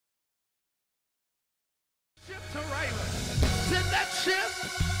to Rhema. Send that shift.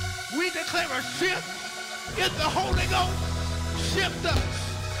 We declare a shift in the Holy Ghost. Shift us.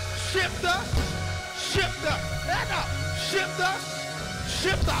 Shift us. Shift us. And up. Shift us.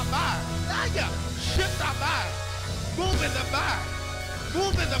 Shift our mind. Shift our mind. Move in the mind.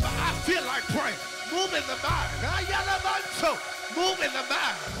 Move in the mind. I feel like praying. Move in the mind. Move in the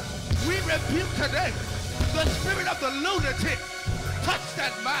mind. We rebuke today the spirit of the lunatic. Touch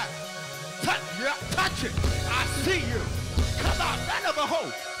that mind. Touch it. I see you. Come out. None of a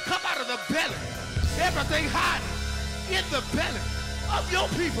hole. Come out of the belly. Everything hiding in the belly of your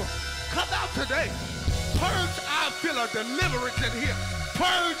people. Come out today. Purge. I feel a deliverance in here.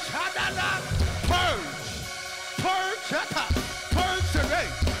 Purge. Purge. Purge. Purge today.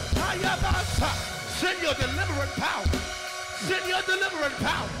 Send your deliverance power. Send your deliverance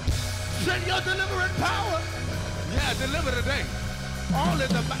power. Send your deliverance power. Yeah, deliver today. All in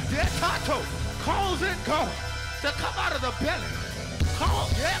the dead tato. Cause it go to come out of the belly. Call.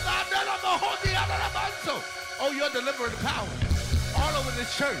 Oh, your deliverance power. All over the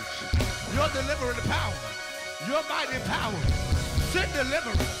church. Your deliverance power. Your mighty power. Send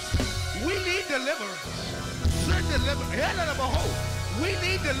deliverance. We need deliverance. Send deliverance. We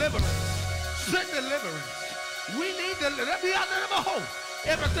need deliverance. Send deliverance. We need deliverance.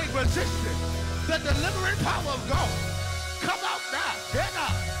 Everything resisted. The delivering power of God. Come out now. Get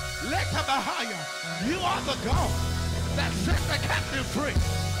up. Let come higher. You are the God that set the captive free.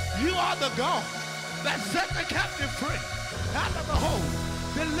 You are the God that set the captive free. Out of the hole.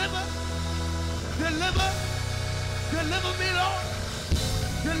 Deliver. Deliver. Deliver me, Lord.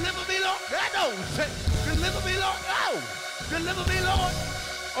 Deliver me, Lord. Deliver me, Lord. Oh. Deliver me, Lord.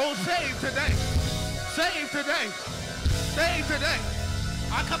 Oh, save today. Save today. Save today.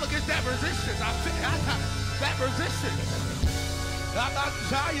 I come against that resistance. I feel that resistance.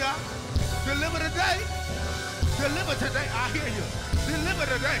 Deliver today. Deliver today. I hear you. Deliver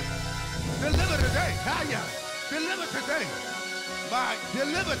today. Deliver today. Deliver today. My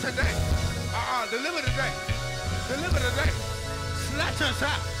deliver today. Deliver today. Deliver today. Snatch us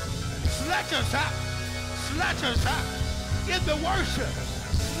out. Snatch us out. Snatch us out. In the worship.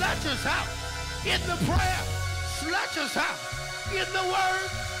 Snatch us out. In the prayer. Snatch us out. In the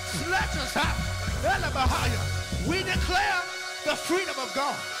word. Snatch us out. We declare the freedom of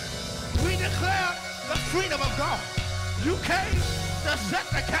God. We declare the freedom of God. You came to set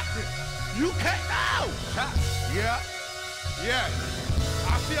the captive. You came out. Yeah. Yeah.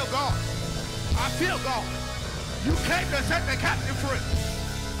 I feel God. I feel God. You came to set the captive free.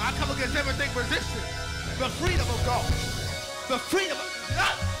 I come against everything resistant. The freedom of God. The freedom of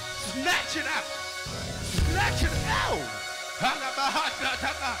God. Snatch it out. Snatch it out.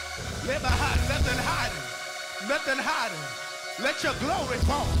 Nothing hiding. Nothing hiding. Let your glory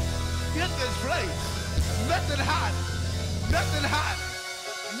fall in this place. Nothing hiding. Nothing hiding.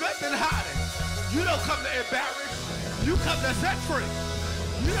 Nothing hiding. You don't come to embarrass. You come to set free.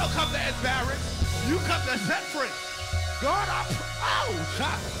 You don't come to embarrass. You come to set free. God, I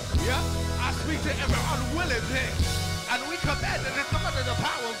speak to every unwilling thing. And we command it to come under the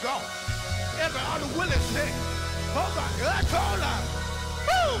power of God. Every unwilling thing. Oh my God, hold on.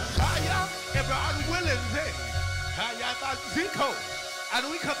 Every unwilling thing. And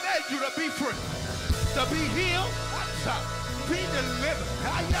we command you to be free. To be healed. Be delivered.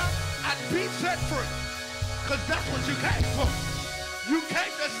 And be set free. Because that's what you came for. You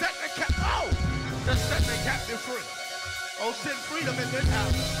came to set the captive free. Oh, send freedom in this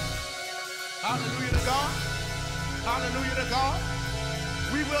house. Hallelujah to God. Hallelujah to God.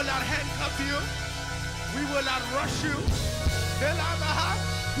 We will not handcuff you. We will not rush you.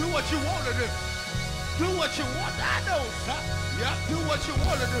 Do what you want to do. Do what you want. I know, son. Yeah, do what you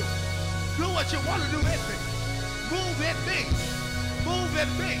want to do. Do what you want to do in me. Move in me. Move in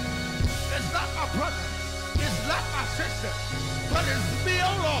me. It's not my brother. It's not my sister. But it's me,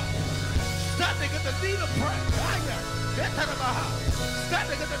 oh Lord. Standing at the need of prayer.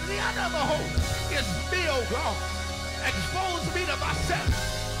 Standing at the need of a home. It's me, oh God. Expose me to myself.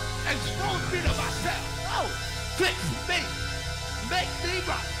 Expose me to myself. Oh, fix me. Make me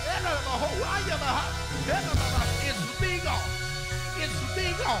right. It's me, God. It's me,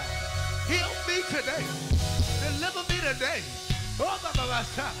 God. Heal me today. Deliver me today.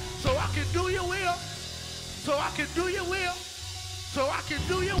 So I can do your will. So I can do your will. So I can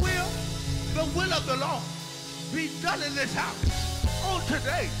do your will. The will of the Lord be done in this house. On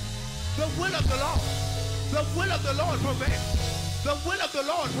today, the will of the Lord. The will of the Lord prevail. The will of the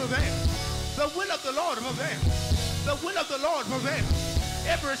Lord prevail. The will of the Lord prevail. The will of the Lord prevail.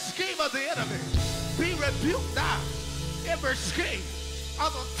 Every scheme of the enemy be rebuked now. Every scheme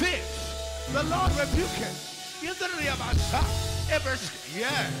of offense, the Lord rebuke it. In the name of God.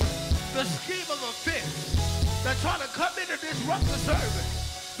 The scheme of offense that try to come in and disrupt the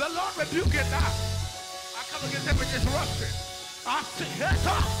service, the Lord rebuke it now. I come against every disruption. I see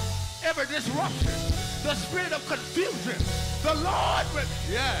every disruption. The spirit of confusion. The Lord,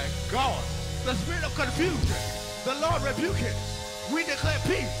 God. The spirit of confusion. The Lord rebuke it. We declare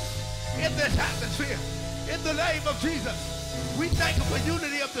peace in this atmosphere. In the name of Jesus. We thank you for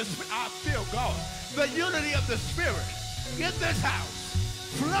unity of the spirit. I feel God. The unity of the spirit in this house.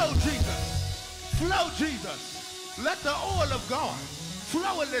 Flow, Jesus. Flow, Jesus. Let the oil of God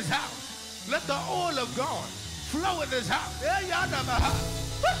flow in this house. Let the oil of God flow in this house.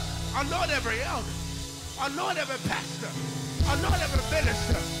 Anoint every elder. Anoint every pastor. Anoint every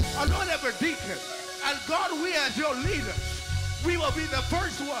minister. Anoint every deacon. And God, we as your leaders, we will be the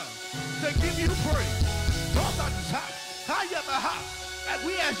first ones to give you praise. And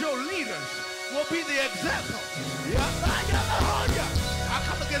we as your leaders will be the example. I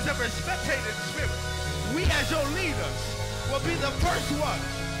come against every spectating spirit. We as your leaders will be the first ones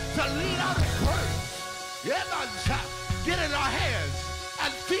to lead out in praise. Get in our hands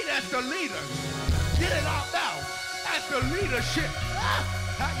and feet as the leaders. Get in our mouth as the leadership.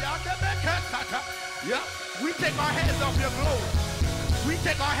 We take our hands off your glory. We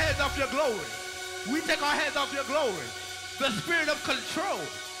take our hands off your glory. We take our hands off your glory. The spirit of control.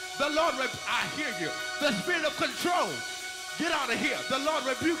 The Lord, I hear you. The spirit of control. Get out of here. The Lord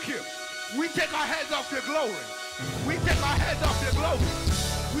rebuke you. We take our hands off your glory. We take our hands off your glory.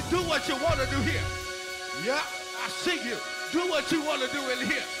 We do what you want to do here. Yeah, I see you. Do what you want to do in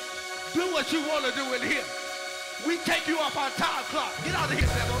here. Do what you want to do in here. We take you off our time clock. Get out of here,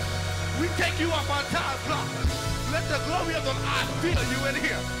 devil. We take you off our time clock. Let the glory of the Lord, I feel you in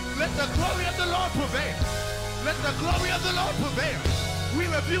here. Let the glory of the Lord prevail. Let the glory of the Lord prevail. We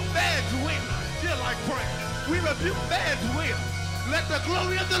rebuke man's will. Feel like praying. We rebuke man's will. Let the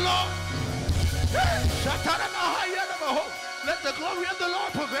glory of the Lord. Let the glory of the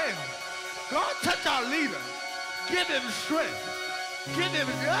Lord prevail. God, touch our leader. Give him strength. Give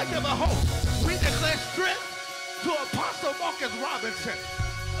him a hope. We declare strength to Apostle Marcus Robinson.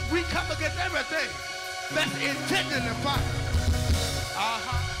 We come against everything that's intended to fight.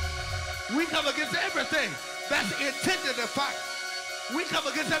 We come against everything that's intended to fight. We come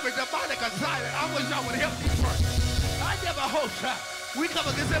against every demonic assignment. I wish I would help you first. I never hope that. We come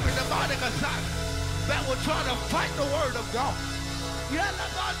against every demonic assignment that will try to fight the word of God. Give him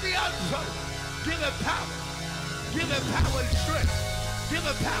power. Give him power and strength. Give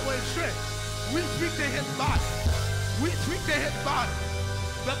him power and strength. We speak to his body. We speak to his body.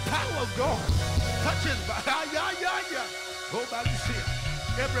 The power of God. Touch his body. Oh, my see.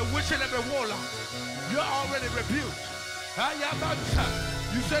 Every witch and every warlock, you're already rebuked.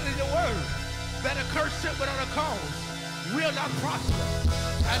 You said in your word that a curse sent without a cause will not prosper.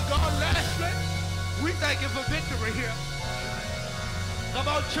 And God, lastly, we thank you for victory here. Come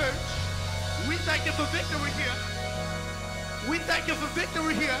on, church. We thank you for victory here. We thank you for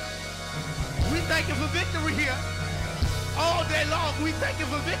victory here. We thank you for victory here. All day long, we thank you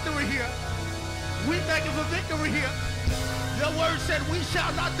for victory here. We thank you for victory here. Your word said we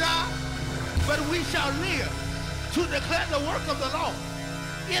shall not die, but we shall live to declare the work of the Lord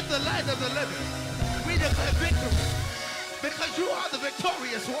in the land of the living. We declare victory because you are the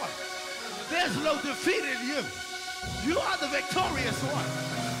victorious one. There's no defeat in you. You are the victorious one.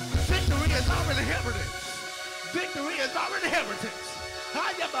 Victory is our inheritance. Victory is our inheritance.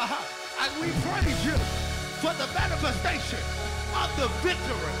 And we praise you for the manifestation of the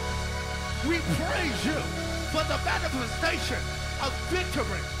victory. We praise you for the manifestation of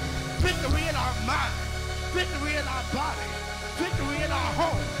victory. Victory in our mind. Victory in our body. Victory in our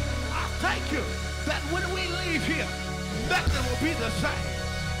home. I thank you that when we leave here, nothing will be the same.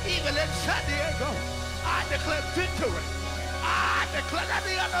 Even in San Diego, I declare victory. I declare that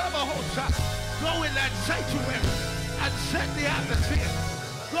the other of a host. Go in that sanctuary and set the atmosphere.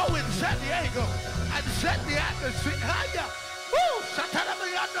 Go in San Diego and set the atmosphere.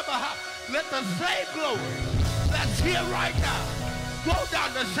 Let the same glory that's here right now go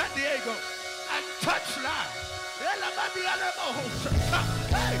down to San Diego and touch lives.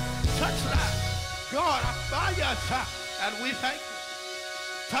 Hey, touch lives. God, and we thank you.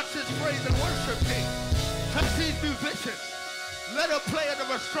 Touch this praise and worship team. Touch these musicians. Let them play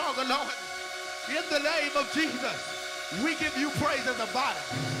under a strong anointing. In the name of Jesus, we give you praise as a body.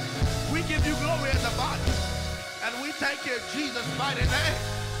 We give you glory as a body. And we thank you in Jesus' mighty name.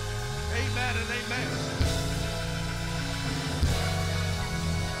 Amen and amen.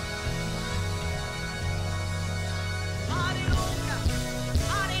 Hallelujah.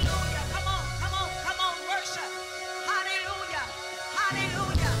 Hallelujah. Come on, come on, come on, worship.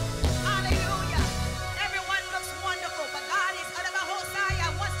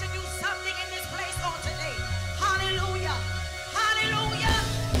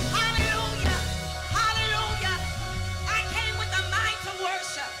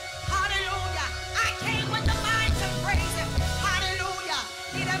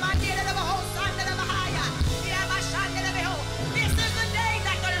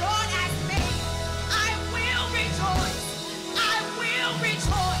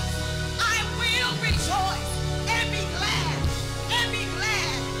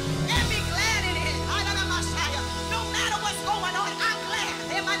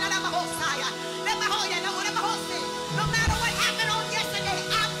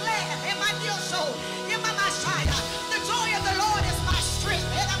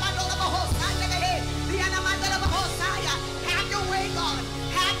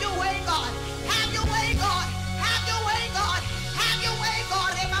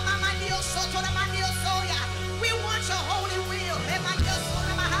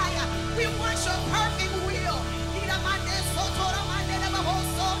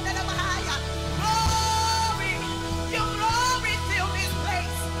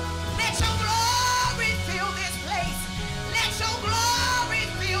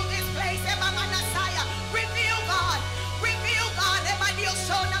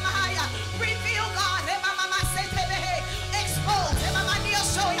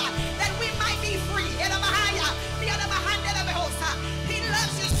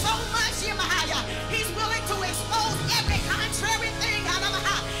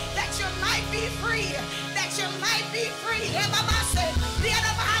 be free.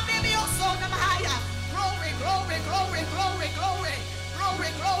 Glory, glory, glory, glory, glory,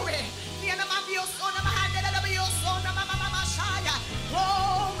 glory, glory.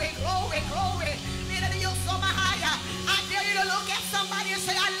 Glory, glory, glory. I dare you to look at somebody and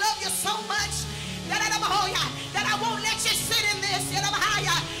say, I love you so much that I won't let you sit in this.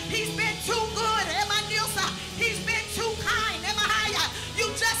 He's been too good. He's been too kind. You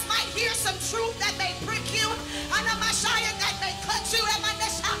just might hear some truth that may prick you, that may cut you,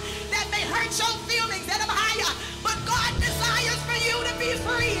 that may hurt your feelings. But God desires for you to be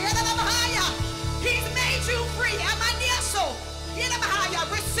free. He's made you free.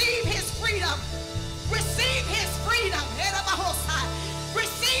 Receive his freedom. Receive his freedom.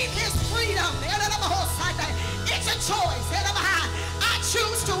 Receive his freedom. It's a choice. I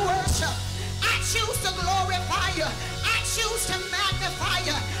choose to worship. I choose to glorify you. I choose to magnify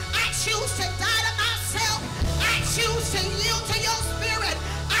you. I choose to die to myself. I choose to yield to your spirit.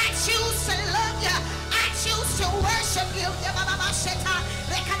 I choose to love you. I choose to worship you.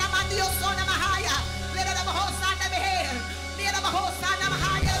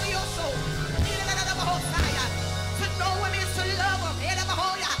 To know him is to love him.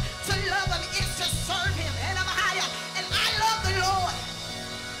 To love him is to serve him. And I love the Lord.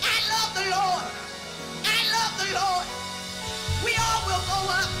 I love the Lord. I love the Lord. We all will go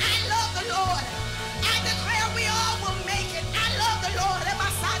up. I love the Lord. I declare we all will make it. I love the Lord.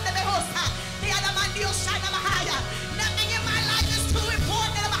 Nothing in my life is too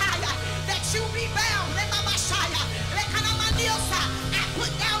important that you be bound. I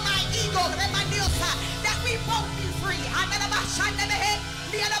put down my ego that we both be free.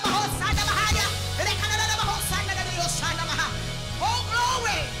 Oh,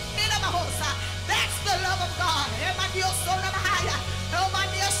 glory. That's the love of God.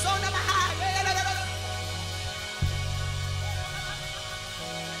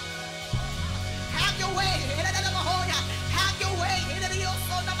 Have your way. Have your way.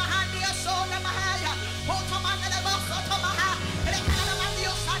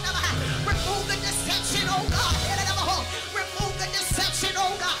 Remove the deception, oh God. Remove the deception,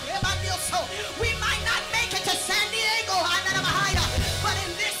 oh God. We might not make it to San Diego, but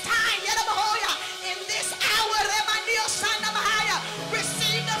in this time, in this hour,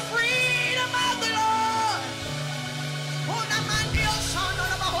 receive the freedom of the Lord.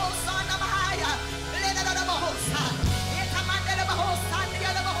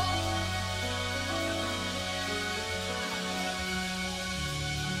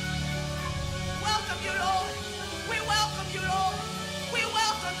 Welcome you, Lord. We welcome you, Lord. We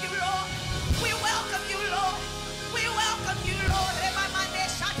welcome you, Lord. We welcome you, Lord. We welcome you, Lord.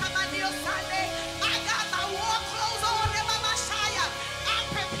 I got my war clothes on. I'm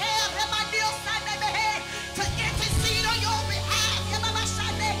prepared to intercede on your behalf.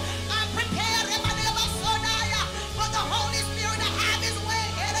 I'm prepared for the Holy Spirit to have his way.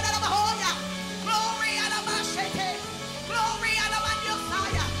 Glory. Glory.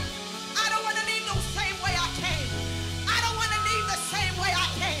 I don't want to leave the same way I came. I don't want to leave the same way I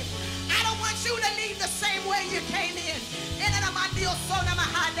came. I don't want you to leave the same way you came in.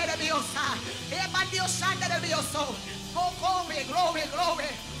 Oh, glory, glory,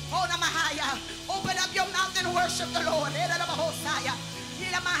 glory. Open up your mouth and worship the Lord.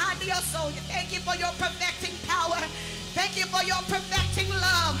 Thank you for your perfecting power. Thank you for your perfecting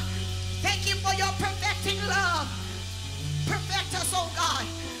love. Thank you for your perfecting love. Perfect us, oh God.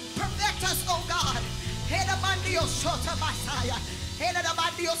 Perfect us, oh God.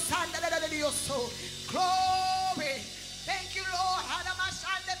 Glory. Thank you, Lord.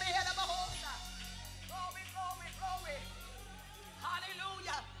 Glory, glory, glory.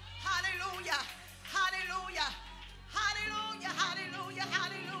 Hallelujah. Hallelujah. Hallelujah. Hallelujah. Hallelujah.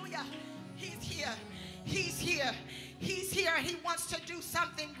 Hallelujah. He's here. He's here. He's here. He wants to do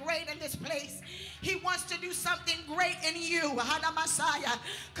something great in this place. He wants to do something great in you.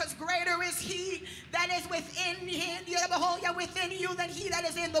 Because greater is he that is within him, within you than he that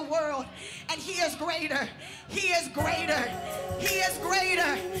is in the world. And he is greater. He is greater. He is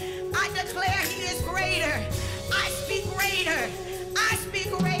greater. I declare he is greater. I speak greater. I speak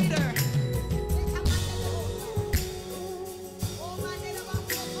greater.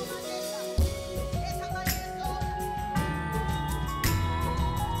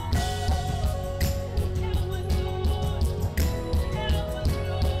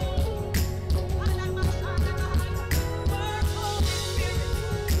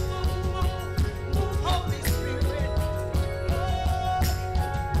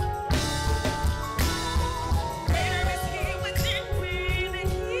 Greater is he within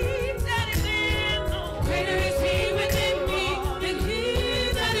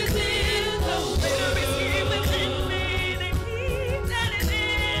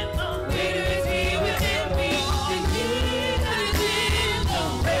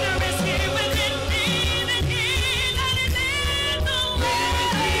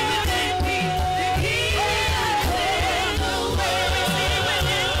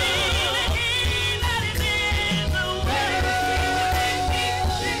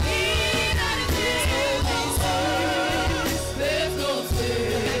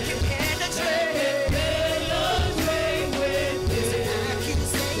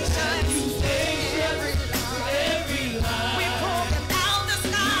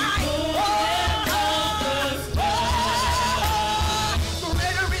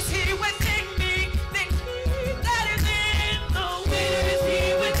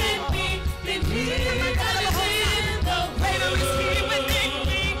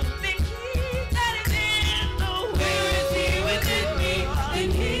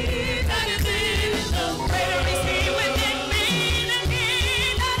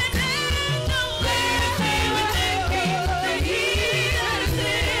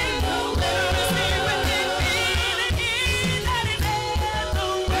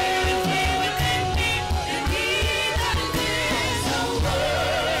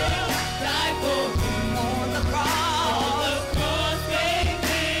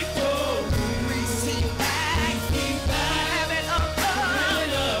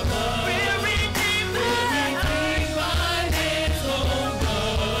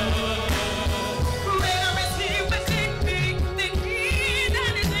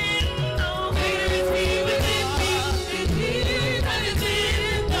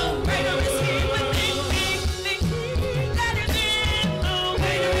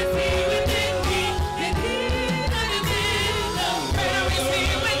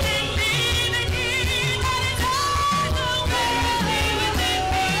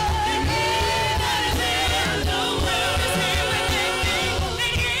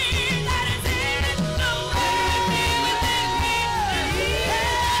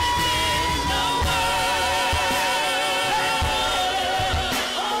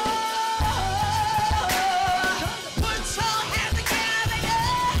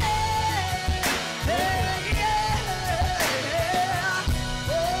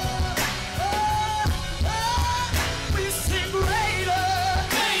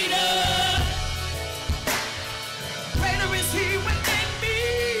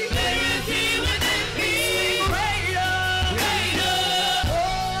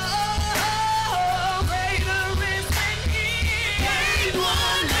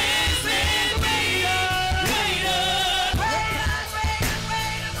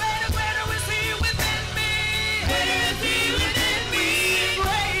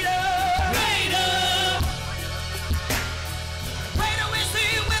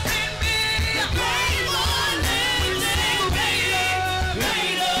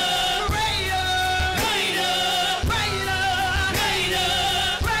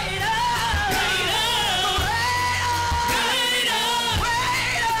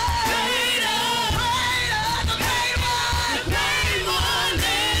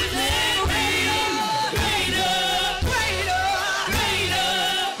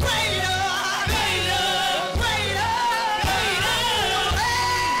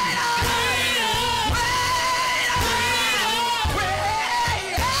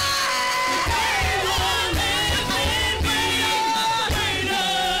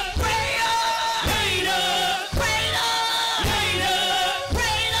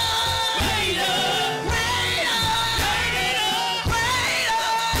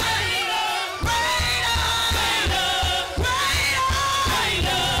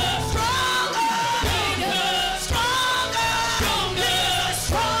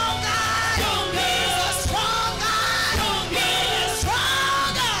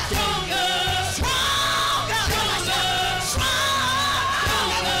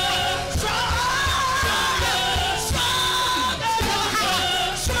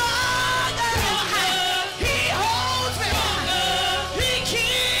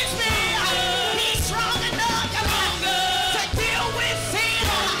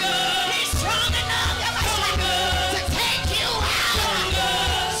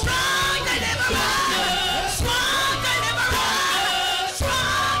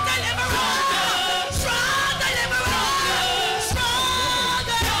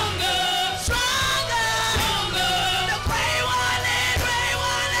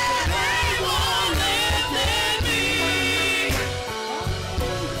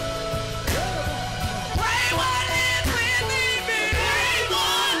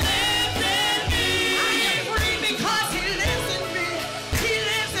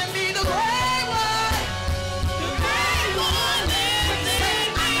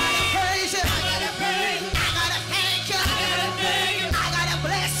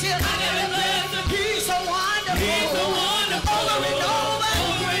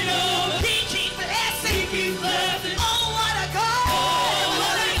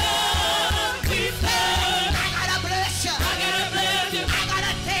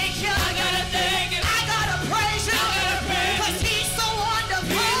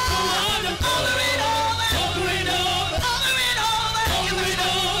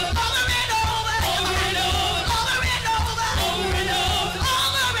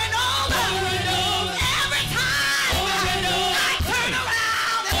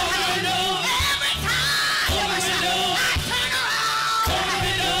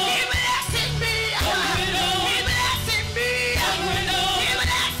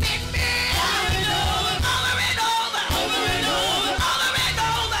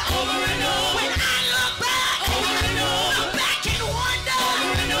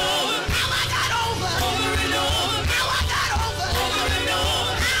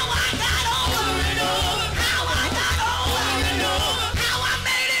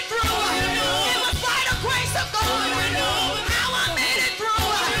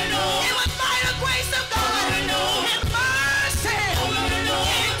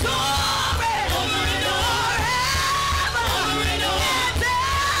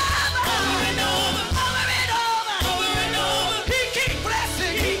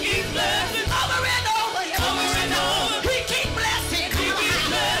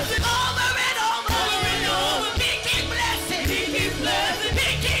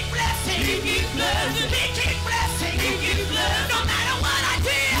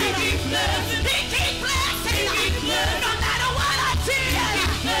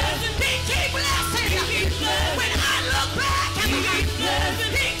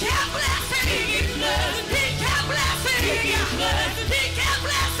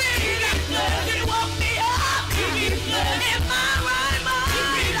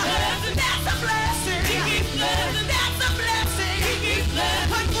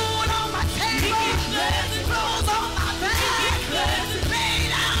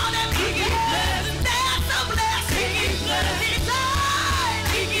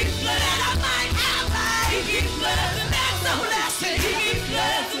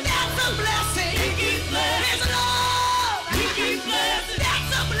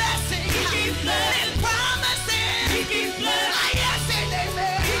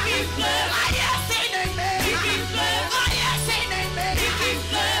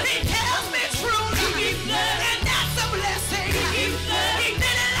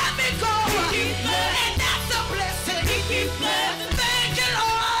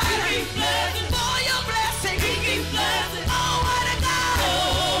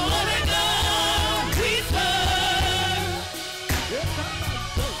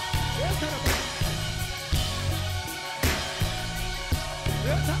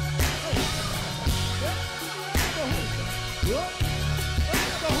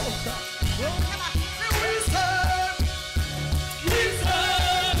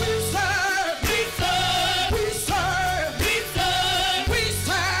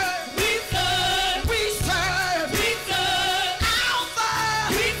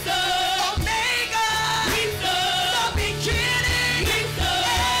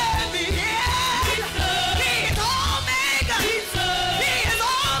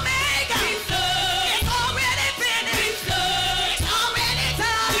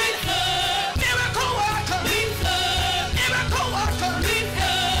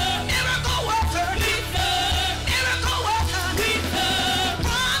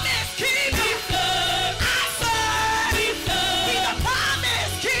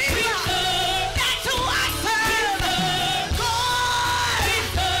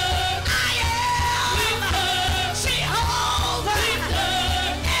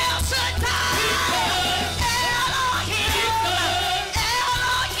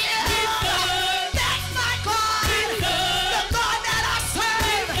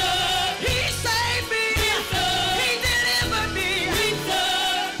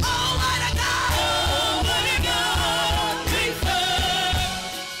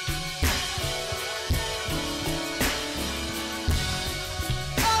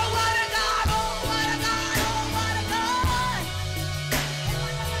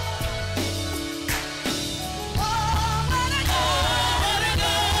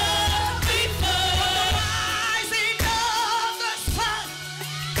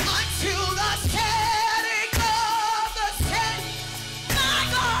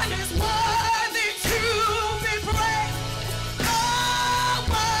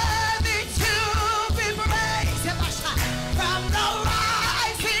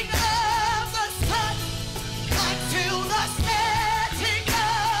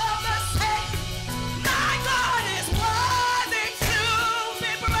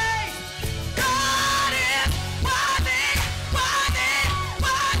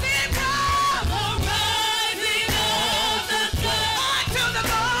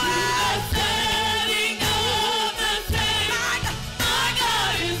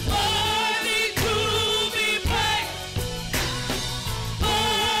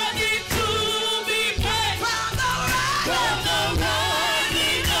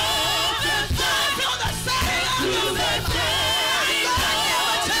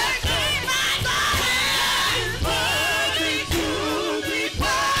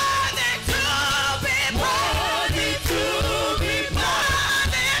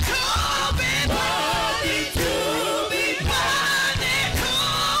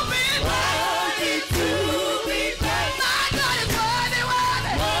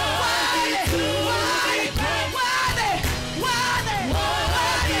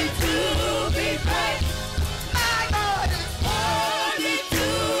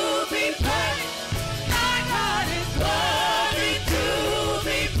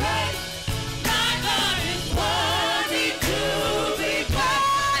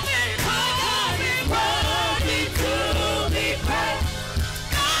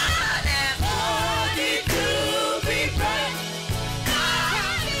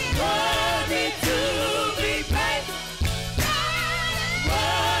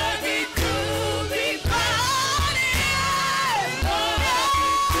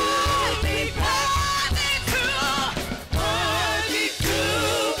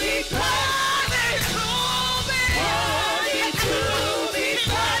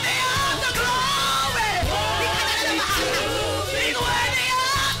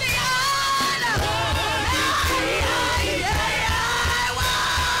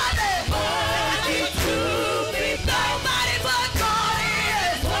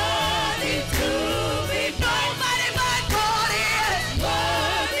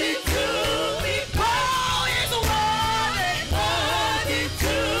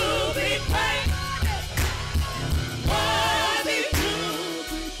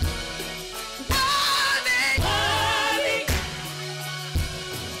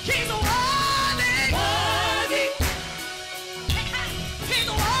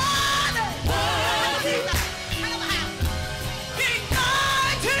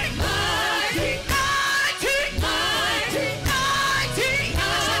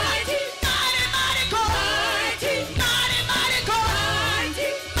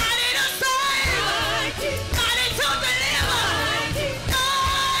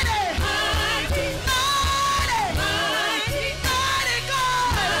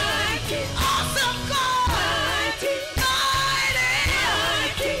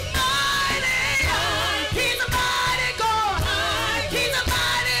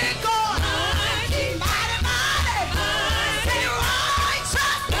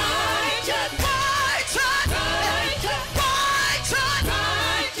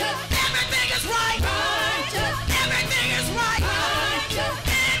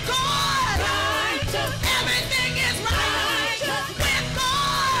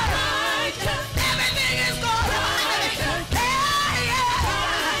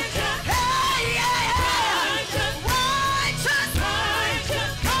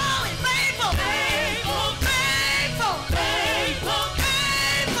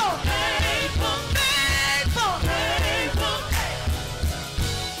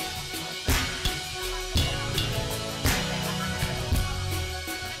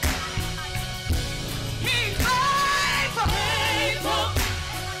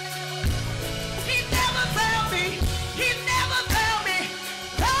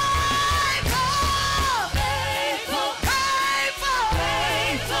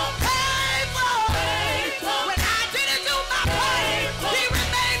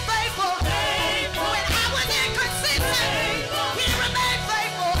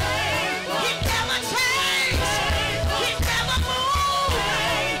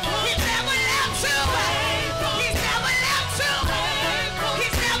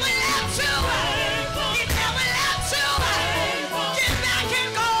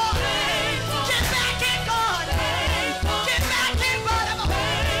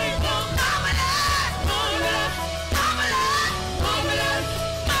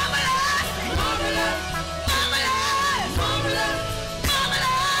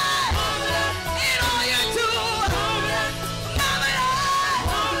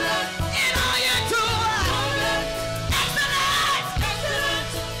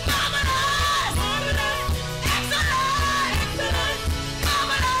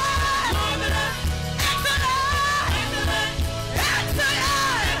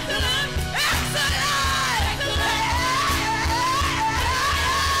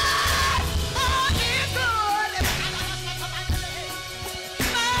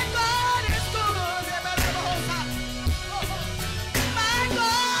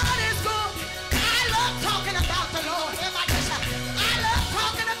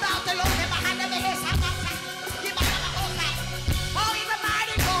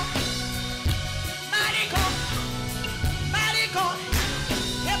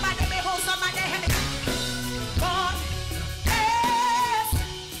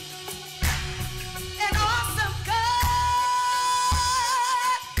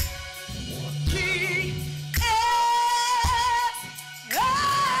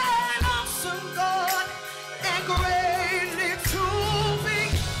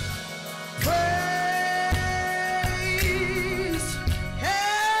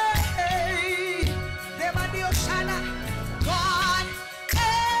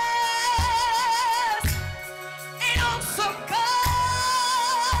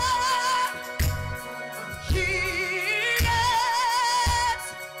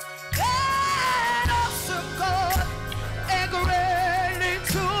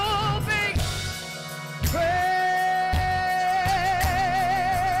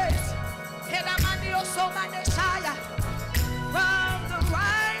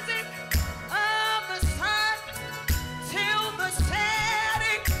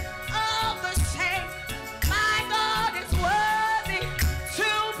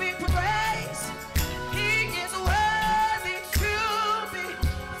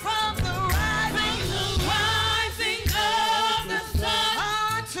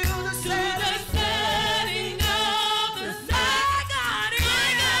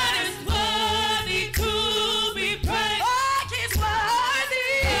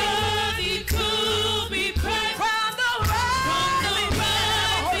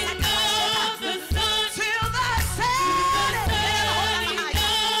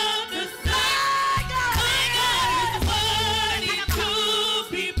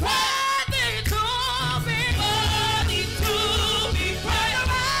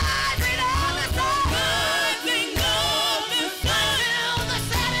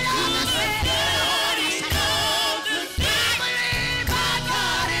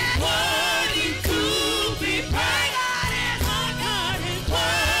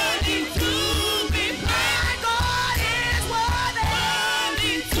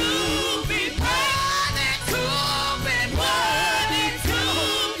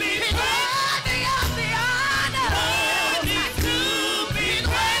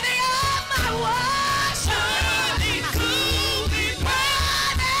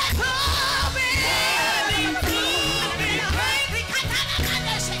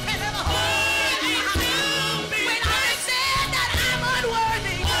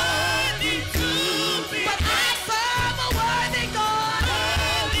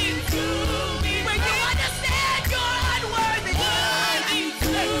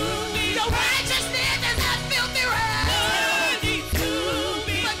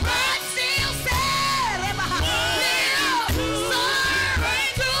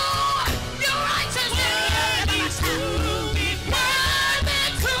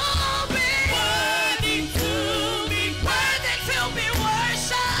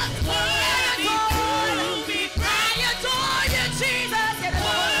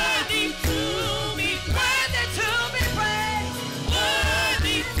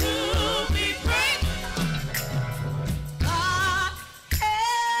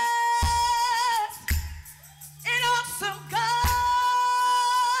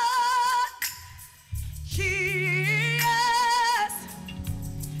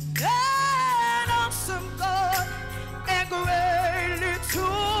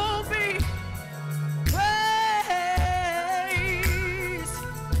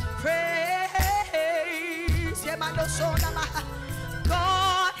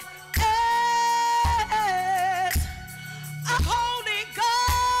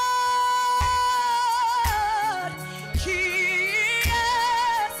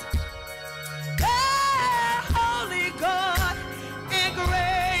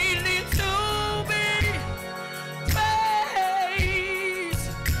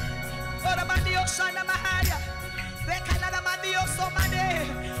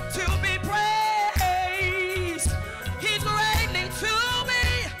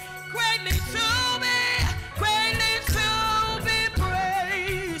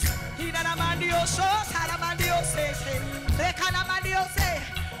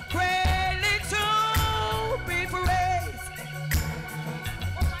Greatly to be praised.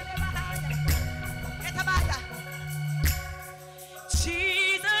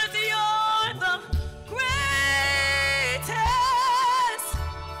 Jesus, you're the greatest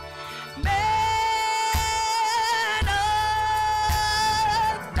man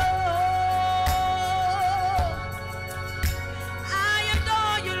unknown. I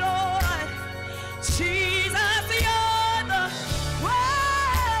adore you, Lord. Jesus, you're the greatest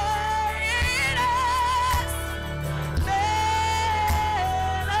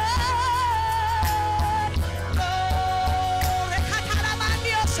man unknown.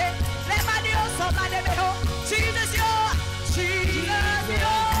 Jesus, you're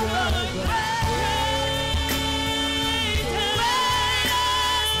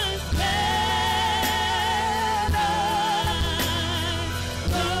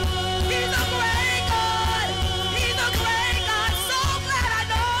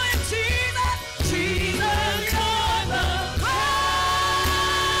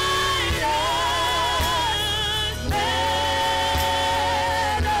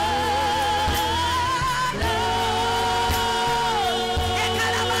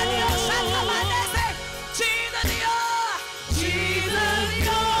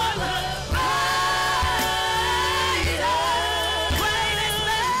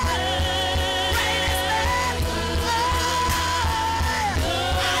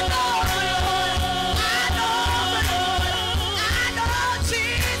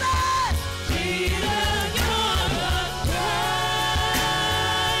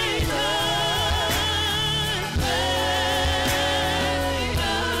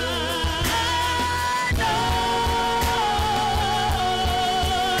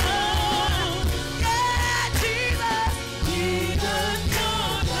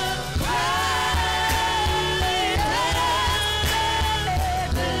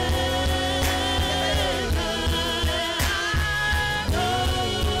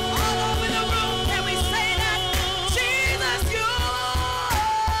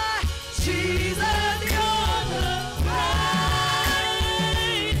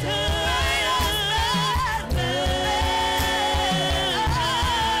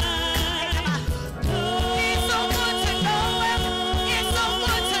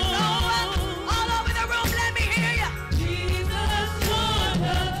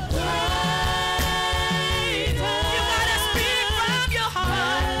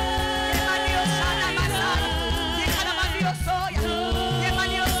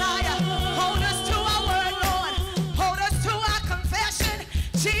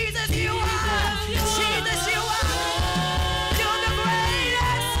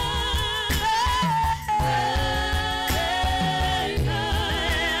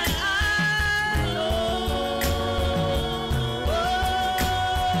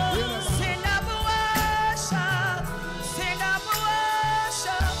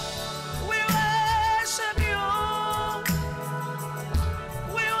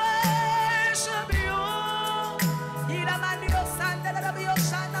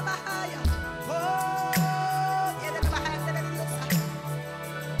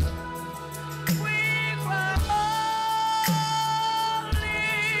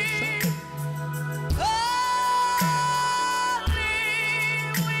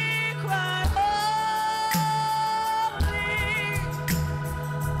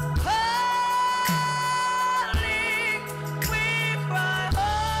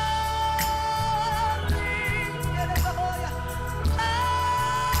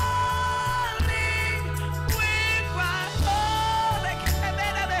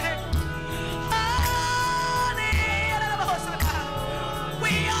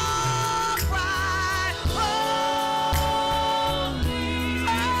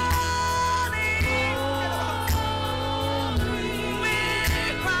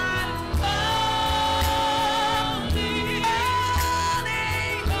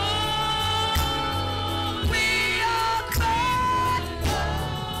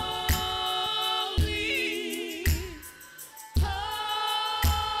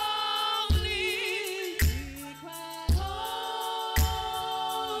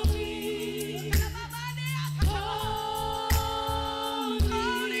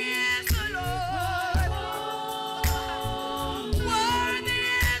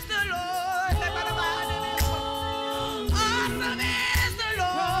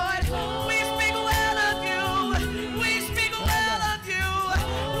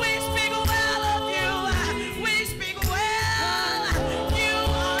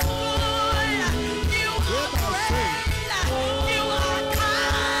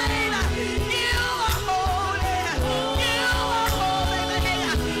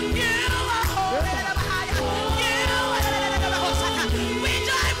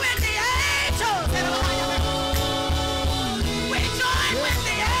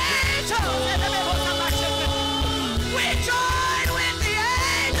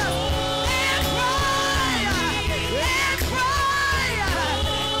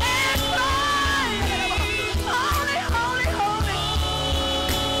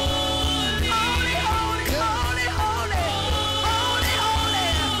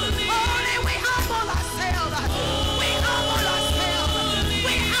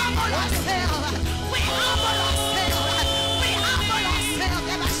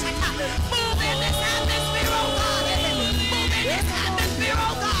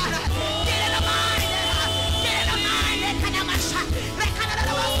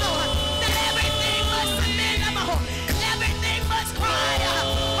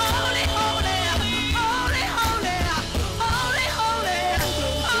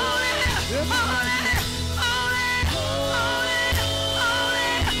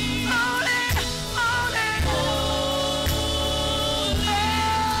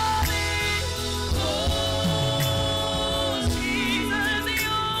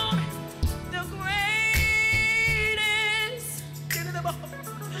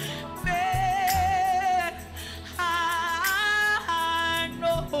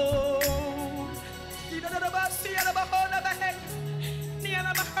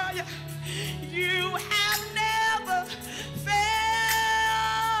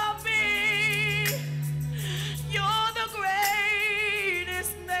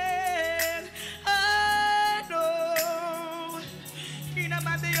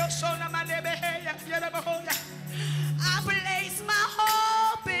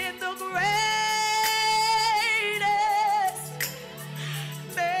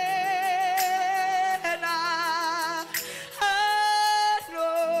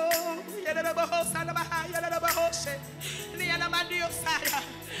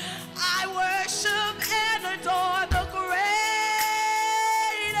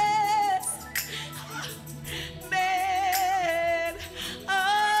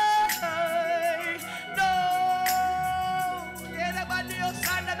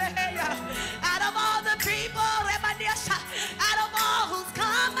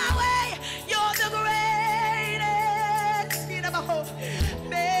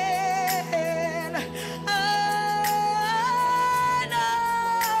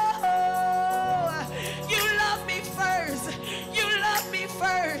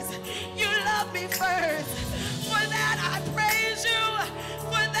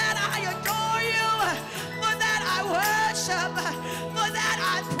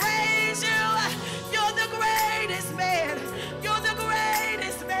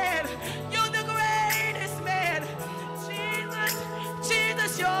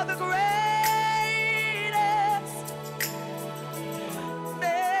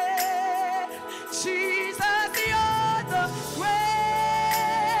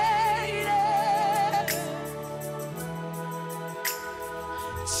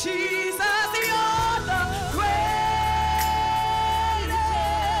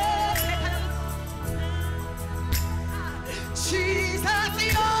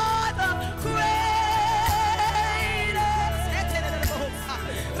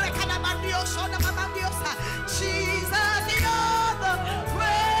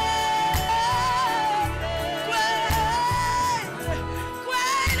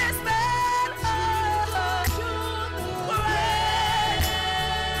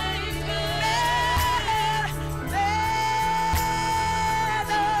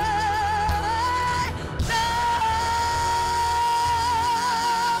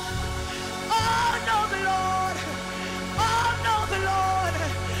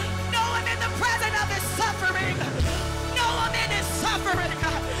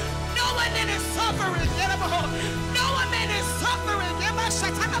suffering. No woman is suffering.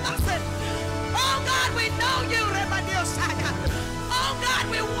 Oh God, we know you. Oh God,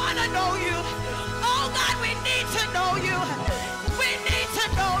 we want to know you. Oh God, we need to know you. We need to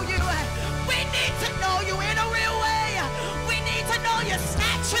know you. We need to know you in a real way. We need to know your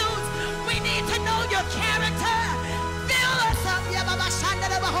statutes. We need to know your character. Fill us up.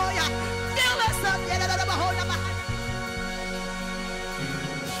 Fill us up.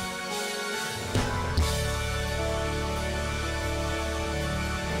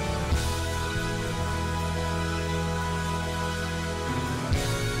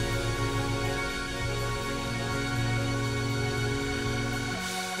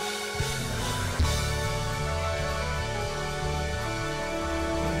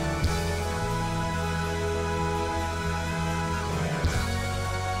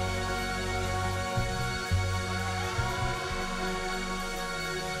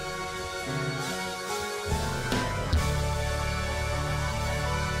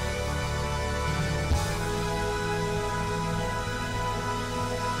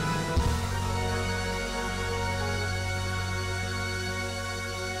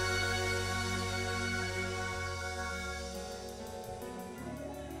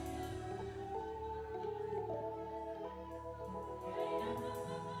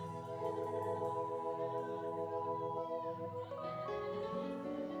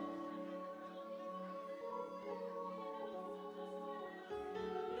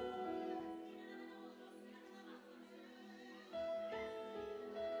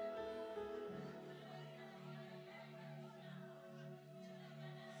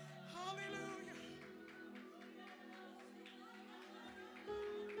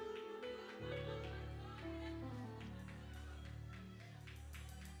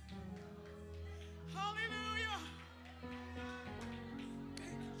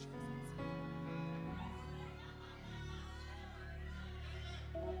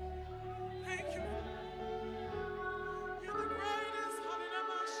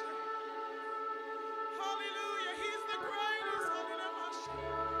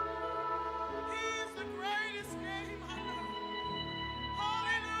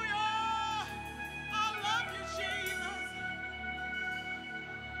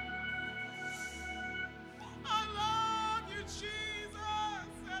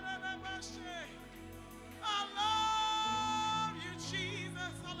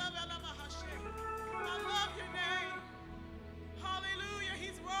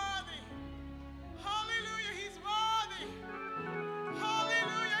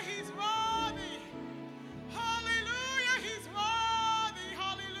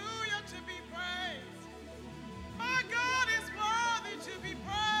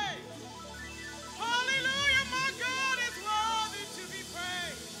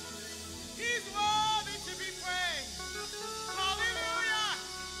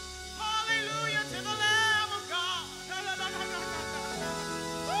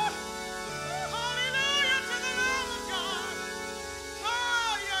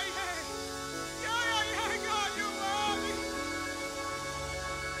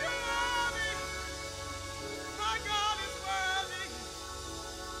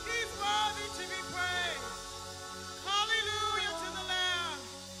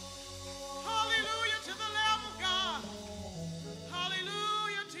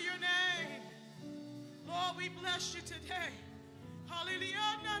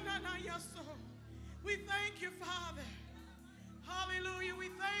 We thank you, Father. Hallelujah. We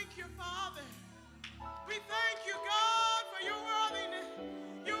thank you, Father. We thank you, God, for your worthiness.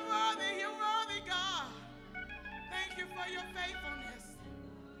 You're worthy, God. Thank you for your faithfulness.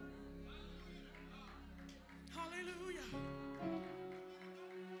 Hallelujah.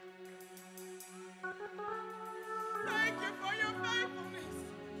 Thank you for your faithfulness.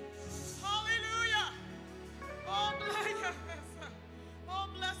 Hallelujah. Oh,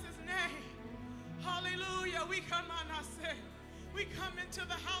 bless his name. Hallelujah. We come on, I say. We come into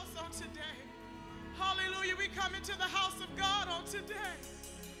the house on today. Hallelujah. We come into the house of God on today.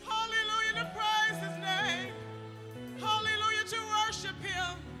 Hallelujah. To praise his name. Hallelujah. To worship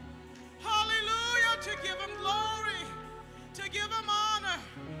him. Hallelujah. To give him glory. To give him honor.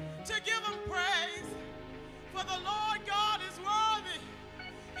 To give him praise. For the Lord God is worthy.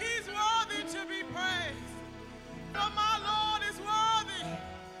 He's worthy to be praised. For my Lord is worthy.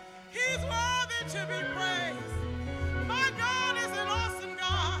 He's worthy to be praised. My God is an awesome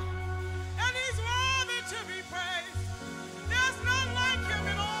God. And he's worthy to be praised. There's none like him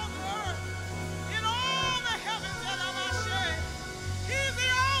in all the earth. In all the heavens that I share. He's the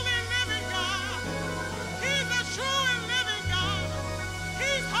only living God. He's the true and living God.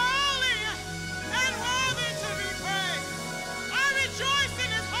 He's holy.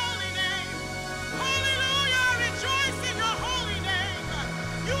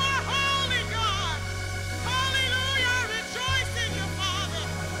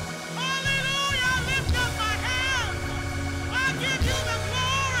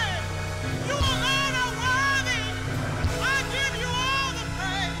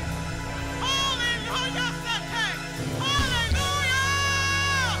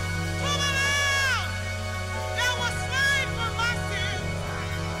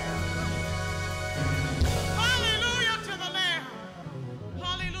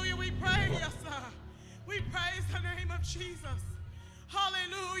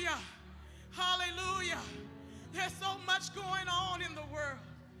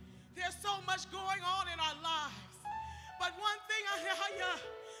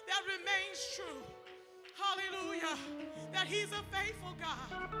 true. Hallelujah. That he's a faithful God.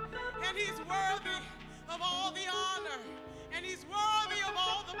 And he's worthy of all the honor. And he's worthy of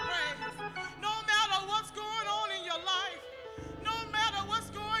all the praise. No matter what's going on in your life, no matter what's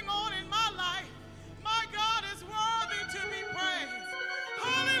going on in my life, my God is worthy to be praised.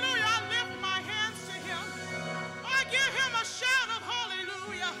 Hallelujah. I lift my hands to him. I give him a shout of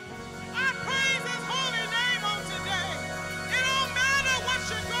hallelujah. I praise his holy name on today. It don't matter what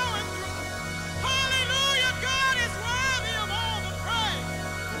you're going through. Hallelujah. God is worthy of all the praise.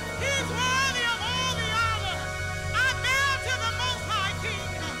 He's worthy of all the honor. I bow to the Most High King.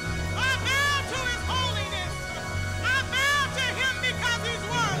 I bow to his holiness. I bow to him because he's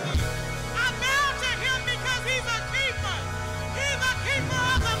worthy. I bow to him because he's a keeper. He's a keeper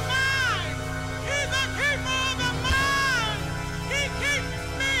of the mind. He's a keeper of the mind. He keeps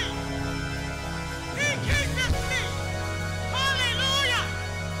me. He keeps me. Hallelujah.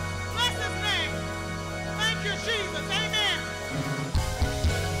 Bless his name. Thank you, Jesus. Amen.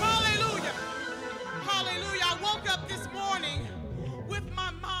 Hallelujah. Hallelujah. I woke up this morning with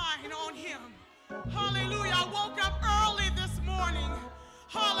my mind on him. Hallelujah. I woke up early this morning.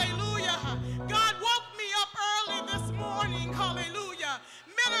 Hallelujah. God woke me up early this morning. Hallelujah.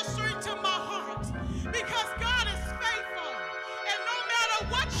 Ministering to my heart. Because God is faithful. And no matter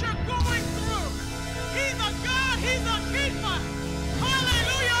what you're going through, he's a God. He's a keeper.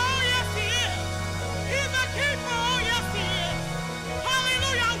 Hallelujah. Oh, yes, he is. He's a keeper. Oh, yes, he is.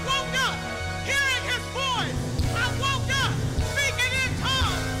 Hallelujah. I woke up hearing his voice. I woke up speaking in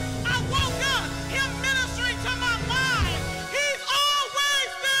tongues. I woke up him ministering to my mind. He's always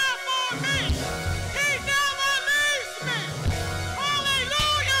there for me. He never leaves me.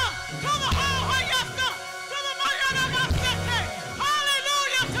 Hallelujah. To the whole, yes, sir. To the Mayanamaseke.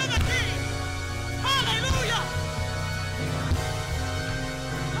 Hallelujah to the King. Hallelujah.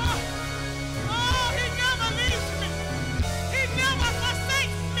 Oh, he never leaves me. He never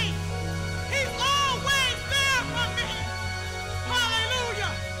forsakes me. He's always there for me.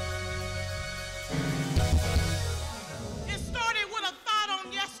 Hallelujah. It started with a thought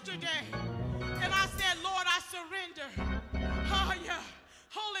on yesterday. And I said, Lord, I surrender. Oh, yeah.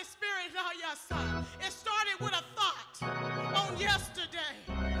 Holy Spirit, oh, yes, son. It started with a thought on yesterday.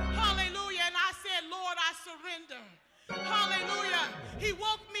 Hallelujah. And I said, Lord, I surrender. Hallelujah. He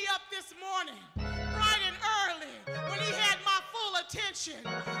woke me up this morning, bright and early, when he had my full attention.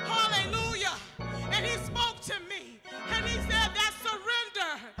 Hallelujah. And he spoke to me. And he said that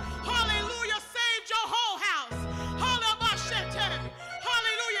surrender, hallelujah, saved your whole house.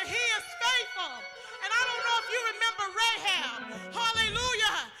 Hallelujah. He is faithful. And I don't know if you remember Rahab.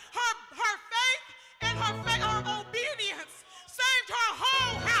 Hallelujah. Her faith and her obedience saved her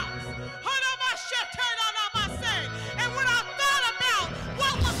whole house. And when I thought about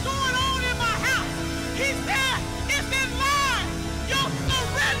what was going on in my house, he said, it's in line. Your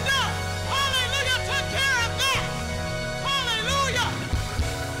surrender, hallelujah, took care of that. Hallelujah.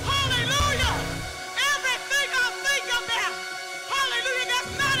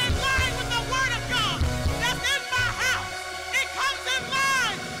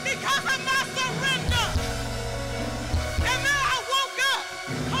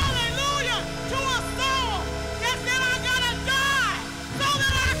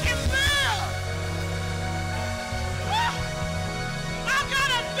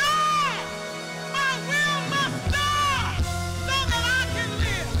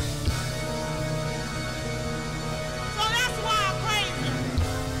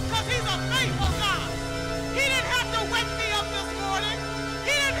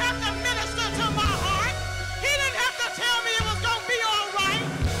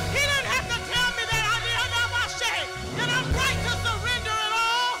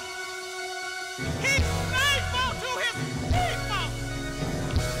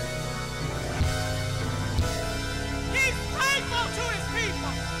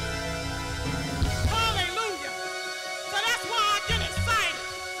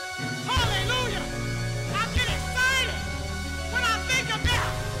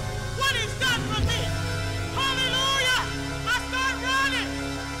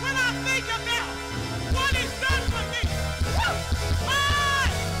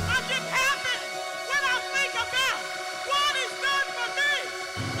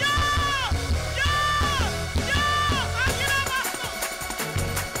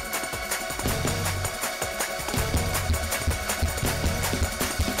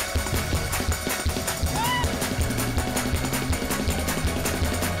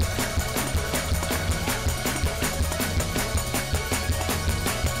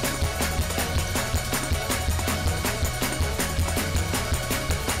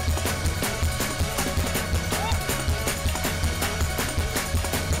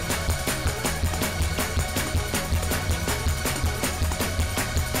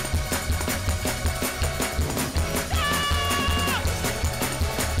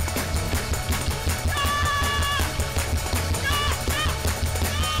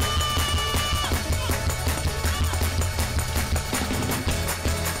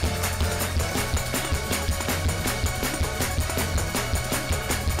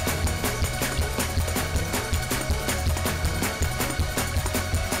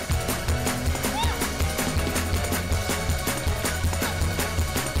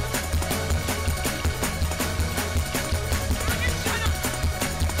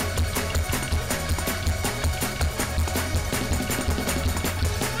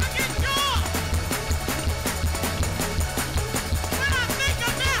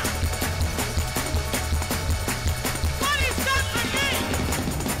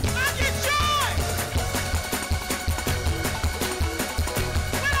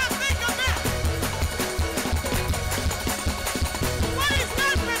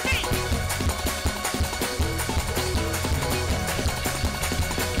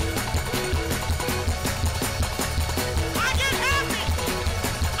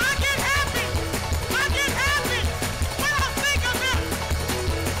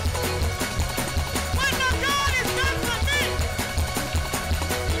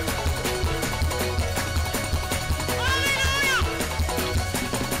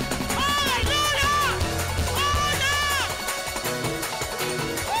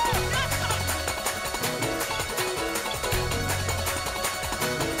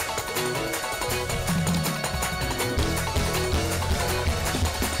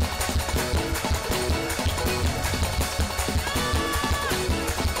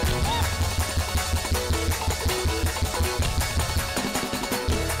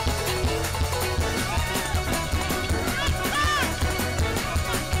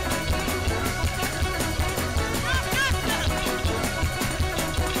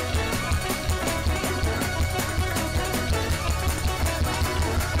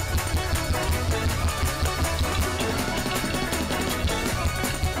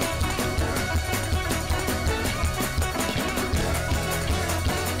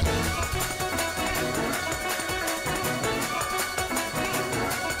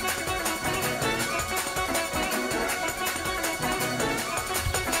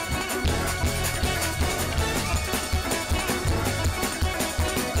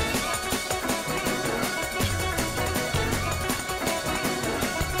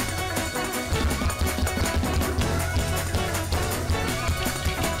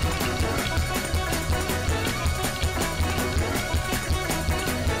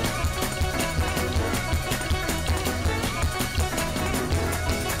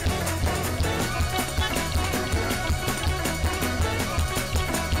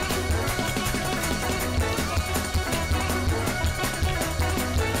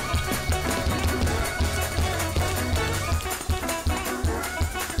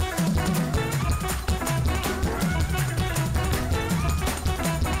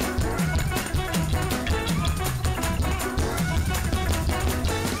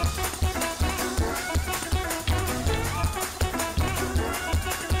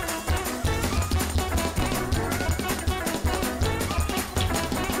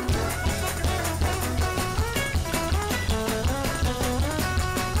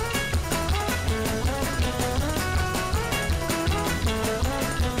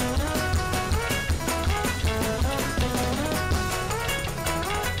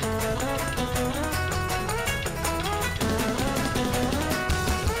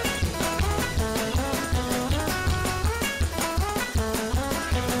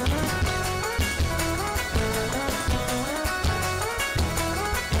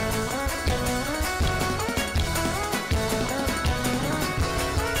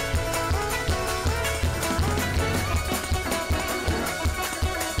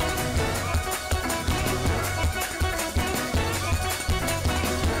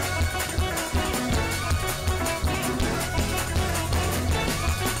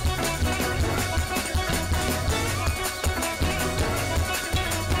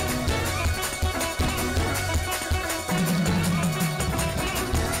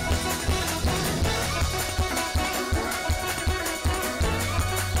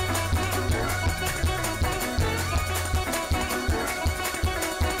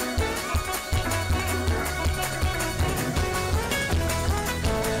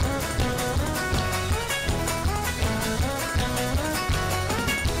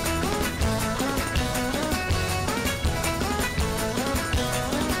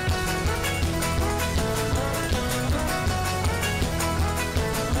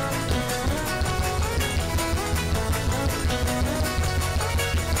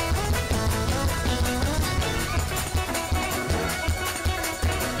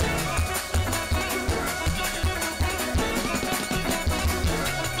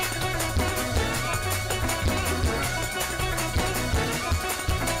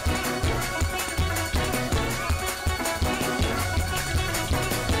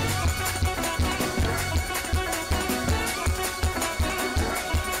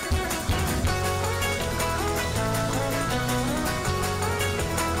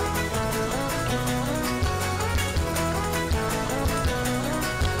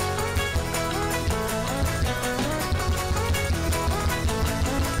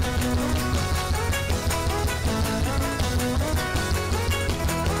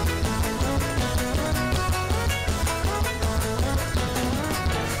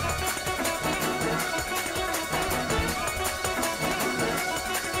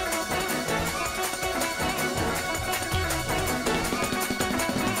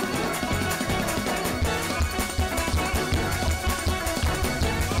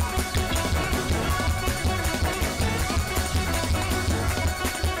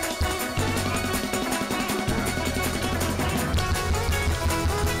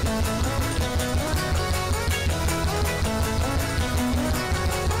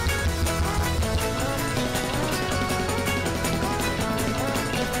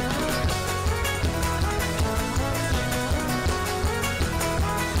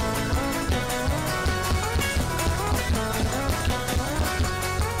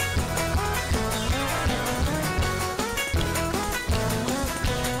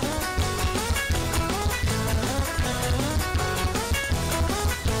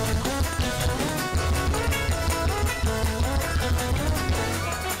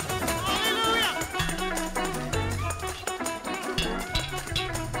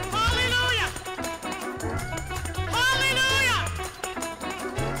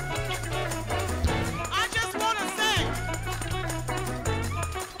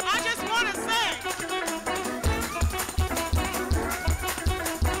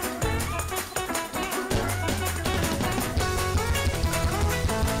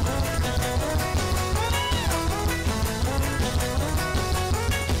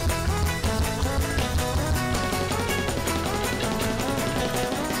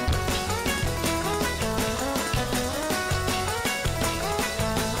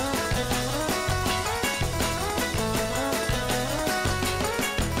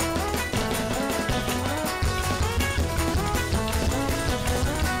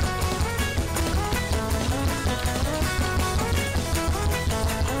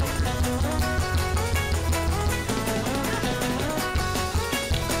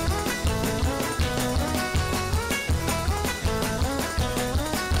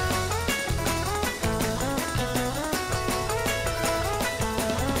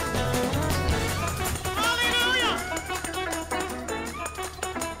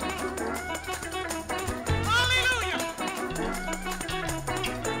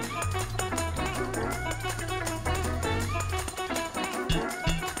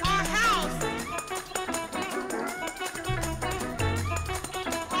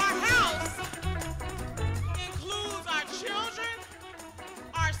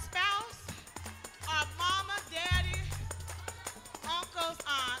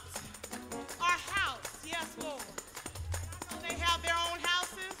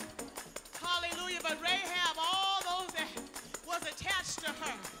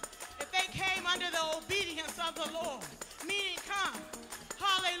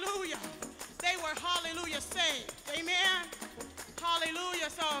 saved. Amen. Hallelujah.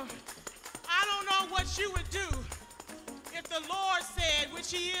 So I don't know what you would do if the Lord said,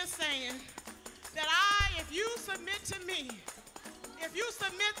 which he is saying, that if you submit to me, if you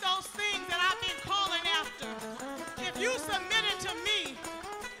submit those things that I've been calling after, if you submit it to me,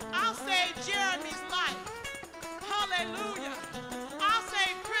 I'll save Jeremy's life. Hallelujah. I'll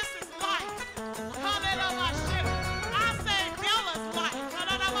save Chris's life. Hallelujah. I'll save Bella's life.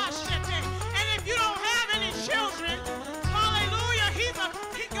 Hallelujah. And if you don't have any children, hallelujah,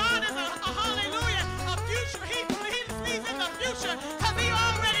 God is hallelujah, a future. He sees in the future because he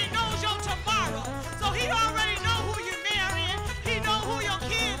already knows your tomorrow. So he already knows who you're marrying. He knows who your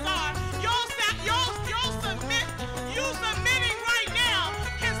kids are. You submitting right now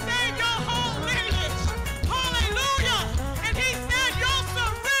can save your whole life.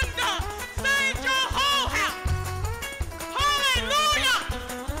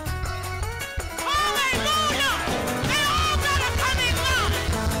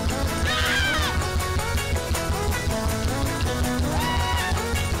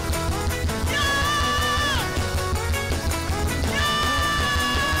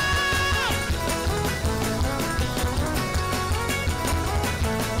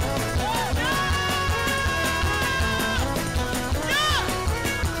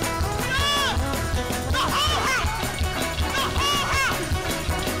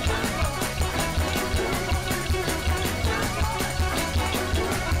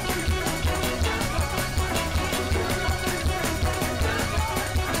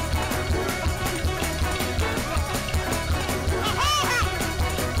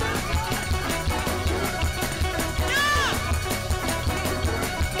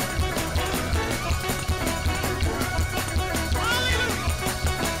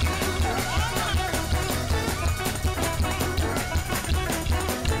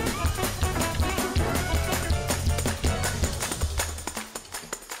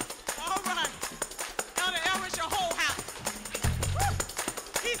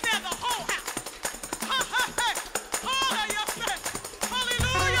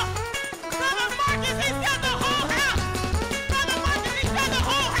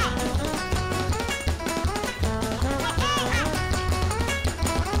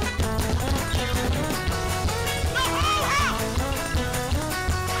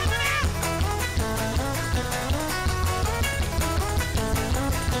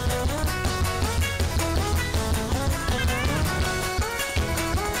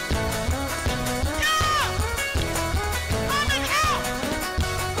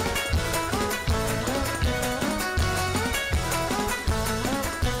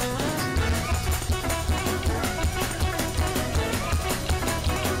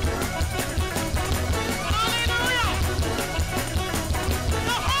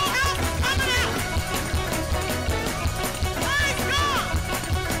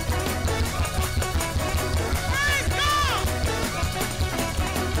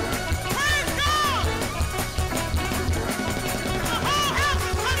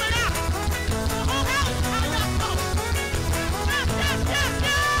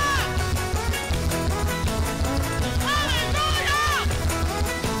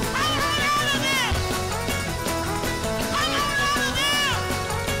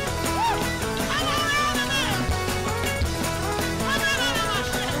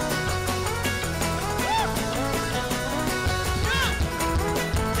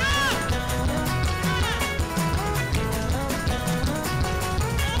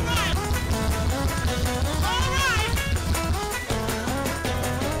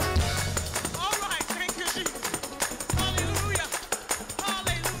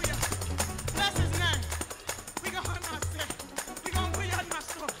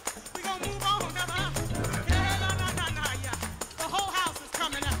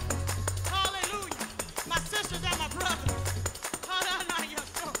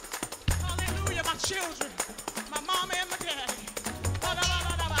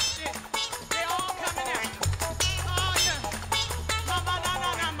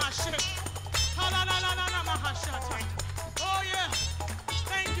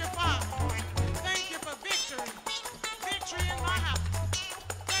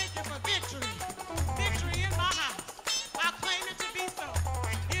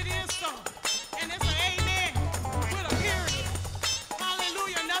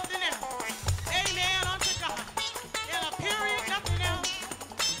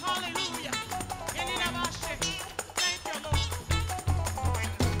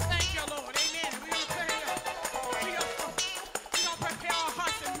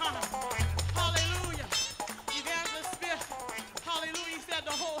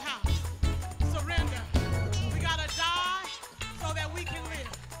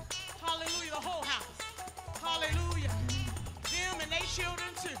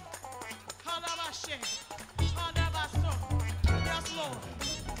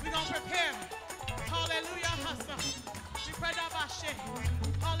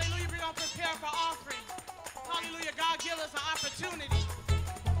 give us an opportunity,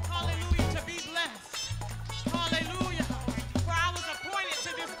 hallelujah, to be blessed. Hallelujah. For I was appointed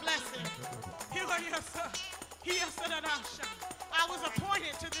to this blessing. I was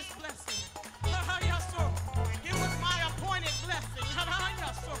appointed to this blessing. It was my appointed blessing.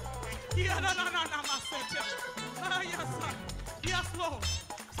 Yes, Lord.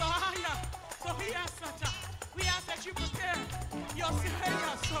 So we ask that you prepare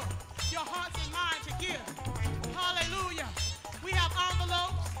your hearts and minds to give. Hallelujah. We have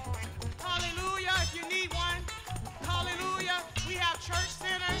envelopes. Hallelujah. If you need one. Hallelujah. We have church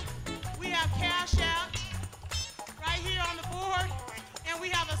center. We have cash app right here on the board. And we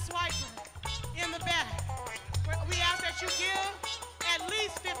have a swiper in the back. We ask that you give at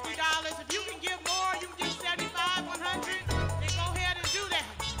least $50. If you can give more, you can give 75, 100, then go ahead and do that.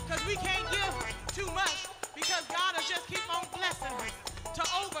 Because we can't give too much because God will just keep on blessing us to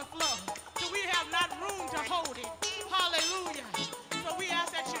overflow. So we have not room to hold it. Hallelujah. So we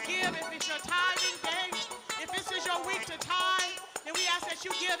ask that you give. If it's your tithing day, if this is your week to tithe, then we ask that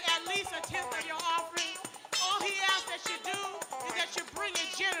you give at least a tenth of your offering. All he asks that you do is that you bring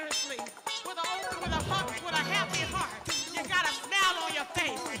it generously with a happy heart. You got a smile on your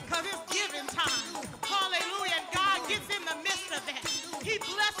face because it's giving time. Hallelujah. And God gets in the midst of that. He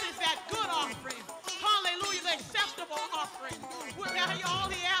blesses that good offering. Hallelujah. The acceptable offering. All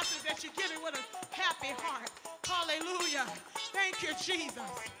he asks is that you give it with a happy heart. Hallelujah. Thank you, Jesus.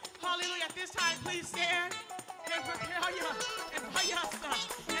 Hallelujah. At this time, please stand and prepare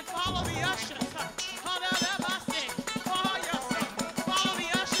and follow the ushers. Follow the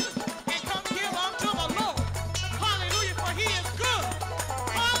ushers and come give unto the Lord. Hallelujah, for he is good.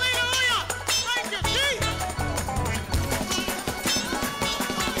 Hallelujah. Thank you, Jesus.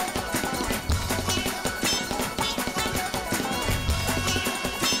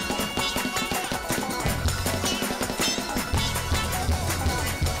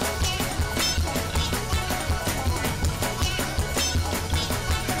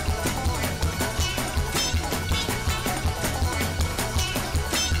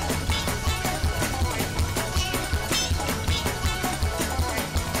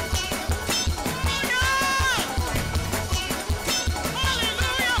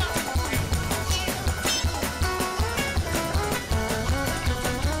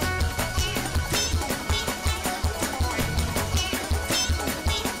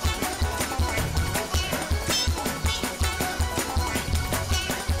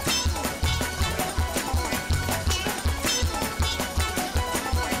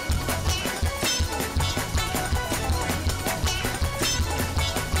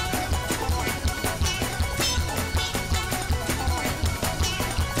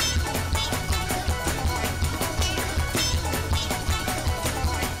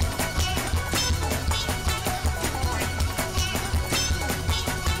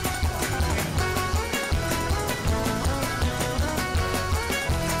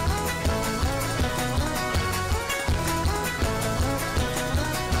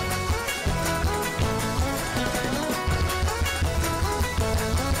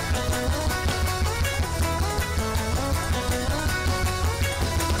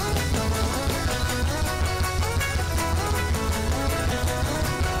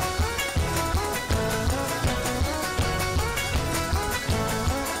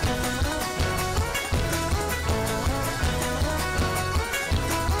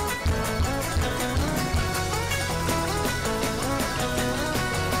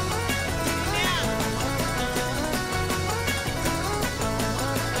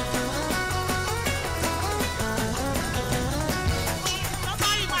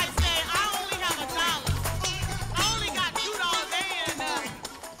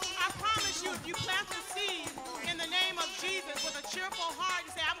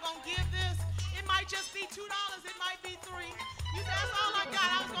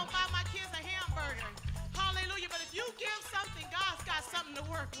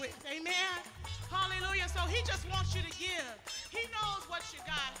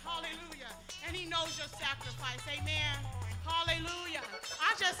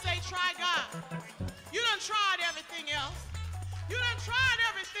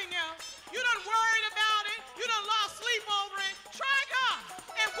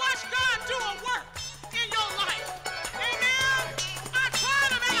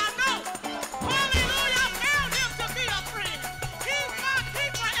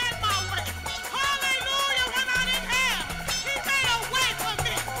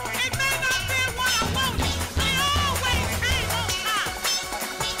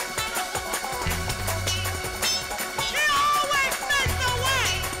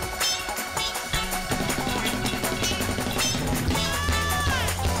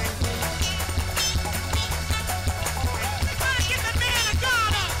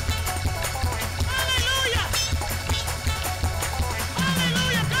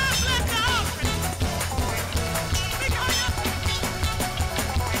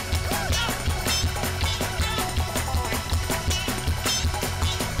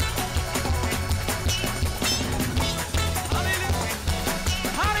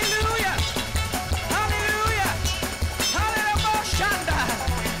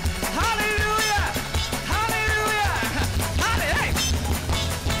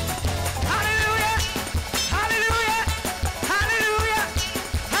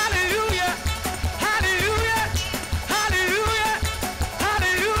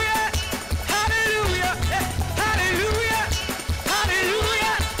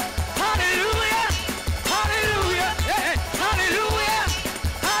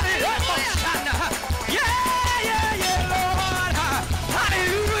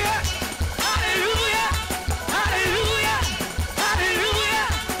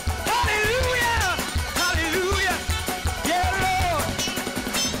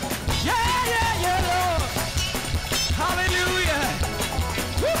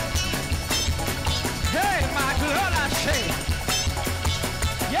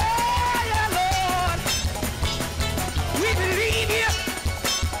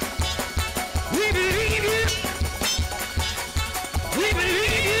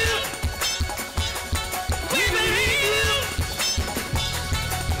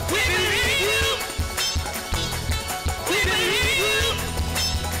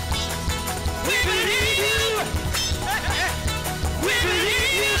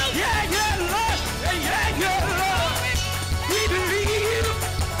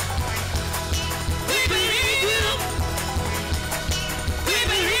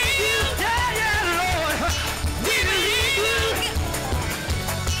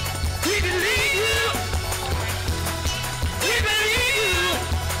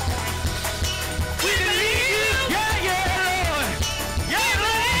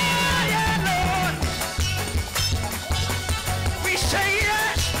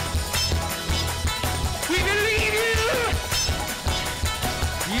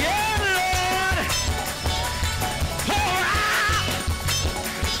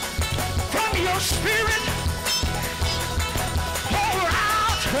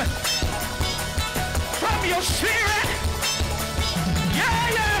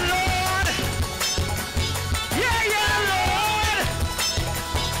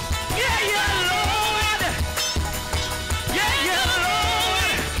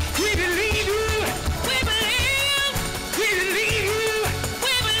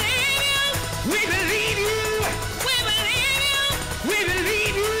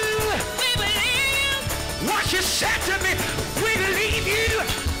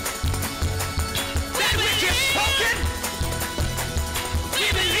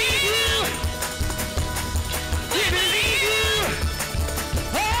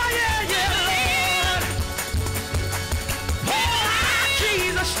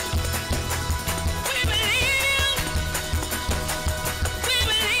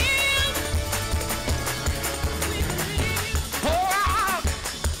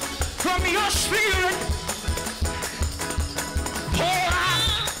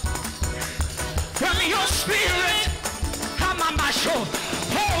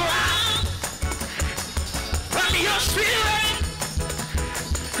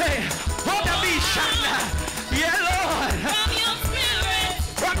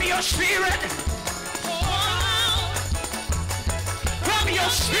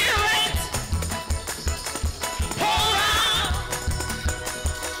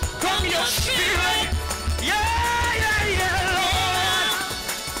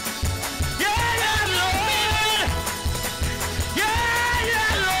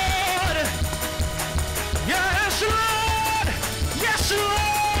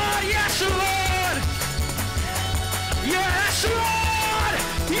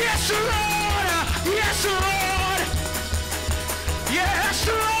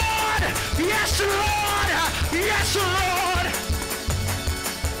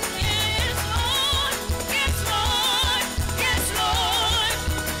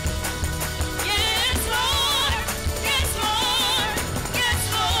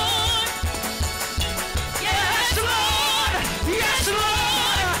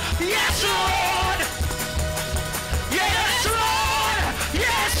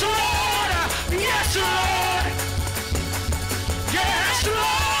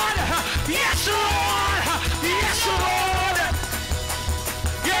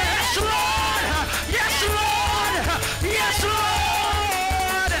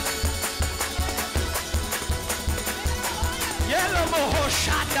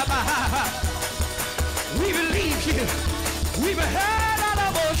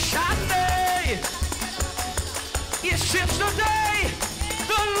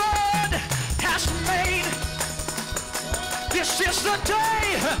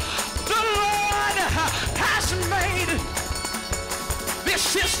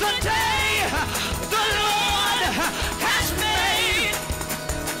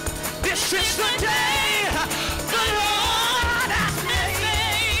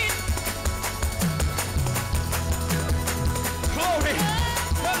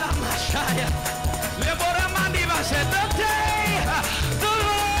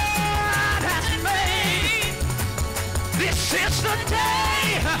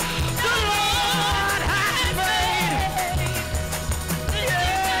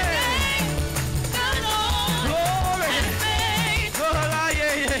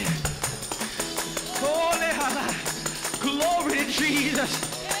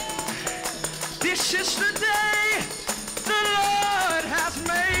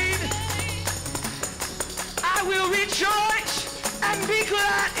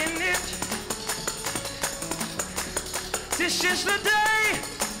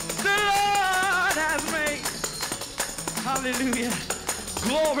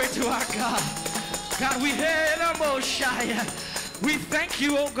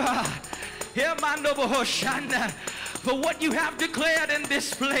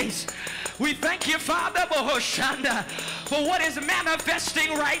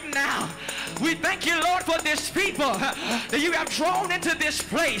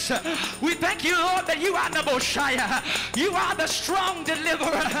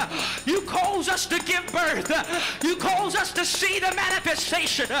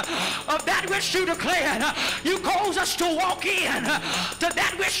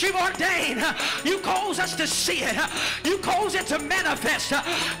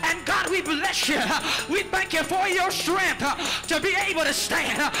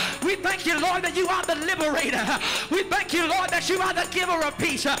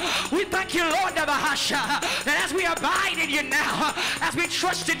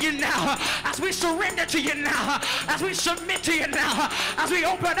 as we surrender to you now, as we submit to you now, as we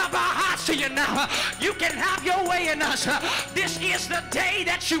open up our hearts to you now, you can have your way in us. This is the day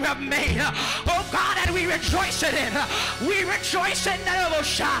that you have made. Oh God, and we rejoice in it. We rejoice in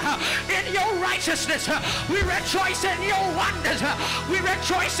your righteousness. We rejoice in your wonders. We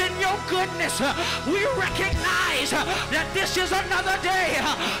rejoice in your goodness. We recognize that this is another day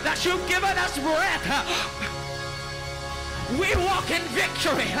that you've given us breath. We walk in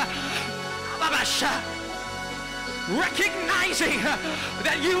victory, recognizing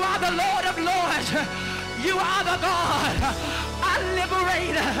that you are the Lord of Lords. You are the God, our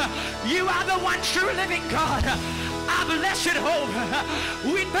liberator. You are the one true living God, our blessed hope.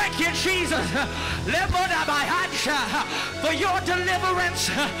 We thank you, Jesus, for your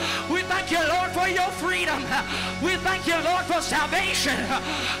deliverance. We thank you, Lord, for your freedom. We thank you, Lord, for salvation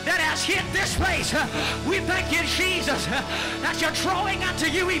that has hit this place. We thank you, Jesus, that you're drawing unto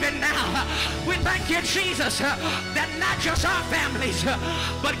you even now. We thank you, Jesus, that not just our families,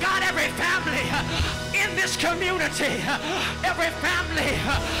 but God, every family in this community, every family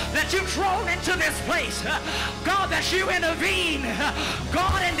that you've drawn into this place, God, that you intervene,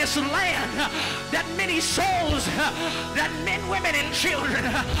 God, in this land, that many souls, that men, women, and children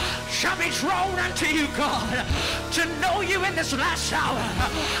shall be drawn unto you, God, to know you in this last hour.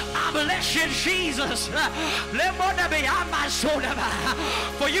 I bless you, Jesus,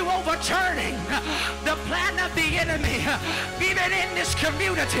 for you overturning the plan of the enemy, even in this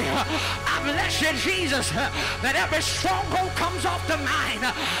community. I bless you, Jesus, that every stronghold comes off the mind.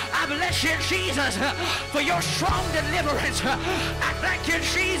 I bless you, Jesus, for your strong deliverance. I thank you,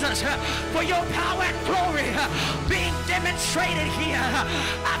 Jesus, for your power and glory being demonstrated here.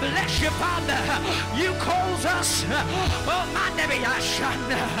 I bless you, Father. You cause us,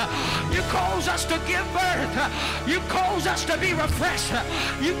 you cause us to give birth. You cause us to be refreshed.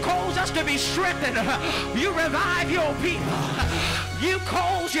 You cause us to be strengthened. You revive your people. You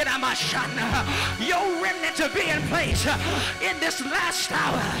cause your remnant to be in place in this last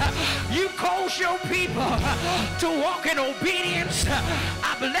hour. You cause your people to walk in obedience.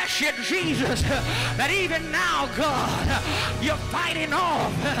 I bless you, Jesus, that even now, God, you're fighting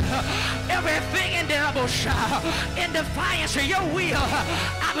off everything in defiance of your will.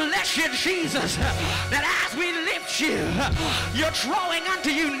 I bless you, Jesus, that as we lift you, you're drawing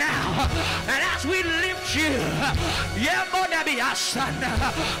unto you now. And as we lift you,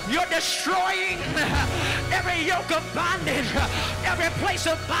 you're destroying every yoke of bondage, every place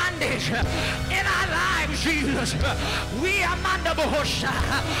of bondage in our lives, Jesus. We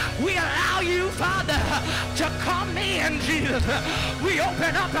allow you, Father, to come in, Jesus. We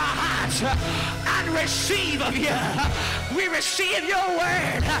open up our hearts and receive of you. We receive your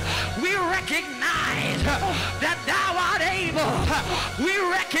word. We recognize that thou art able. We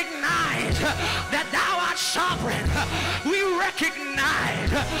recognize that thou art sovereign. We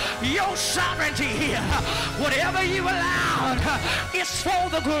recognize your sovereignty here. Whatever you allowed is for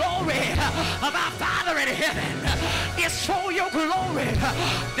the glory of our Father in heaven. It's for your glory,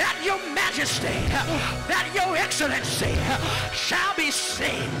 that your majesty, that your excellency shall be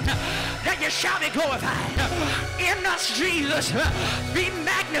seen, that you shall be glorified. In us, Jesus, be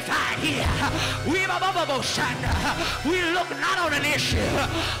magnified here. We look not on an issue,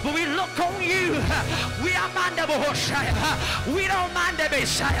 but we look on you. We don't mind the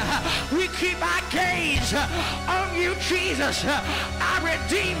Messiah. We keep our gaze on you, Jesus, our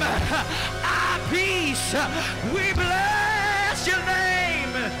Redeemer, our peace. We bless your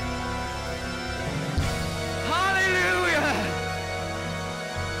name. Hallelujah.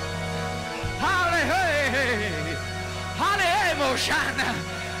 Hallelujah. Hallelujah.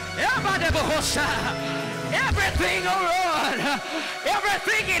 Everything, oh Lord,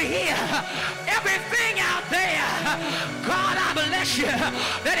 everything in here, everything out there, God, I bless you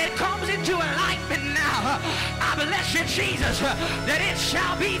that it comes into alignment now. I bless you, Jesus, that it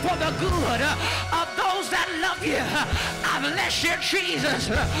shall be for the good of those that love you. I bless you,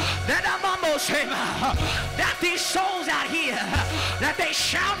 Jesus, that I'm almost him, that these souls out here, that they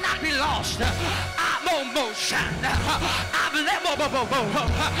shall not be lost. I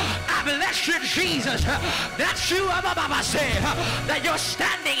bless you, Jesus, that you, that you're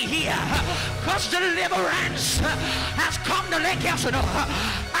standing here, because deliverance has come to Lake Elsinore.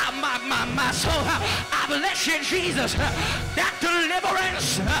 My soul, I bless you, Jesus, that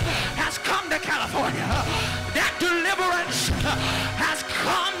deliverance has come to California. That deliverance has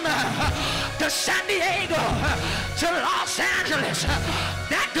come to San Diego, to Los Angeles.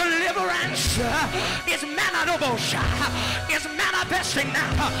 That deliverance is manifesting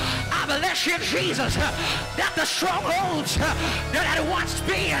now. I bless you, Jesus, that the strongholds that had once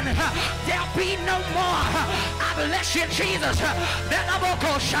been, there'll be no more. I bless you, Jesus,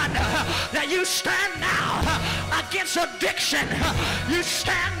 that you stand now against addiction. You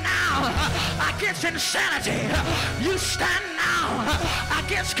stand now against insanity. You stand now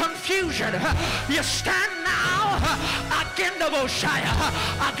against confusion. You stand now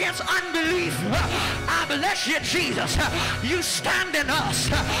against unbelief. I bless you, Jesus. You stand in us.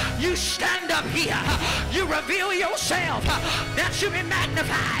 You stand up here. You reveal yourself that you be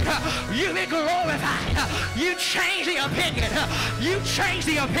magnified. You be glorified. You change the opinion. You change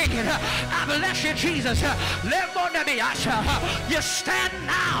the opinion. I bless you, Jesus. You stand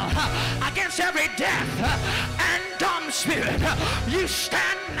now against every deaf and dumb spirit. You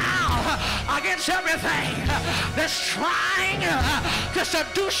stand now against everything that's trying to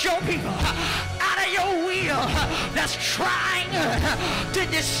seduce your people out of your will, that's trying to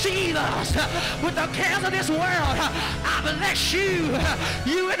deceive us with the cares of this world. I bless you.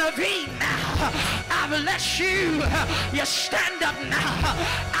 You intervene now. I bless you. You stand up now.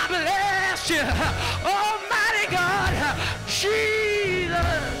 I bless you. Almighty God,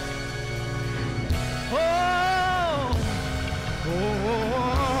 Jesus. Oh,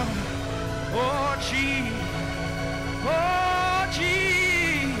 oh, oh, gee. Oh,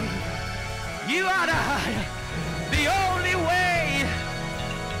 gee. You are the only way.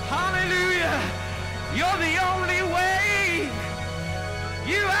 Hallelujah. You're the only way.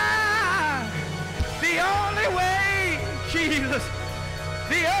 You are the only way, Jesus.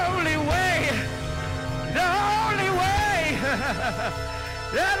 The only way. The only way.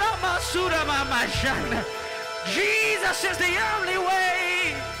 Jesus is the only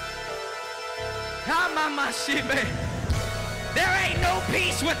way. There ain't no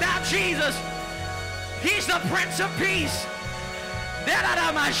peace without Jesus. He's the Prince of Peace.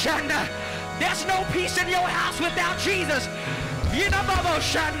 There's no peace in your house without Jesus.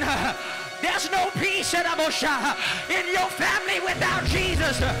 There's no peace in your family without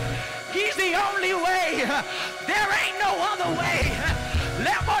Jesus. He's the only way. There ain't no other way.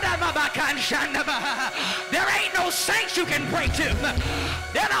 There ain't no saints you can pray to.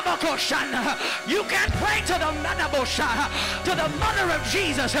 You can pray to the mother of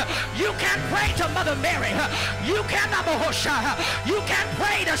Jesus. You can pray to Mother Mary. You can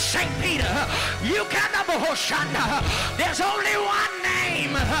pray to Saint Peter. You can. There's only one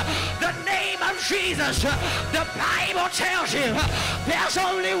name, the name of Jesus. The Bible tells you there's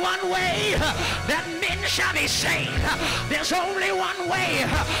only one way that men shall be saved. There's only one way.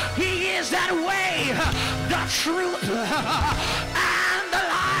 He is that way, the truth, and the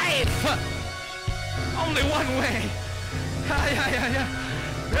life. Only one way.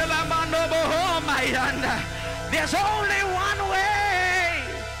 There's only one way,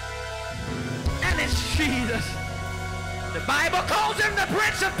 and it's Jesus. The Bible calls him the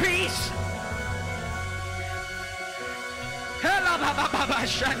Prince of Peace.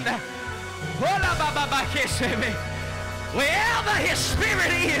 Wherever his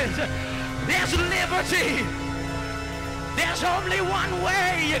spirit is, there's liberty. There's only one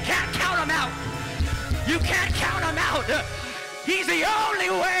way. You can't count him out. You can't count him out. He's the only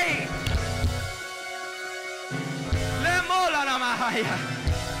way.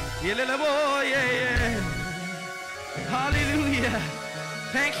 Hallelujah.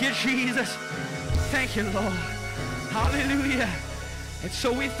 Thank you, Jesus. Thank you, Lord. Hallelujah. And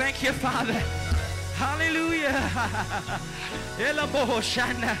so we thank you, Father. Hallelujah.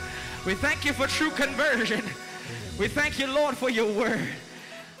 We thank you for true conversion. We thank you, Lord, for your word.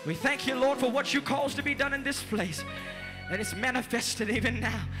 We thank you, Lord, for what you cause to be done in this place. And it's manifested even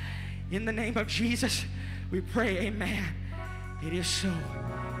now. In the name of Jesus, we pray, amen. It is so.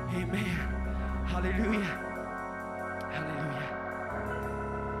 Amen. Hallelujah. Hallelujah.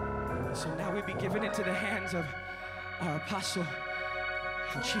 So now we be given into the hands of our apostle,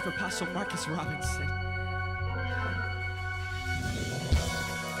 our chief apostle, Marcus Robinson.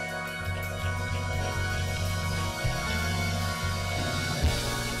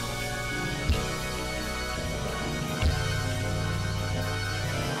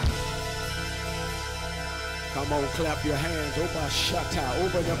 Come on, clap your hands.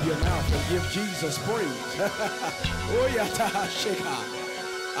 Open up your mouth and give Jesus praise.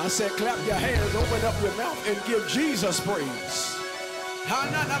 I said, clap your hands, open up your mouth and give Jesus praise.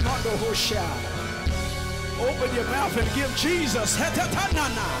 Open your mouth and give Jesus.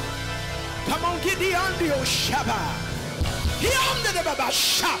 Come on, get the andio Shabbat.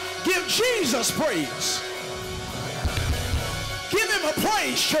 Give Jesus praise. Give him a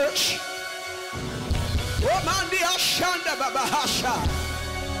praise, church.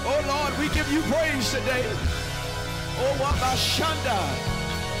 Oh Lord, we give you praise today. Oh Wabashanda.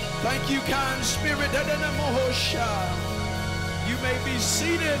 Thank you, kind spirit. You may be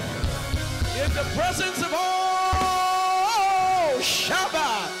seated in the presence of all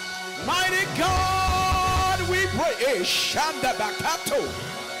Shabbat. Mighty God, we pray. Shanda Bakato.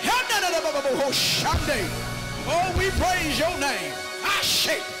 Oh, we praise your name. I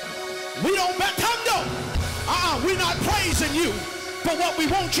shake. We don't batando. We're not praising you for what we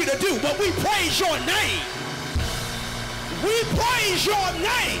want you to do, but we praise your name. We praise your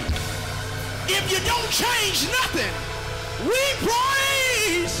name. If you don't change nothing, we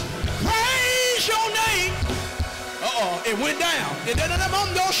praise your name. It went down. It didn't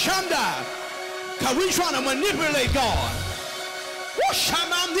shanda. Because we trying to manipulate God.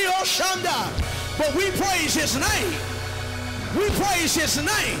 But we praise his name. We praise his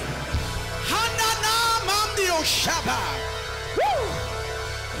name.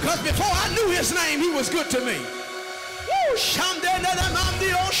 Because before I knew his name, he was good to me.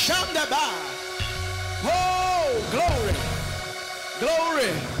 Oh, glory,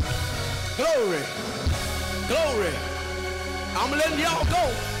 glory, glory, glory. I'm letting y'all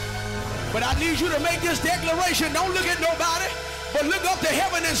go. But I need you to make this declaration. Don't look at nobody, but look up to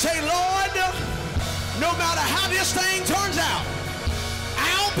heaven and say, Lord, no matter how this thing turns out,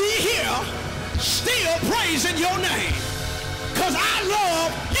 I'll be here still praising your name because I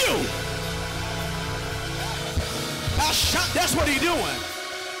love you. That's what he's doing.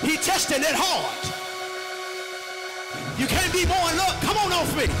 He testing it hard. You can't be more in love, come on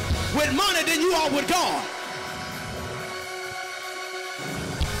off me, with money than you are with God.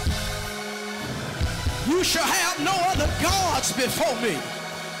 You shall have no other gods before me.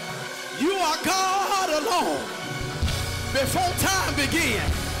 You are God alone. Before time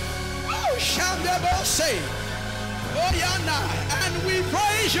began. Oh, Shandabo say. Oh, Yana. And we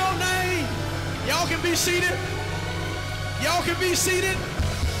praise your name. Y'all can be seated. Y'all can be seated.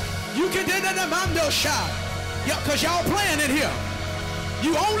 You can do the Mando shout. Because y'all playing in here.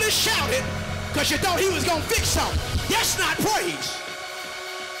 You only shouted because you thought he was going to fix something. That's not praise.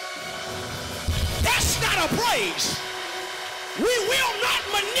 That's not a praise. We will not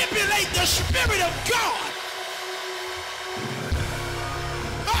manipulate the Spirit of God.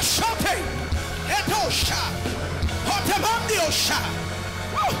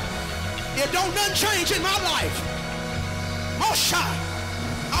 It don't nothing change in my life.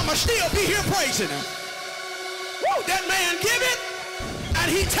 I'ma still be here praising him. That man give it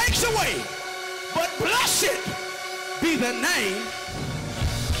and he takes away. But blessed be the name.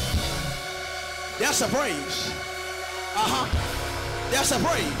 That's a praise. That's a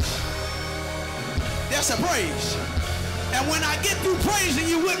praise. That's a praise. And when I get through praising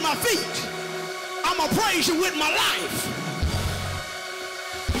you with my feet, I'm going to praise you with my life.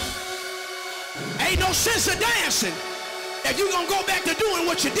 Ain't no sense of dancing if you're going to go back to doing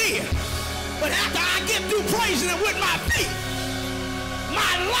what you did. But after I get through praising him with my feet,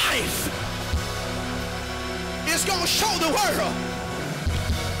 my life is going to show the world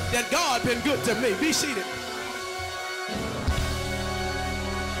that God been good to me. Be seated.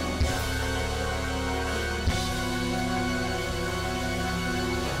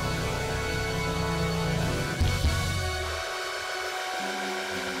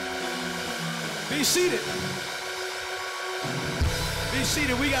 Be seated. Be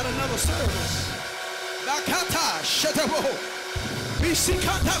seated. We got another service. Bakata shatabo. Be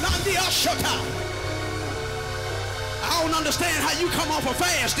sikata mandia shata. I don't understand how you come off a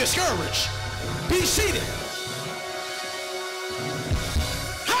fast discouraged. Be seated.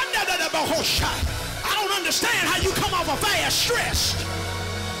 I don't understand how you come off a fast stressed.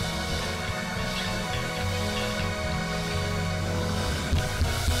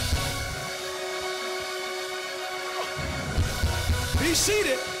 Be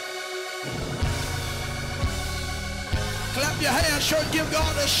seated. Clap your hands, church. Give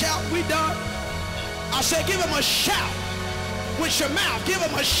God a shout. We done. I said, give him a shout with your mouth. Give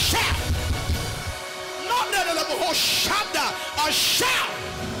him a shout. A shout.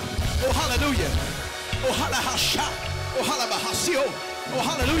 Oh, hallelujah. Oh, hallelujah. Oh, hallelujah. Oh,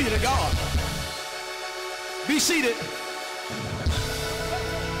 hallelujah to God. Be seated.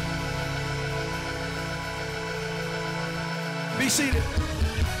 Be seated.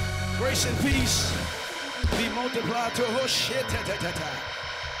 Grace and peace be multiplied to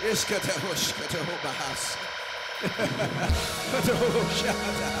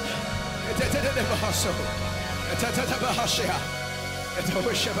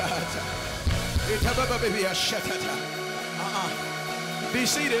Be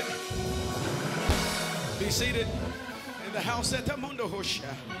seated. Be seated in the house at the Mundo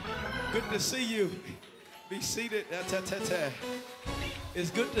Hosha. Good to see you. Be seated.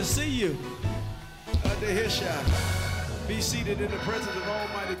 It's good to see you. Be seated in the presence of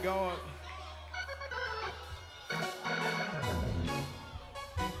Almighty God.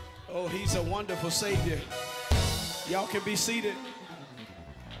 Oh, he's a wonderful Savior. Y'all can be seated.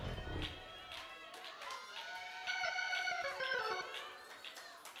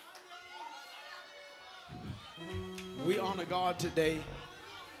 We honor God today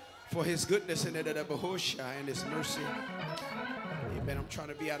for his goodness and his mercy. Amen. I'm trying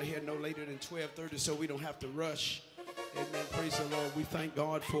to be out of here no later than 12:30 so we don't have to rush. Amen. Praise the Lord. We thank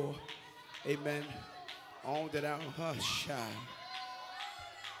God for, amen, all that our hush.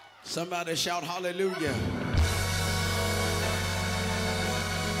 Somebody shout hallelujah.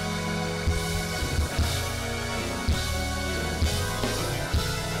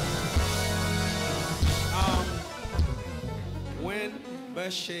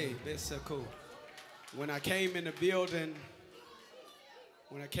 When I came in the building,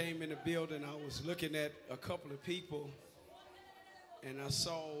 I was looking at a couple of people and I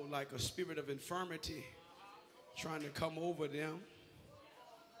saw like a spirit of infirmity trying to come over them.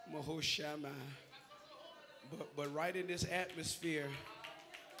 But right in this atmosphere,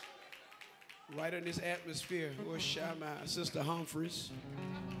 Sister Humphreys,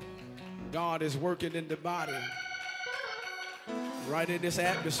 God is working in the body. Right in this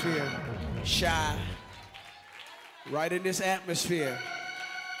atmosphere, Shy. Right in this atmosphere,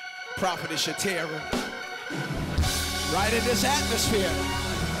 Prophetess Shatera. Right in this atmosphere,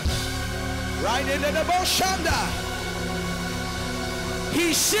 right into the Boshanda.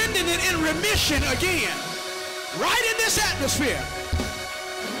 He's sending it in remission again. Right in this atmosphere.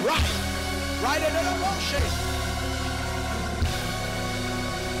 Right into the Boshanda.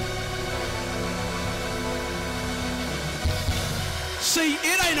 See,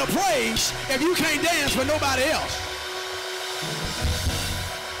 it ain't a praise if you can't dance for nobody else.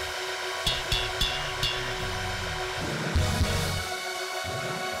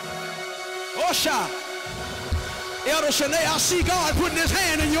 Osha, Elder Shanae, I see God putting his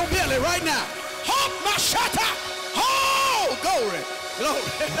hand in your belly right now. Hop, mashata. Oh, glory. Glory.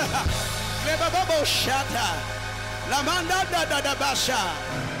 Shata. Lamanda da da basha.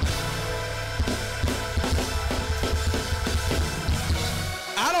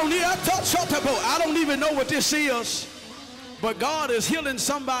 I don't even know what this is, but God is healing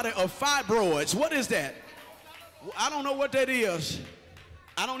somebody of fibroids. What is that? I don't know what that is.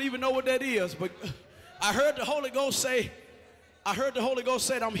 I don't even know what that is, but I heard the Holy Ghost say,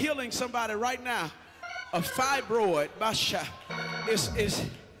 I'm healing somebody right now of fibroid.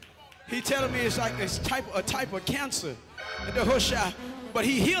 He telling me it's like a type of cancer. But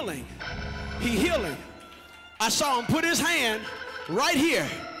he healing. I saw him put his hand right here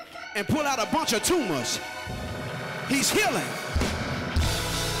and pull out a bunch of tumors. He's healing.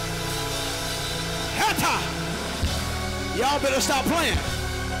 Hata. Y'all better stop playing.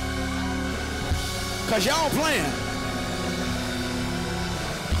 Because y'all playing.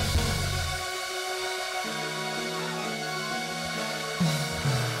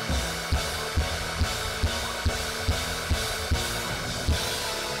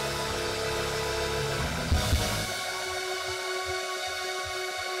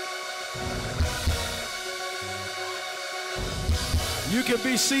 You can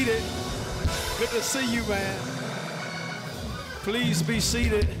be seated. Good to see you, man. Please be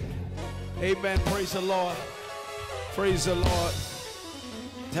seated. Amen. Praise the Lord. Praise the Lord.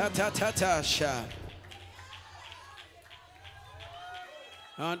 Ta ta ta ta sha.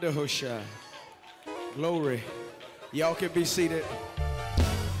 Under Hosha. Glory. Y'all can be seated.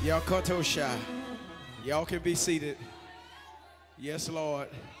 Y'all kotosha. Y'all can be seated. Yes, Lord.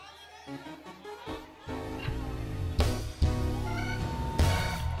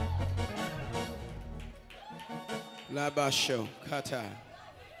 Labasho kata.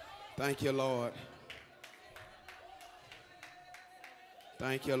 Thank you, Lord.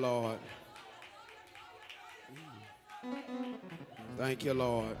 Thank you, Lord. Thank you,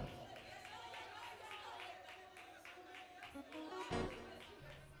 Lord.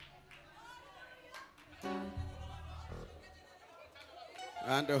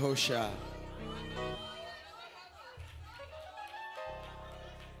 Under Hosha.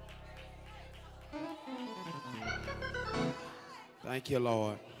 Thank you,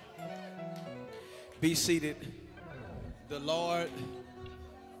 Lord. Be seated. The Lord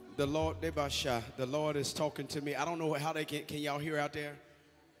The Lord is talking to me. I don't know how they can y'all hear out there?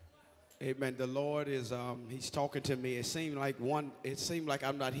 Amen. The Lord is he's talking to me. It seemed like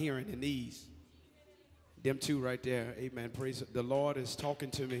I'm not hearing in these. Them two right there. Amen. Praise the Lord is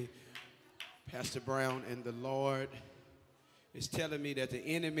talking to me, Pastor Brown, and the Lord is telling me that the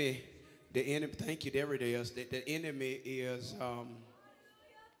enemy, thank you, there it is. The enemy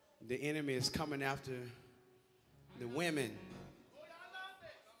is coming after the women.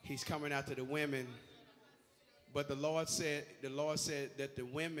 He's coming after the women. But the Lord said that the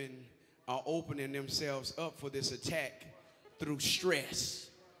women are opening themselves up for this attack through stress.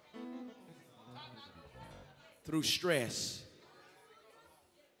 Through stress.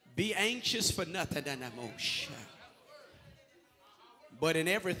 Be anxious for nothing, but in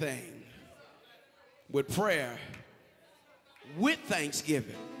everything, with prayer, with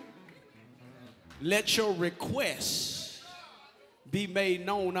thanksgiving, let your requests be made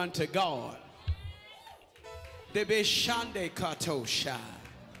known unto God. Debe shande katosha,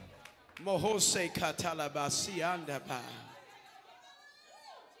 mohose katalabasi andaba.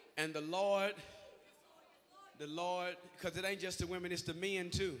 And the Lord, because it ain't just the women, it's the men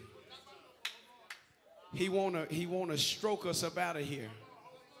too. He wanna stroke us up out of here.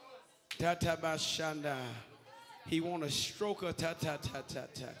 Tatabashanda. He wanna stroke us.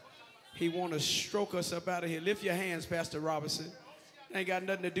 He wanna stroke us up out of here. Lift your hands, Pastor Robinson. It ain't got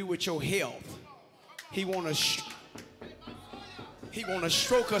nothing to do with your health. He wanna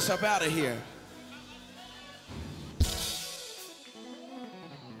stroke us up out of here.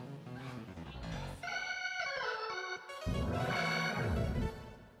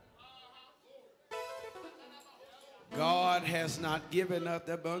 God has not given us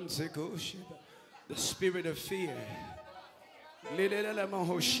the spirit of fear.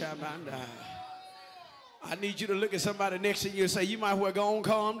 I need you to look at somebody next to you and say, you might well go on,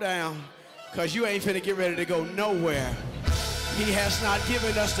 calm down, because you ain't finna get ready to go nowhere. He has not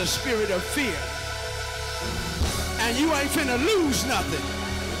given us the spirit of fear. And you ain't finna lose nothing.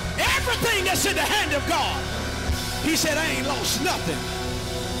 Everything that's in the hand of God, he said, I ain't lost nothing.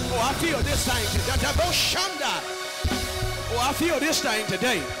 Oh, I feel this thing today. Oh, I feel this thing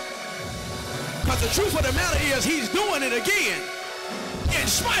today. Because the truth of the matter is he's doing it again in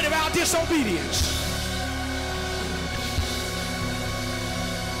spite of our disobedience.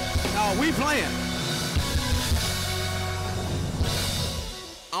 No, we playing.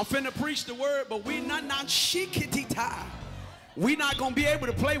 I'm finna preach the word, but we not shikitita. We not gonna be able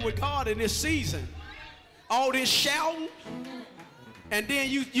to play with God in this season. All this shouting, and then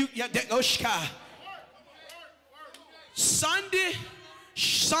Sunday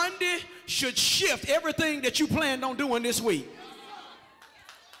should shift everything that you planned on doing this week.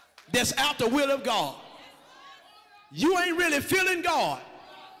 That's out the will of God. You ain't really feeling God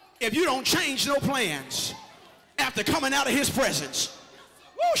if you don't change no plans after coming out of his presence.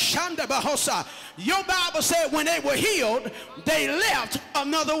 Your Bible said when they were healed, they left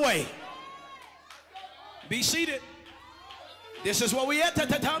another way. Be seated. This is what we at.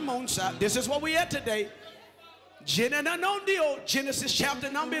 This is what we at today. Genesis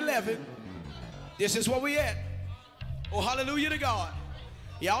chapter number 11. This is what we at. Oh, hallelujah to God.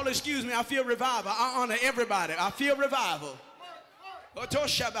 Y'all excuse me, I feel revival. I honor everybody. I feel revival.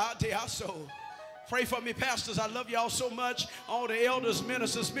 Pray for me, pastors. I love y'all so much. All the elders,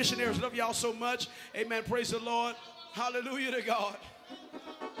 ministers, missionaries, love y'all so much. Amen. Praise the Lord. Hallelujah to God.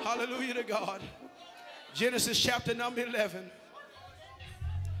 Hallelujah to God. Genesis chapter number 11.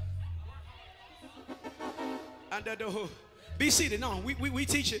 And be seated. No, we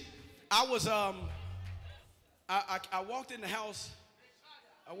teach it. I was I walked in the house.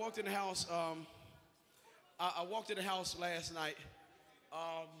 I walked in the house. I walked in the house last night,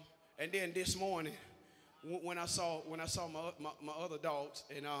 and then this morning, when I saw my other dogs,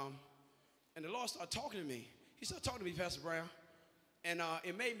 and the Lord started talking to me. He started talking to me, Pastor Brown, and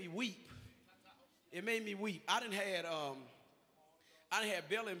it made me weep. It made me weep. I done had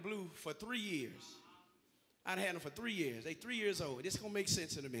Bell and Blue for 3 years. I had them for 3 years. They 3 years old. This is gonna make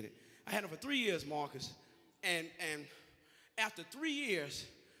sense in a minute. I had them for 3 years, Marcus, and after 3 years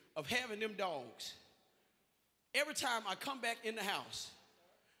of having them dogs, every time I come back in the house,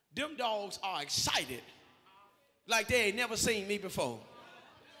 them dogs are excited like they ain't never seen me before.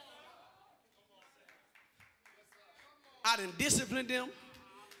 I done disciplined them.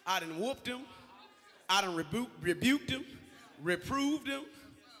 I done whooped them. I done rebuked them, reproved them.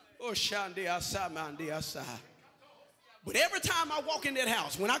 Oh, shande asa, mande asa. But every time I walk in that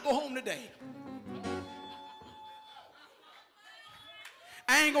house, when I go home today,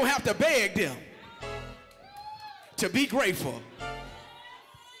 I ain't gonna have to beg them to be grateful.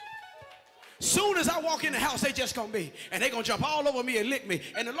 Soon as I walk in the house, they just gonna be, and they gonna jump all over me and lick me.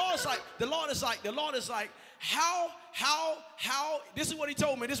 And the Lord is like, how, this is what he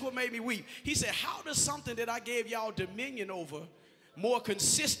told me, this is what made me weep. He said, how does something that I gave y'all dominion over more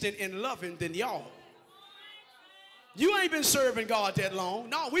consistent in loving than y'all? You ain't been serving God that long.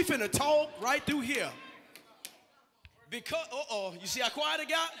 No, we finna talk right through here. Because, you see how quiet it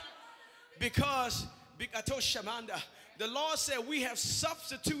got? Because I told Shamanda, the Lord said we have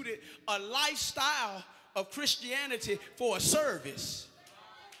substituted a lifestyle of Christianity for a service.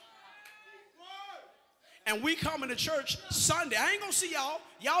 And we coming to church Sunday. I ain't gonna see y'all.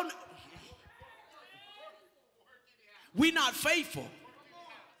 We not faithful.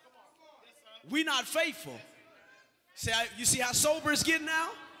 We not faithful. You see how sober it's getting now?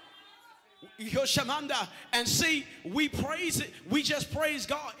 And see, we praise it. We just praise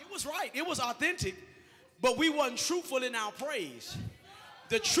God. It was right. It was authentic. But we wasn't truthful in our praise.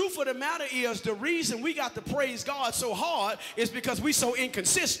 The truth of the matter is the reason we got to praise God so hard is because we so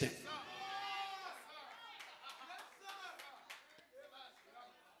inconsistent.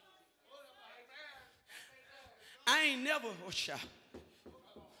 I ain't never,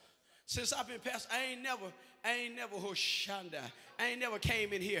 since I've been pastor, I ain't never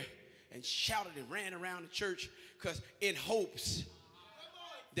came in here and shouted and ran around the church because in hopes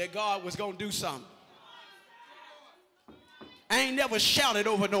that God was going to do something. I ain't never shouted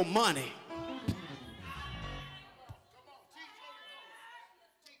over no money.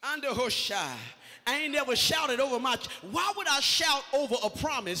 Under Hoshai. I ain't never shouted over my, why would I shout over a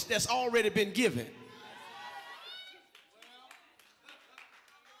promise that's already been given?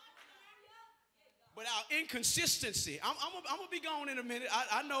 But our inconsistency, I'm going to be gone in a minute.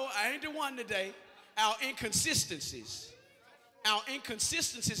 I know I ain't the one today. Our inconsistencies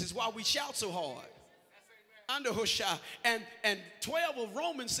is why we shout so hard. Under Hushai. And 12 of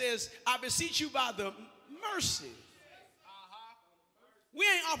Romans says, I beseech you by the mercy. We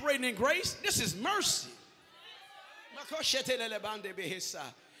ain't operating in grace. This is mercy.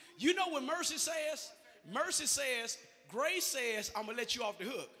 You know what mercy says? Mercy says, grace says, I'm going to let you off the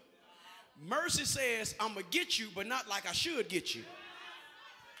hook. Mercy says, I'm going to get you, but not like I should get you.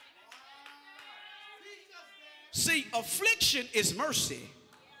 See, affliction is mercy.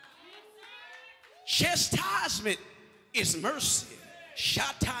 Chastisement is mercy.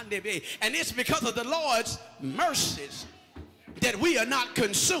 And it's because of the Lord's mercies that we are not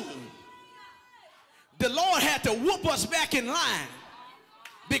consumed. The Lord had to whoop us back in line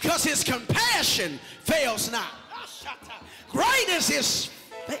because his compassion fails not. Great is his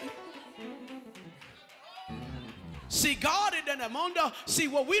faith. See, God in the mundo. See,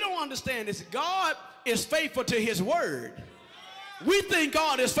 what we don't understand is God is faithful to his word. We think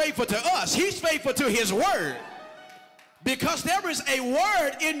God is faithful to us. He's faithful to his word. Because there is a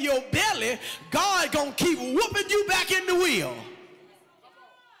word in your belly, God gonna keep whooping you back in the wheel.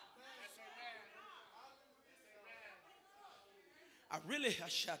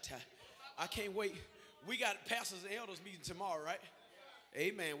 I can't wait. We got pastors and elders meeting tomorrow, right?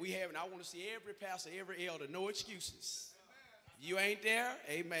 Amen. We having, I want to see every pastor, every elder, no excuses. You ain't there,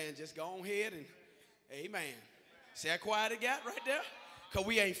 amen. Just go on ahead and amen. See how quiet it got right there? Because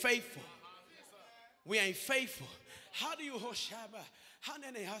we ain't faithful. We ain't faithful. How do you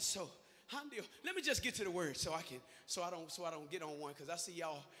let me just get to the word so I don't get on one, because I see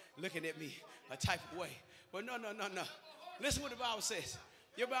y'all looking at me a type of way. But no. Listen what the Bible says.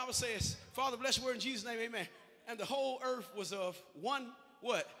 Your Bible says, Father, bless your word in Jesus' name, amen. And the whole earth was of one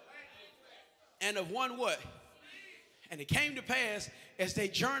what? And of one what? And it came to pass as they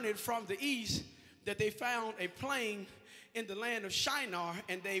journeyed from the east that they found a plain in the land of Shinar,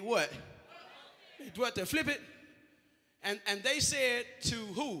 and they what? They flip it. And they said to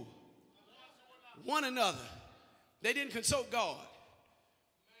who? One another. They didn't consult God.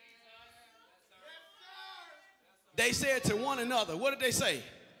 They said to one another. What did they say?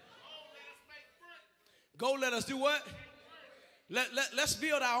 Go let us do what? Let's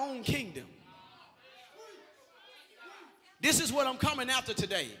build our own kingdom. This is what I'm coming after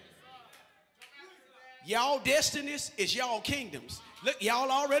today. Y'all destinies is y'all kingdoms. Look, y'all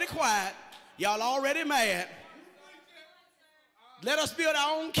already quiet. Y'all already mad. Let us build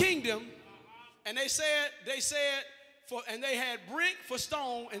our own kingdom. And they said, and they had brick for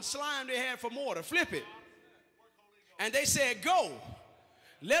stone and slime they had for mortar. Flip it. And they said, go,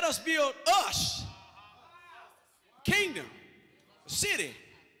 let us build us kingdom, city,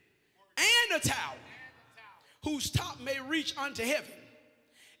 and a tower whose top may reach unto heaven,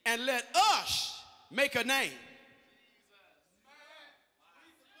 and let us make a name.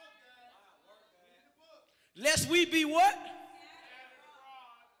 Lest we be what?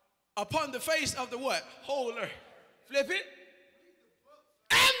 upon the face of the what? Whole earth. Flip it.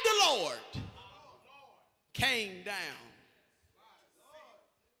 And the Lord came down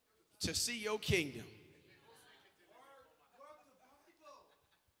to see your kingdom.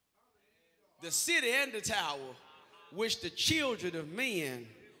 The city and the tower which the children of men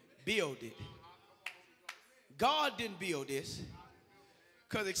builded. God didn't build this,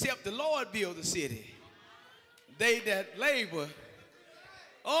 because except the Lord build the city, they that labor.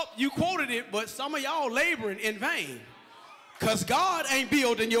 Oh, you quoted it, but some of y'all laboring in vain, because God ain't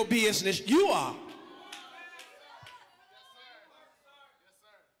building your business, you are.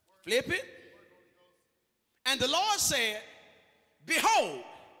 Flip it. And the Lord said, behold,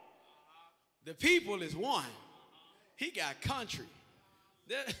 the people is one. He got country.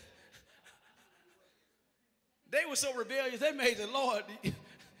 They were so rebellious, they made the Lord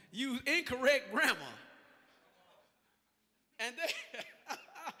use incorrect grammar. And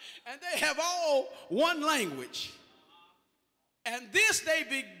they have all one language. And this they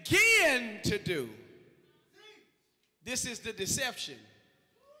begin to do. This is the deception.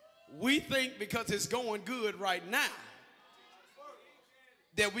 We think because it's going good right now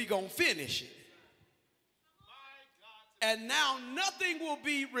that we're going to finish it. And now nothing will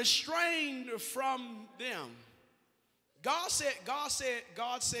be restrained from them. God said,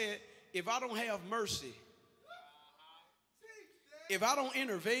 if I don't have mercy, if I don't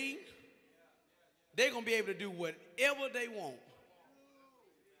intervene, they're going to be able to do whatever they want,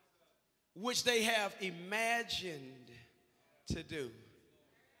 which they have imagined to do.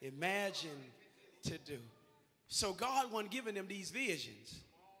 Imagine to do. So God wasn't giving them these visions.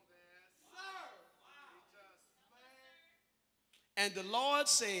 And the Lord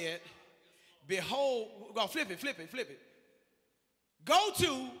said, behold, go flip it. Go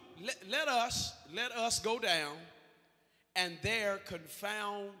to, let us go down and there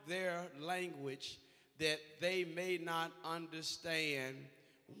confound their language, that they may not understand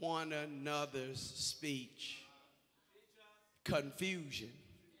one another's speech. Confusion.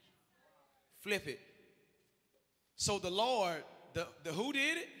 Flip it. So the Lord, the who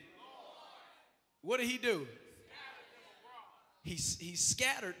did it? What did he do? He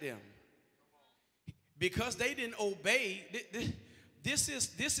scattered them because they didn't obey. This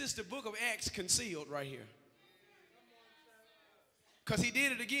is the book of Acts concealed right here, because he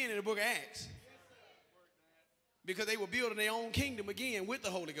did it again in the book of Acts, because they were building their own kingdom again with the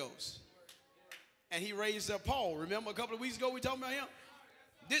Holy Ghost. And he raised up Paul. Remember a couple of weeks ago we talked about him?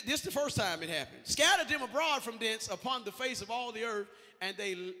 This is the first time it happened. Scattered them abroad from thence upon the face of all the earth. And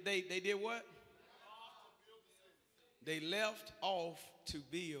they did what? They left off to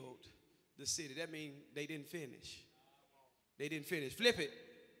build the city. That means they didn't finish. They didn't finish. Flip it.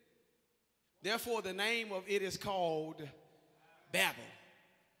 Therefore the name of it is called Babel.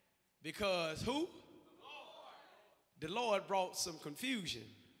 Because who? The Lord brought some confusion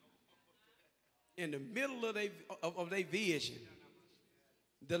in the middle of their vision.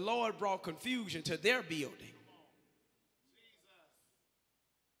 The Lord brought confusion to their building.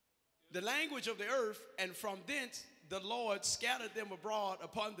 The language of the earth, and from thence the Lord scattered them abroad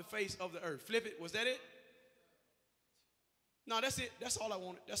upon the face of the earth. Flip it. Was that it? No, that's it. That's all I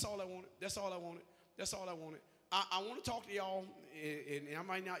wanted. That's all I wanted. That's all I wanted. That's all I wanted. I want to talk to y'all, and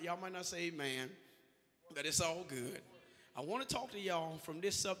y'all might not say amen, but it's all good. I want to talk to y'all from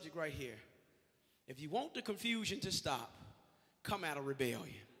this subject right here. If you want the confusion to stop, come out of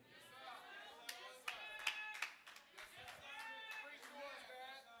rebellion.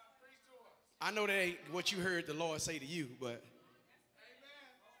 I know that ain't what you heard the Lord say to you, but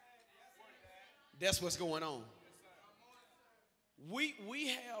that's what's going on. We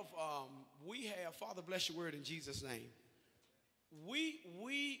have, Father, bless your word in Jesus' name. We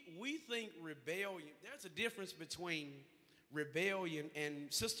think rebellion, there's a difference between rebellion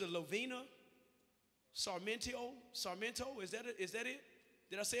and Sister Lovina Sarmento, is that it?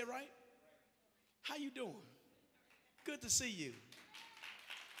 Did I say it right? How you doing? Good to see you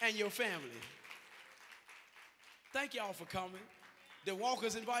and your family. Thank y'all for coming. The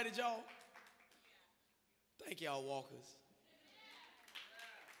Walkers invited y'all. Thank y'all, Walkers.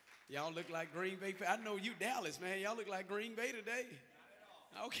 Y'all look like Green Bay. I know you Dallas, man. Y'all look like Green Bay today.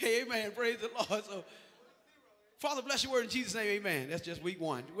 Okay, amen. Praise the Lord. So, Father, bless your word in Jesus' name, amen. That's just week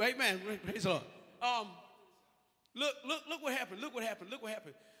one. Amen. Praise the Lord. Look what happened. Look what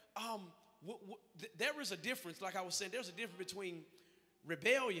happened. There is a difference, like I was saying, there's a difference between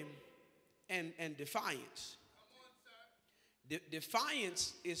rebellion and defiance.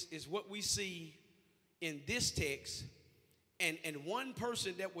 Defiance is what we see in this text, and one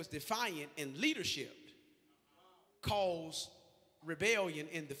person that was defiant in leadership caused rebellion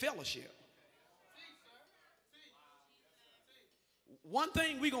in the fellowship. One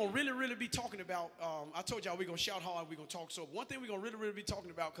thing we're going to really be talking about, I told y'all we're going to shout hard, we're going to talk. So one thing we're going to really be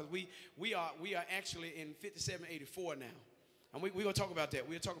talking about, because we are actually in 5784 now. And we're going to talk about that.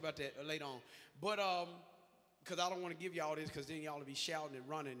 We'll talk about that later on. But because I don't want to give y'all this, because then y'all will be shouting and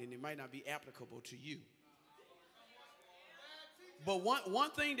running, and it might not be applicable to you. But one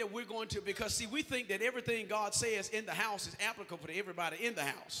thing that we're going to, because see, we think that everything God says in the house is applicable to everybody in the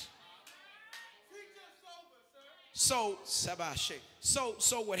house. So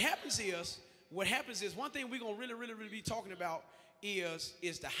what happens is one thing we're going to really be talking about is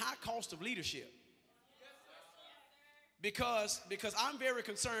the high cost of leadership. Because I'm very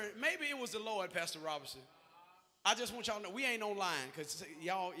concerned. Maybe it was the Lord, Pastor Robinson. I just want y'all to know we ain't online, because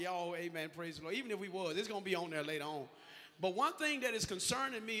y'all, amen, praise the Lord. Even if we was, it's going to be on there later on. But one thing that is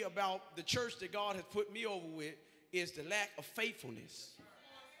concerning me about the church that God has put me over with is the lack of faithfulness,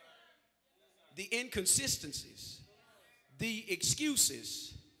 the inconsistencies, the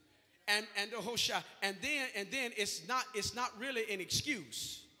excuses, and the whole shot. And then it's not really an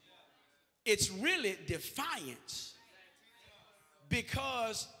excuse. It's really defiance.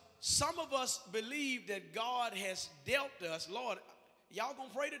 Because some of us believe that God has dealt us. Lord, y'all gonna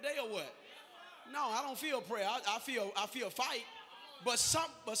pray today or what? No, I don't feel prayer. I feel fight. But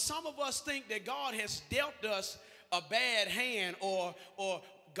some of us think that God has dealt us a bad hand, or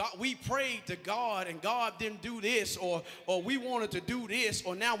God, we prayed to God and God didn't do this, or we wanted to do this,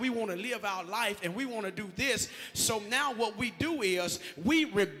 or now we want to live our life and we want to do this. So now what we do is we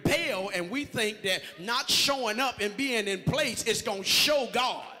rebel, and we think that not showing up and being in place is going to show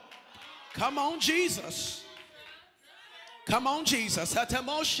God. Come on, Jesus. Come on, Jesus.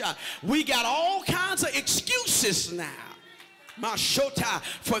 We got all kinds of excuses now,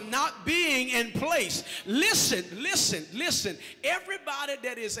 for not being in place. Listen. Everybody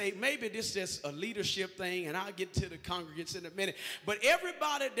that is maybe this is a leadership thing, and I'll get to the congregants in a minute, but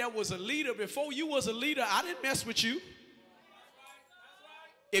everybody that was a leader before you was a leader, I didn't mess with you.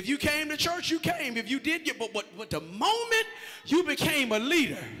 If you came to church, you came. If you did, but the moment you became a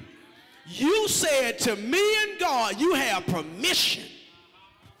leader, you said to me and God, you have permission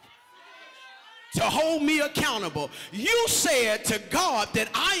to hold me accountable. You said to God that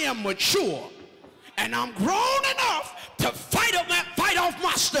I am mature and I'm grown enough to fight off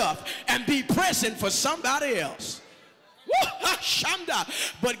my stuff and be present for somebody else.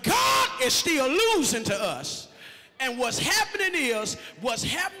 But God is still losing to us. And what's happening is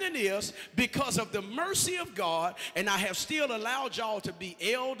because of the mercy of God, and I have still allowed y'all to be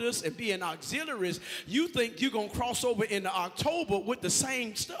elders and be in auxiliaries, you think you're going to cross over into October with the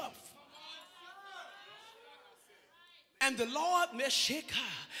same stuff. And the Lord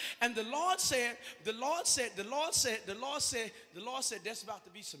said, there's about to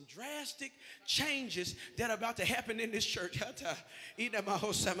be some drastic changes that are about to happen in this church.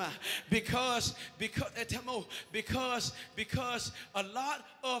 Because a lot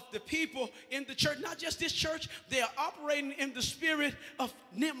of the people in the church, not just this church, they are operating in the spirit of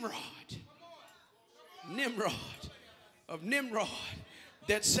Nimrod,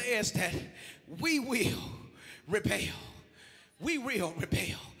 that says that we will rebel. We will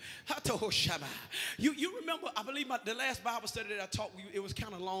rebel. You remember, I believe the last Bible study that I taught you, it was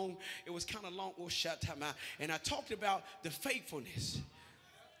kind of long. And I talked about the faithfulness.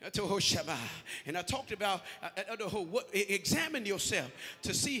 And I talked about, examine yourself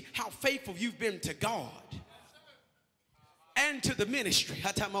to see how faithful you've been to God and to the ministry.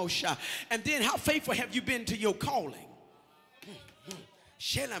 And then how faithful have you been to your calling?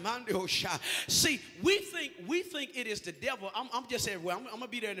 See, we think it is the devil. I'm just saying, well, I'm going to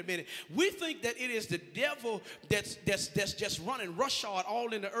be there in a minute. We think that it is the devil that's just running roughshod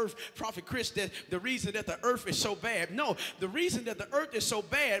all in the earth. Prophet Chris, that the reason that the earth is so bad. No, the reason that the earth is so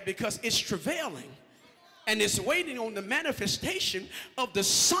bad because it's travailing and it's waiting on the manifestation of the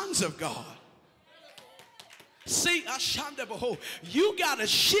sons of God. See, you got to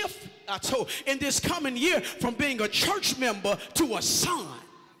shift in this coming year from being a church member to a son.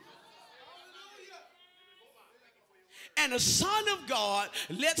 And a son of God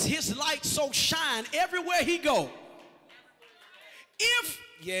lets his light so shine everywhere he goes. If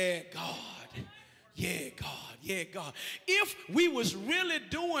we was really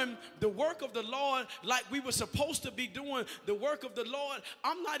doing the work of the Lord like we were supposed to be doing the work of the Lord,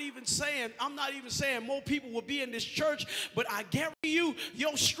 I'm not even saying more people will be in this church, but I guarantee you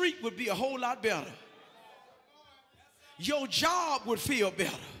your street would be a whole lot better. Your job would feel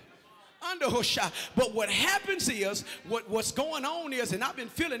better. But what happens is, what's going on is, and I've been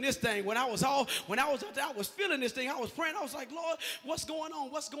feeling this thing when I was out there, I was feeling this thing. I was praying. I was like, Lord, what's going on?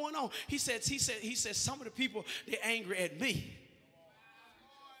 What's going on? He said, some of the people, they're angry at me.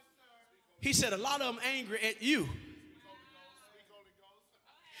 He said, a lot of them angry at you.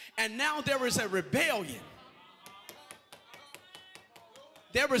 And now there is a rebellion.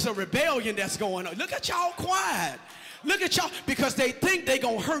 There is a rebellion that's going on. Look at y'all quiet. Look at y'all, because they think they're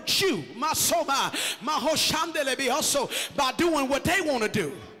going to hurt you. My soul, my also by doing what they want to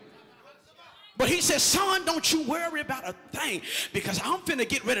do. But he says, son, don't you worry about a thing, because I'm finna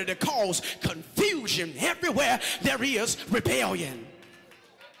get ready to cause confusion everywhere there is rebellion.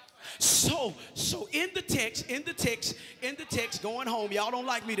 So in the text, going home, y'all don't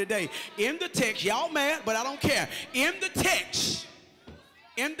like me today. In the text, y'all mad, but I don't care. In the text,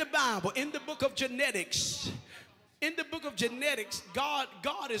 in the Bible, in the book of genetics, God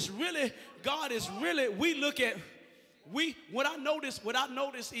is really, what I noticed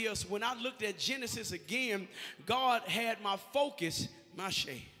is when I looked at Genesis again, God had my focus,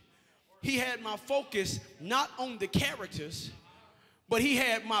 He had my focus not on the characters, but he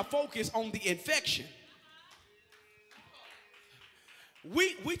had my focus on the infection.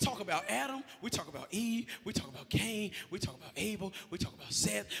 We talk about Adam, we talk about Eve, we talk about Cain, we talk about Abel, we talk about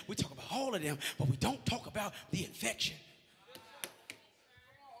Seth, we talk about all of them, but we don't talk about the infection.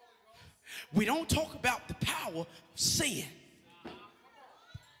 We don't talk about the power of sin.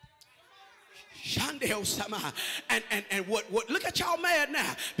 And what look at y'all mad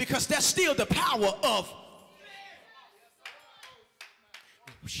now, because that's still the power of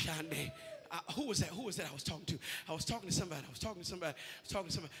who was that I was talking to? I was talking to somebody. I was talking to somebody. I was talking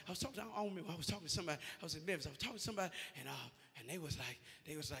to somebody. I was in Memphis. I was talking to somebody, and they was like,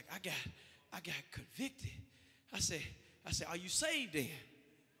 I got convicted. I said, are you saved then?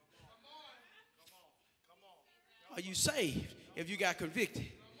 Are you saved if you got convicted?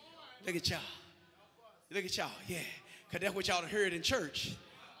 Look at y'all. Look at y'all. Yeah, because that's what y'all heard in church,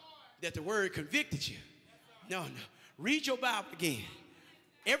 that the word convicted you. No. Read your Bible again.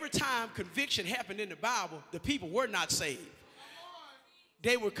 Every time conviction happened in the Bible, the people were not saved.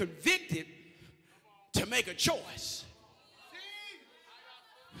 They were convicted to make a choice.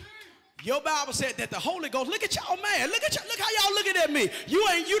 Your Bible said that the Holy Ghost, look at y'all, man. Look how y'all looking at me.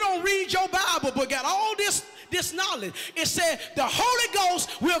 You don't read your Bible, but got all this knowledge. It said the Holy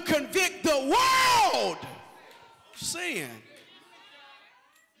Ghost will convict the world of sin.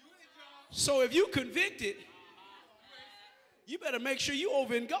 So if you convicted, you better make sure you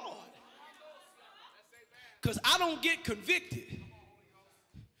over in God. Because I don't get convicted.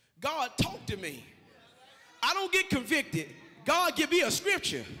 God talk to me. I don't get convicted. God give me a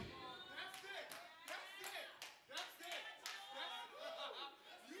scripture.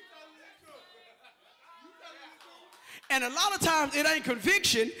 And a lot of times it ain't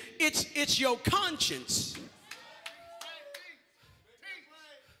conviction, it's your conscience.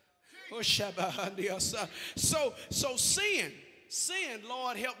 So sin,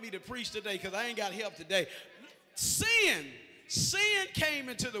 Lord help me to preach today, because I ain't got help today. Sin came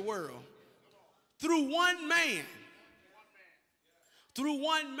into the world through one man. Through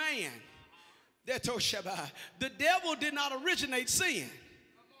one man. The devil did not originate sin.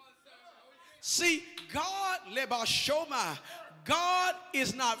 See, God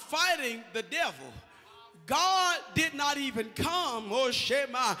is not fighting the devil. God did not even come, for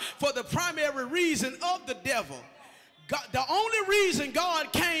the primary reason of the devil. God, the only reason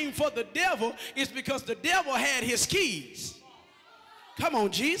God came for the devil is because the devil had his keys. Come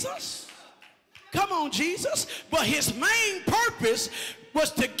on, Jesus. Come on, Jesus. But his main purpose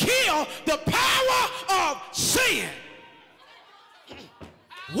was to kill the power of sin.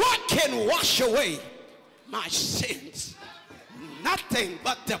 What can wash away my sins? Nothing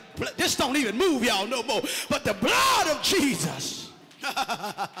but the blood. This don't even move y'all no more. But the blood of Jesus.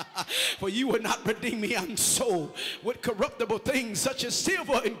 For you would not redeem me unsold with corruptible things such as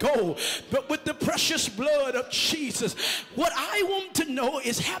silver and gold, but with the precious blood of Jesus. What I want to know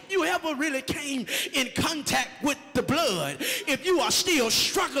is, have you ever really came in contact with the blood? If you are still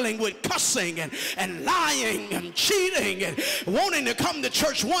struggling with cussing and lying and cheating and wanting to come to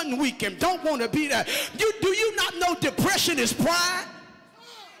church one week and don't want to be there, do you not know depression is pride?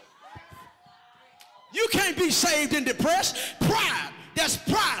 You can't be saved and depressed. Pride. That's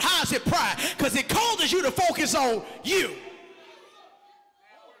pride. How is it pride? Because it causes you to focus on you.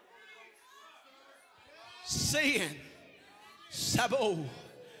 Sin. Sabo.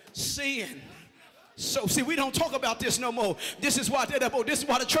 Sin. So see, we don't talk about this no more. This is why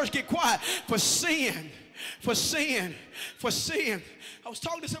the church get quiet. For sin for sin, for sin. I was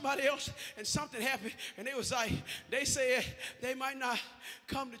talking to somebody else and something happened and they was like, they said they might not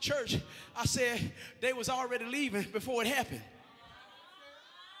come to church. I said they was already leaving before it happened.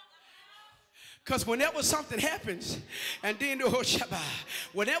 Because whenever something happens, and then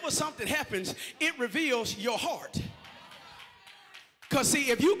whenever something happens, it reveals your heart. Because see,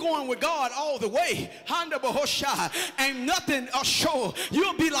 if you're going with God all the way, ain't nothing sure.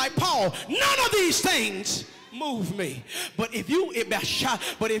 You'll be like Paul. None of these things move me. But if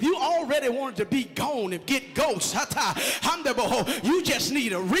you already wanted to be gone and get ghosts, you just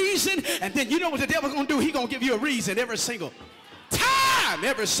need a reason. And then you know what the devil's going to do? He's going to give you a reason every single time.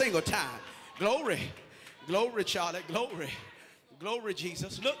 Every single time. Glory. Glory, Charlie. Glory. Glory,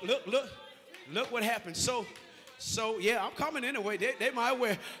 Jesus. Look what happened. So yeah, I'm coming anyway. They might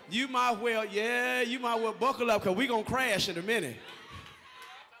well, you might well buckle up because we're going to crash in a minute.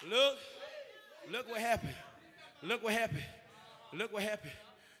 Look what happened. Look what happened. Look what happened.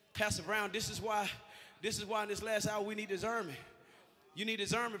 Pastor Brown, this is why in this last hour we need discernment. You need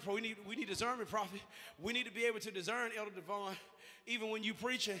discernment, we need discernment, prophet. We need to be able to discern, Elder Devon, even when you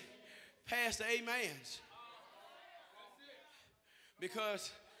preaching past the amens.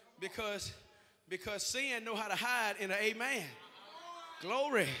 Because sin know how to hide in an amen.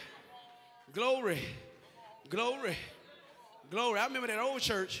 Glory. Glory. Glory. Glory. I remember that old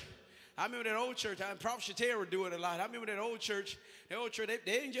church. And Prophet Shatera would do it a lot. I remember that old church. They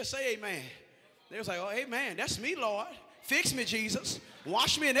didn't just say amen. They was like, oh, amen. That's me, Lord. Fix me, Jesus.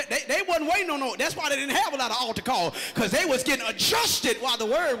 Wash me. And they wasn't waiting on no. That's why they didn't have a lot of altar call. Because they was getting adjusted while the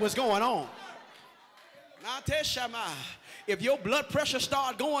word was going on. Now I tell Shammai, if your blood pressure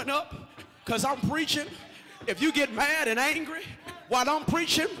start going up because I'm preaching, if you get mad and angry while I'm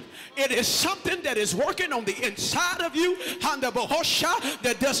preaching, it is something that is working on the inside of you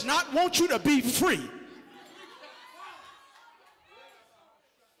that does not want you to be free.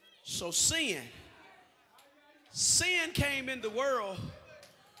 So sin came in the world.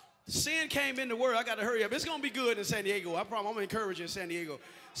 Sin came in the world. I got to hurry up. It's going to be good in San Diego. I promise I'm going to encourage you in San Diego.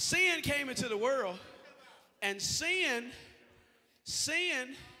 Sin came into the world, and sin,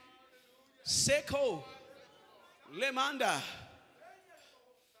 seko, lemanda.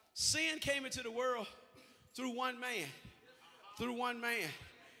 Sin came into the world through one man.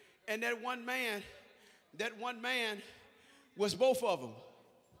 And that one man was both of them.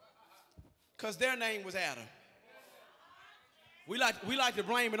 Because their name was Adam. We like to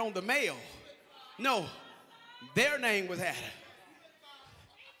blame it on the male. No, their name was Adam.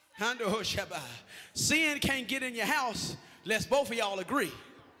 Sin can't get in your house unless both of y'all agree.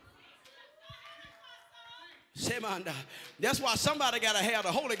 That's why somebody got to have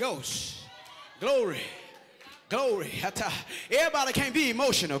the Holy Ghost. Glory. Glory. Everybody can't be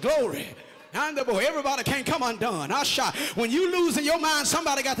emotional. Glory. Everybody can't come undone. When you lose in your mind,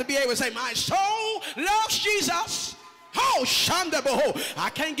 somebody got to be able to say, my soul loves Jesus. Oh, I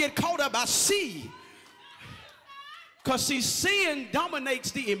can't get caught up by sin. Because see, sin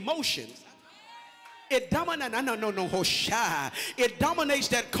dominates the emotions. It dominates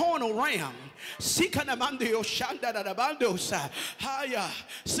that carnal realm. See,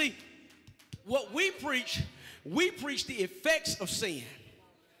 what we preach the effects of sin.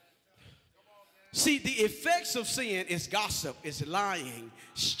 See, the effects of sin is gossip, is lying.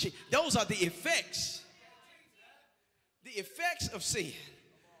 Those are the effects. The effects of sin.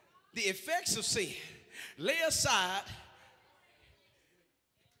 The effects of sin. Lay aside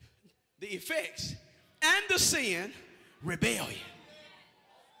the effects and the sin, rebellion.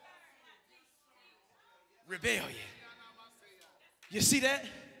 Rebellion. You see that?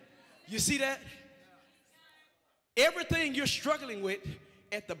 You see that? Everything you're struggling with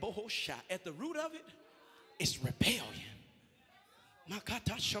at the bohosha, at the root of it, is rebellion.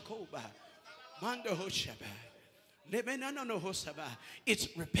 It's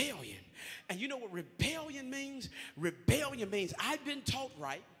rebellion. And you know what rebellion means? Rebellion means I've been taught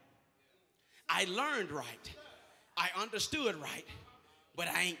right. I learned right. I understood right. But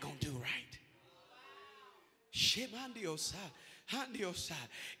I ain't going to do right.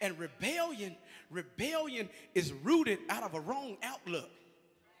 And rebellion is rooted out of a wrong outlook.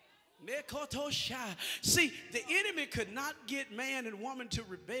 See, the enemy could not get man and woman to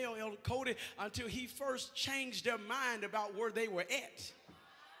rebel, Elder Cody, until he first changed their mind about where they were at.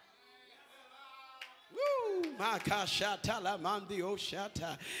 Woo!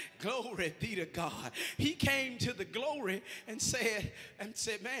 Glory be to God. He came to the glory and said,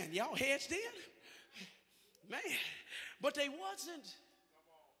 man, y'all hedged in? Man. But they wasn't.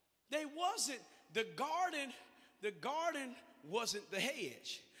 The garden wasn't the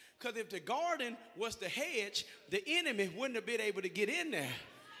hedge. Because if the garden was the hedge, the enemy wouldn't have been able to get in there.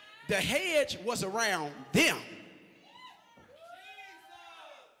 The hedge was around them.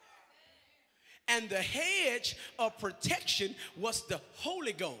 And the hedge of protection was the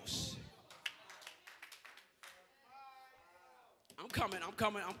Holy Ghost. I'm coming.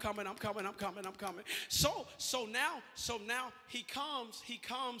 So now he comes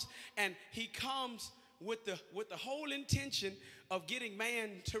with the whole intention of getting man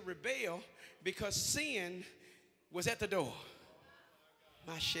to rebel, because sin was at the door.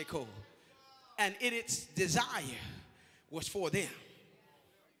 My sheko. And its desire was for them.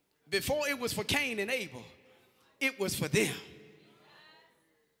 Before it was for Cain and Abel, it was for them.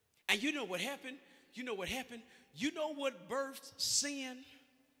 And you know what happened? You know what birthed sin?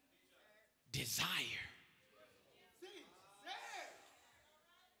 Desire.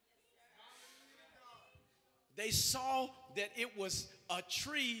 They saw that it was a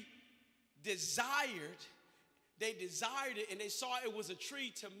tree desired. They desired it, and they saw it was a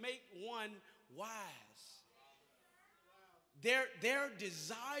tree to make one wise. Their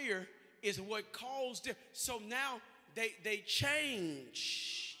desire is what caused them. So now they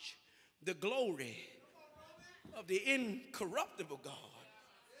changed the glory of the incorruptible God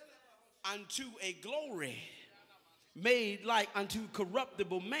unto a glory made like unto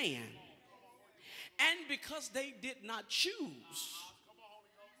corruptible man. And because they did not choose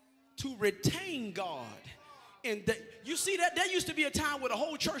to retain God. You see that? There used to be a time where the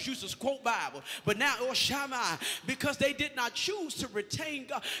whole church used to quote Bible. But now, because they did not choose to retain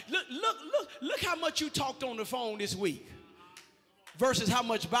God. Look how much you talked on the phone this week versus how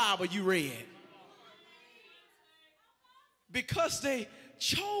much Bible you read. Because they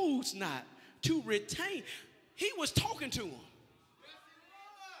chose not to retain. He was talking to them.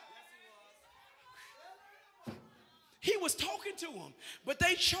 He was talking to them, but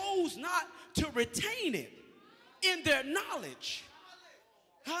they chose not to retain it in their knowledge.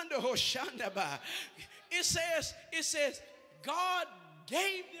 It says God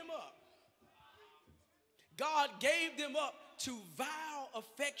gave them up. God gave them up to vile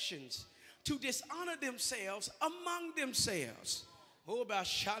affections, to dishonor themselves among themselves.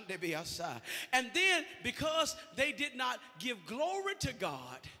 And then because they did not give glory to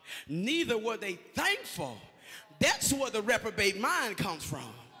God, neither were they thankful. That's where the reprobate mind comes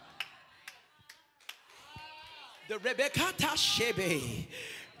from. The Rebekata Shebe.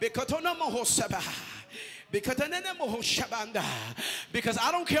 Because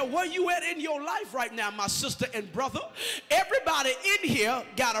I don't care where you at in your life right now, my sister and brother. Everybody in here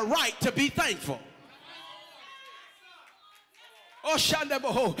got a right to be thankful. Oh,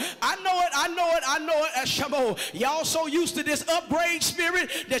 Shandaboho. I know it. Shamo. Y'all so used to this upgrade spirit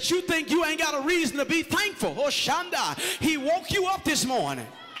that you think you ain't got a reason to be thankful. Oh, Shanda. He woke you up this morning.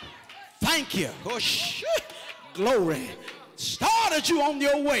 Thank you. Oh, glory. Started you on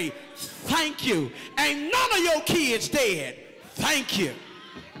your way. Thank you. Ain't none of your kids dead. Thank you.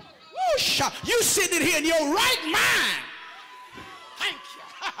 Oh, you sitting here in your right mind. Thank you.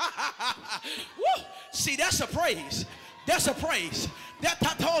 Woo. See, that's a praise. That's a praise.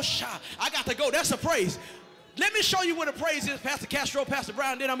 I got to go. That's a praise. Let me show you what a praise is, Pastor Castro, Pastor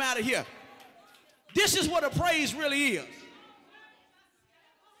Brown, then I'm out of here. This is what a praise really is.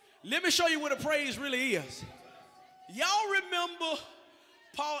 Let me show you what a praise really is. Y'all remember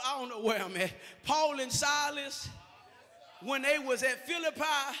Paul, I don't know where I'm at, Paul and Silas, when they was at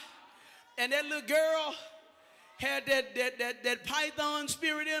Philippi, and that little girl had that python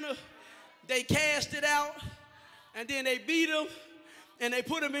spirit in her. They cast it out. And then they beat him, and they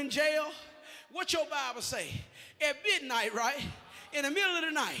put him in jail. What your Bible say? At midnight, right? In the middle of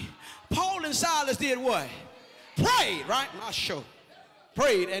the night, Paul and Silas did what? Prayed, right? Not sure.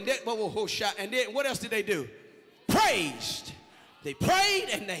 Prayed, and then what else did they do? Praised. They prayed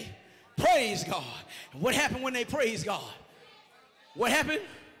and they praised God. And what happened when they praised God? What happened?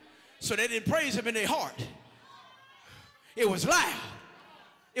 So they didn't praise him in their heart. It was loud.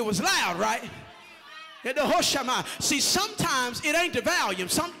 It was loud, right? See, sometimes it ain't the volume.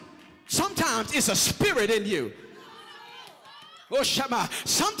 Sometimes it's a spirit in you. Sometimes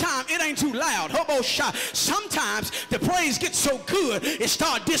it ain't too loud. Sometimes the praise gets so good it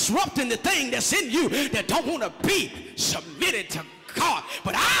starts disrupting the thing that's in you that don't want to be submitted to God.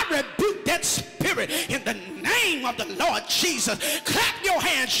 But I rebuke that spirit in the name of the Lord Jesus. Clap your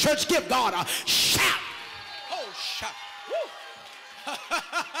hands, church. Give God a shout. Oh, shout.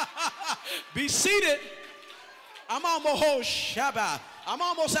 Be seated. I'm almost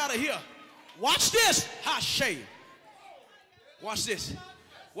out of here. Watch this. Watch this.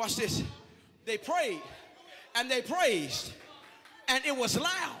 Watch this. They prayed and they praised, and it was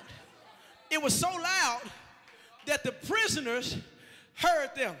loud. it was so loud that the prisoners heard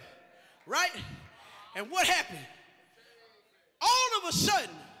them, right? And what happened? All of a sudden,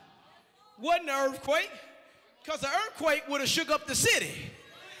 wasn't an earthquake, because the earthquake would have shook up the city.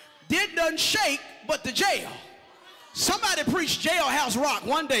 Didn't shake but the jail. Somebody preach Jailhouse Rock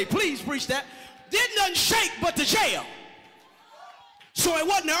one day. Please preach that. Didn't shake but the jail. So it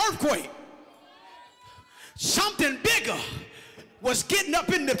wasn't an earthquake. Something bigger was getting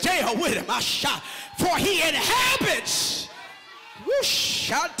up in the jail with him. I shot. For he inhabits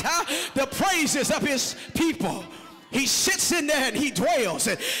the praises of his people. He sits in there and he dwells.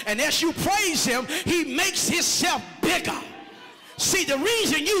 And as you praise him, he makes himself bigger. See, the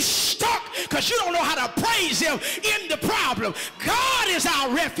reason you stuck, because you don't know how to praise him in the problem. God is our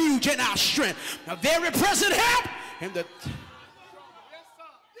refuge and our strength. A very present help in the...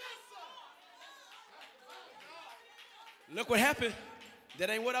 Look what happened. That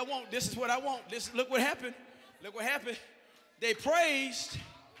ain't what I want. This is what I want. Look what happened. Look what happened. They praised,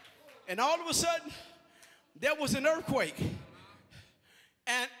 and all of a sudden, there was an earthquake.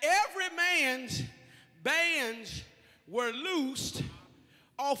 And every man's bands were loosed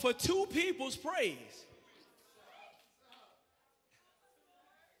off of two people's praise.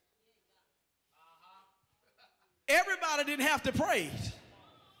 Everybody didn't have to praise.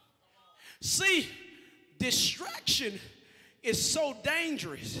 See, distraction is so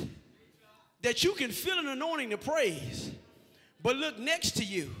dangerous that you can feel an anointing to praise, but look next to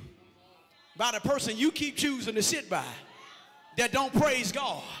you by the person you keep choosing to sit by that don't praise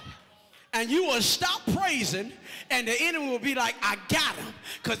God. And you will stop praising, and the enemy will be like, I got him.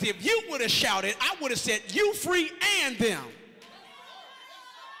 Because if you would have shouted, I would have set you free and them.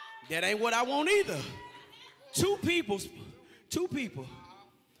 That ain't what I want either. Two people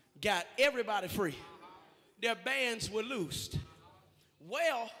got everybody free. Their bands were loosed.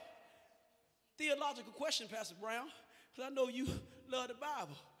 Well, theological question, Pastor Brown, because I know you love the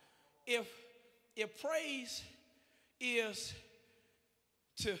Bible. If praise is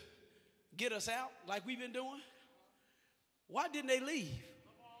to get us out like we've been doing, why didn't they leave?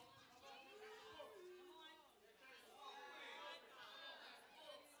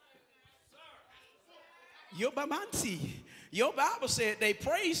 Your Bible said they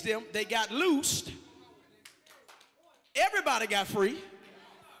praised him, they got loosed, everybody got free.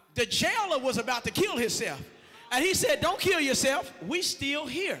 The jailer was about to kill himself, and he said, don't kill yourself, we still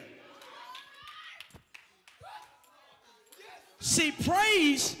here. See,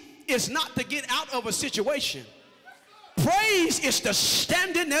 praise is not to get out of a situation. Praise is to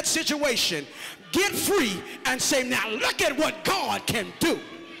stand in that situation, get free, and say, now look at what God can do.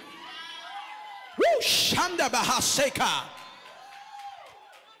 Woo, Shanda Bahaseka.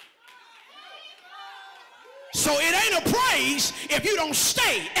 So it ain't a praise if you don't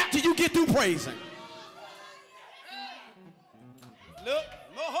stay after you get through praising. Look,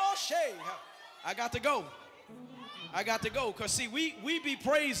 I got to go. Because see, we be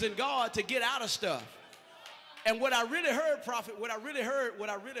praising God to get out of stuff. And what I really heard, prophet, what I really heard,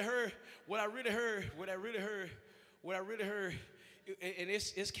 and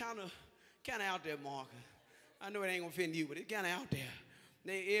it's kind of out there, Mark. I know it ain't gonna offend you, but it's kind of out there.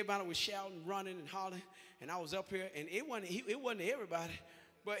 Everybody was shouting, running, and hollering, and I was up here, and it wasn't everybody,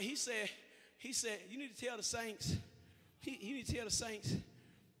 but he said, you need to tell the saints, you need to tell the saints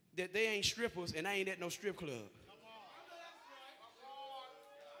that they ain't strippers, and I ain't at no strip club.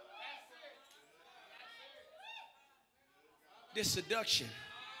 This seduction,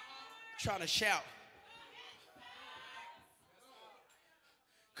 trying to shout,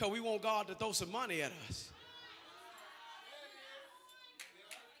 because we want God to throw some money at us.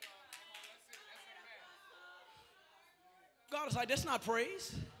 God is like, that's not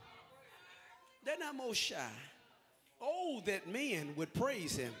praise. They're not most shy. Oh, that men would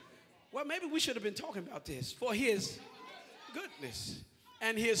praise him. Well, maybe we should have been talking about this. For his goodness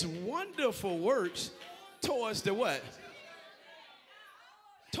and his wonderful works towards the what?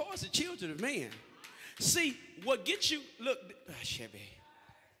 Towards the children of men. See, what gets you, look, Chevy.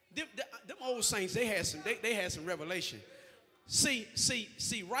 Them old saints, they had some revelation. See,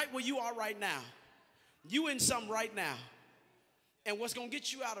 right where you are right now, you in something right now. And what's going to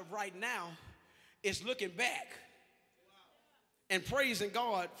get you out of right now is looking back and praising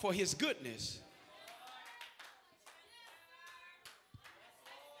God for his goodness.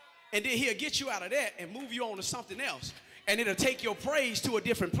 And then he'll get you out of that and move you on to something else. And it'll take your praise to a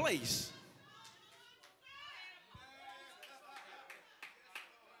different place.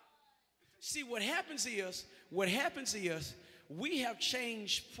 See, what happens is we have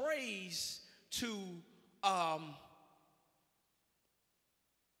changed praise to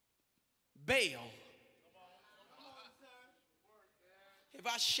bail. If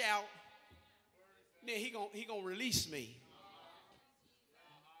I shout, then he gonna release me.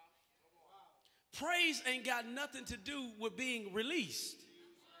 Praise ain't got nothing to do with being released.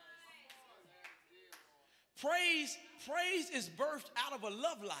 Praise is birthed out of a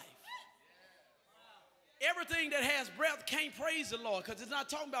love life. Everything that has breath can't praise the Lord because it's not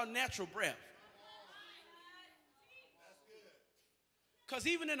talking about natural breath. Because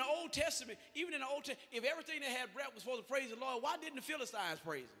even in the Old Testament, if everything that had breath was supposed to praise the Lord, why didn't the Philistines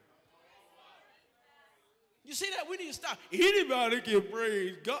praise him? You see that? We need to stop. Anybody can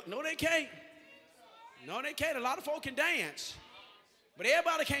praise God. No, they can't. No, they can't. A lot of folk can dance, but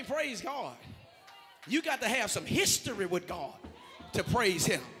everybody can't praise God. You got to have some history with God to praise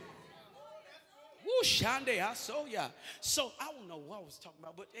him. Woo, Shande, I saw ya. So I don't know what I was talking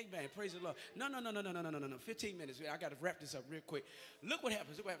about, but amen, praise the Lord. No. 15 minutes. I got to wrap this up real quick. Look what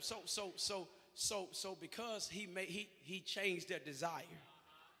happens. So because he changed their desire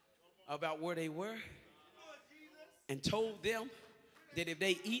about where they were and told them that if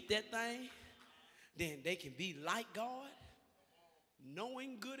they eat that thing, then they can be like God,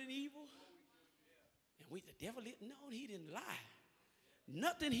 knowing good and evil. And the devil didn't know, he didn't lie.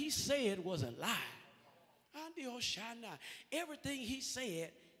 Nothing he said was a lie. Everything he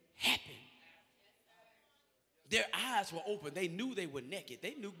said happened. Their eyes were open. They knew they were naked.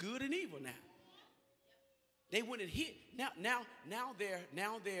 They knew good and evil now. They went and hid. Now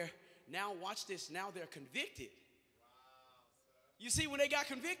watch this. Now they're convicted. You see when they got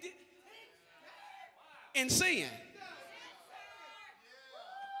convicted? In sin.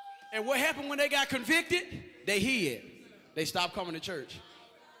 And what happened when they got convicted? They hid. They stopped coming to church.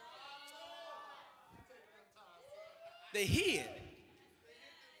 They hid.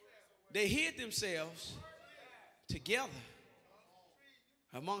 They hid themselves together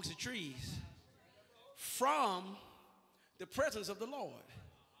amongst the trees from the presence of the Lord.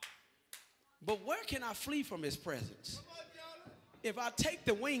 But where can I flee from his presence? If I take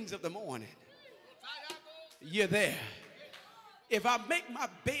the wings of the morning, you're there. If I make my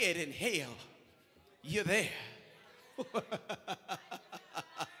bed in hell, you're there.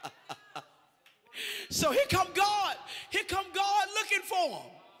 So here come God. Here come God looking for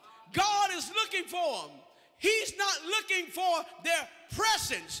them. God is looking for them. He's not looking for their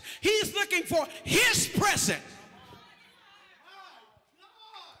presence. He's looking for his presence.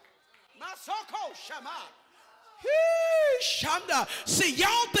 See,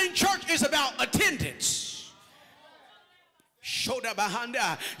 y'all think church is about attendance.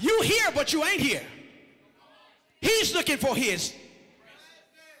 You here, but you ain't here. He's looking for his.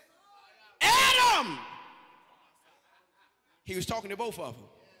 Adam! He was talking to both of them.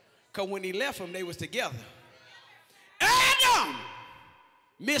 Because when he left them, they was together. Adam!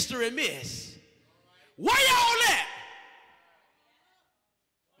 Mr. and Miss. Where y'all at?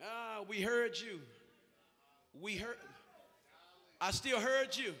 We heard you. We heard. I still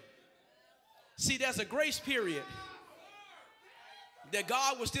heard you. See, there's a grace period that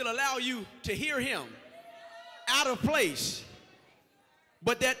God will still allow you to hear him out of place.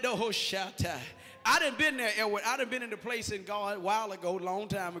 But that the whole shot. I done been there, Elwood. I done been in the place in God a while ago, long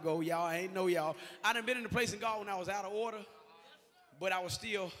time ago. Y'all, I ain't know y'all. I done been in the place in God when I was out of order. But I was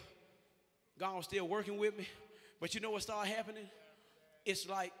still, God was still working with me. But you know what started happening? It's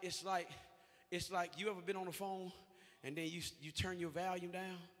like you ever been on the phone and then you turn your volume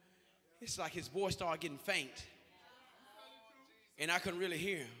down? It's like his voice started getting faint. And I couldn't really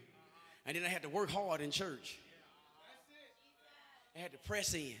hear him. And then I had to work hard in church. I had to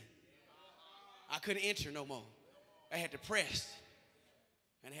press in. I couldn't enter no more. I had to press.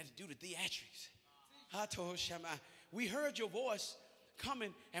 And I had to do the theatrics. I told Shammai, we heard your voice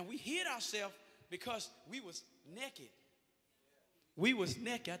coming and we hid ourselves because we was naked. We was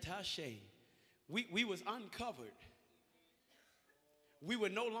naked. We was uncovered. We were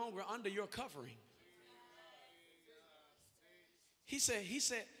no longer under your covering. He said,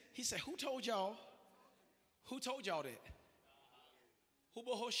 who told y'all? Who told y'all that? Who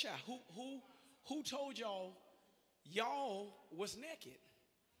told y'all was naked?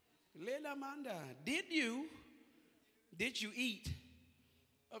 Did you eat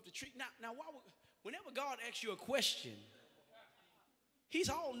of the tree? Now whenever God asks you a question, he's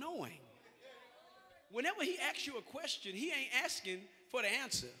all knowing. Whenever he asks you a question, he ain't asking for the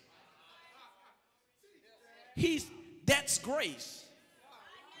answer. That's grace.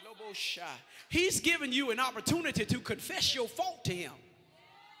 He's giving you an opportunity to confess your fault to him.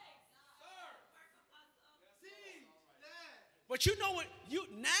 But you know what?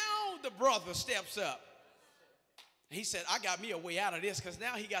 Now the brother steps up He said, I got me a way out of this, because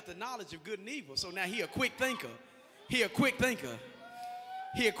now he got the knowledge of good and evil. So now he a quick thinker. He a quick thinker.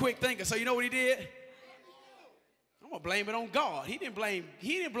 He a quick thinker. So you know what he did? I'm going to blame it on God. He didn't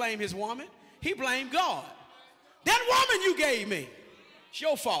blame his woman. He blamed God. That woman you gave me, it's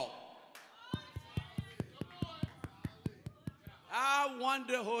your fault. I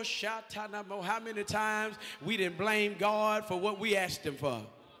wonder how many times we didn't blame God for what we asked him for.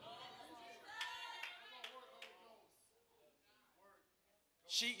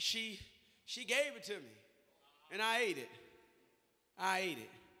 She gave it to me, and I ate it. I ate it.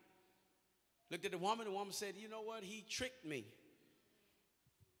 Looked at the woman said, you know what? He tricked me.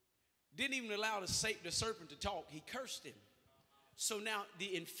 Didn't even allow the serpent to talk. He cursed him. So now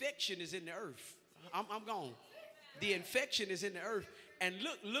the infection is in the earth. I'm gone. The infection is in the earth. And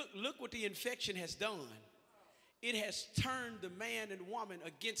look what the infection has done. It has turned the man and woman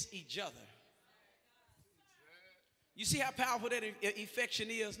against each other. You see how powerful that infection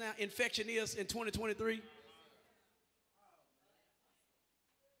is now? Infection is in 2023.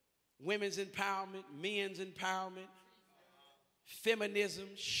 Women's empowerment, men's empowerment, feminism,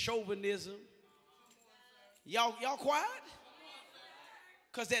 chauvinism. Y'all quiet?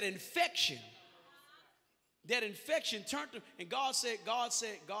 Because that infection turned them, and God said,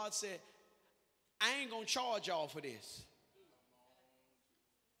 I ain't gonna charge y'all for this.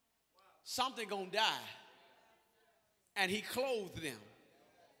 Something gonna die. And he clothed them.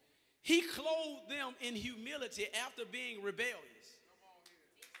 He clothed them in humility after being rebellious.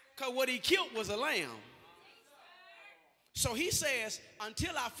 Because what he killed was a lamb. So he says,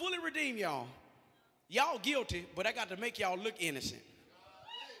 until I fully redeem y'all guilty, but I got to make y'all look innocent.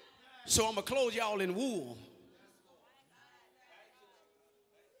 So I'm going to clothe y'all in wool.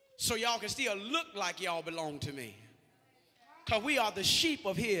 So y'all can still look like y'all belong to me. Because we are the sheep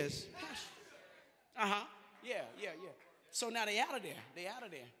of his. Uh-huh. Yeah. So now they out of there. They out of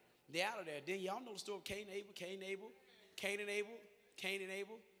there. Then y'all know the story of Cain and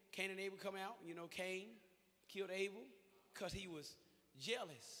Abel come out. You know, Cain killed Abel because he was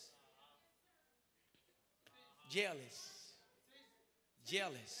jealous.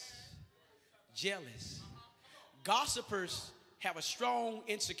 Gossipers have a strong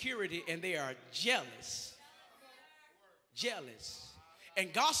insecurity and they are jealous.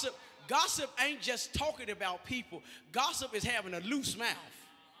 And gossip ain't just talking about people. Gossip is having a loose mouth.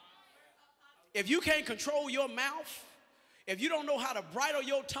 If you can't control your mouth, if you don't know how to bridle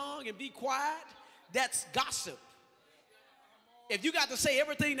your tongue and be quiet, that's gossip. If you got to say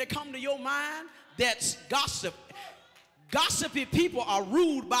everything that comes to your mind, that's gossip. Gossipy people are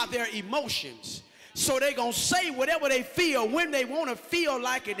ruled by their emotions. So they're going to say whatever they feel when they want to feel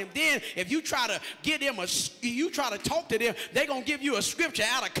like it. And then if you try to get them, you try to talk to them, they're going to give you a scripture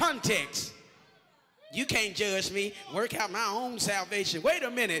out of context. You can't judge me. Work out my own salvation. Wait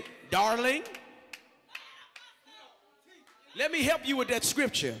a minute, darling. Let me help you with that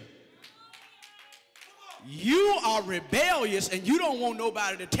scripture. You are rebellious and you don't want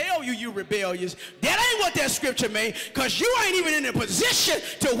nobody to tell you you're rebellious. That ain't what that scripture means, because you ain't even in a position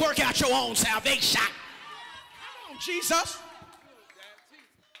to work out your own salvation. Come on, Jesus.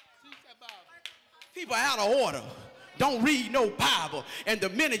 People are out of order. Don't read no Bible. And the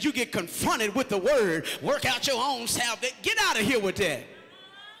minute you get confronted with the word, work out your own salvation. Get out of here with that.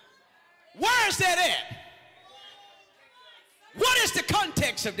 Where is that at? What is the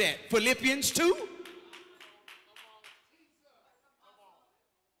context of that? Philippians 2.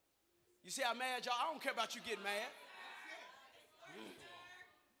 You see how mad y'all? I don't care about you getting mad.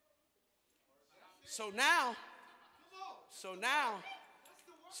 So now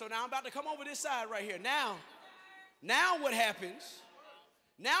I'm about to come over this side right here. Now what happens?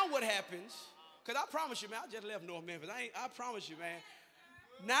 Because I promise you, man, I just left North Memphis. I promise you, man.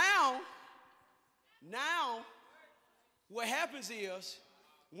 Now, what happens is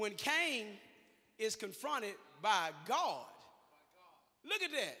when Cain is confronted by God, look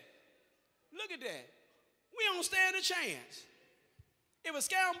at that. We don't stand a chance. If a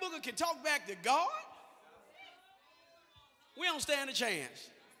scoundrel can talk back to God, we don't stand a chance.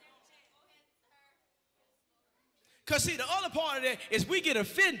 Because see, the other part of that is we get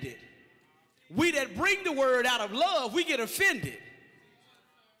offended. We that bring the word out of love, we get offended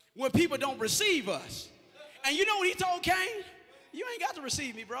when people don't receive us. And you know what he told Cain? You ain't got to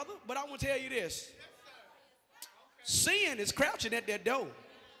receive me, brother, but I want to tell you this. Sin is crouching at that door.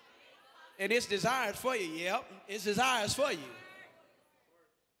 And it's desires for you. Yep, it's desires for you.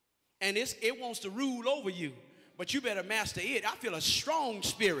 And it wants to rule over you. But you better master it. I feel a strong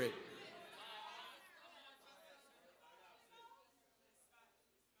spirit.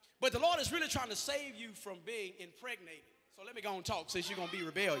 But the Lord is really trying to save you from being impregnated. So let me go and talk since you're going to be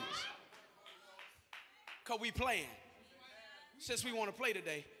rebellious. Because we playing. Since we want to play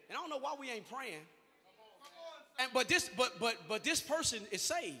today. And I don't know why we ain't praying. But this person is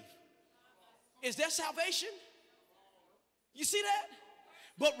saved. Is that salvation? You see that?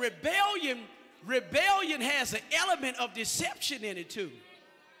 But rebellion has an element of deception in it too.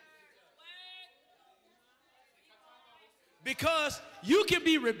 Because you can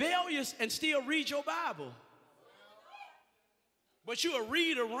be rebellious and still read your Bible. But you'll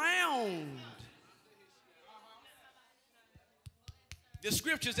read around the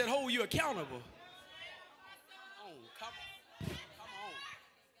scriptures that hold you accountable.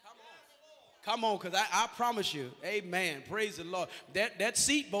 Come on, because I promise you, amen, praise the Lord, that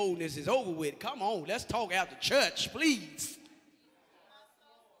seat boldness is over with. Come on, let's talk after church, please.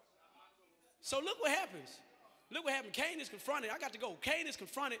 So look what happens. Look what happened. Cain is confronted. I got to go. Cain is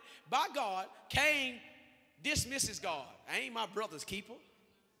confronted by God. Cain dismisses God. I ain't my brother's keeper.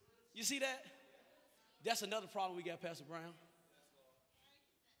 You see that? That's another problem we got, Pastor Brown.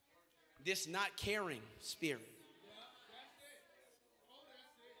 This not caring spirit.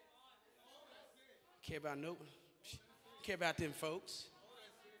 Care about no, care about them folks.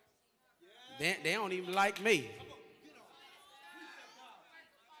 They don't even like me.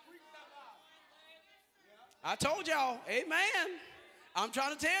 I told y'all, amen. I'm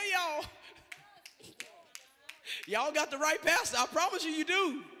trying to tell y'all. Y'all got the right pastor. I promise you, you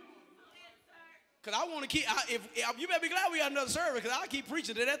do. Because I want to keep, if you better be glad we got another service, because I keep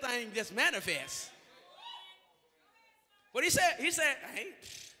preaching that thing just manifests. But he said,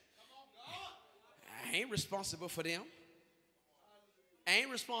 I ain't responsible for them. I ain't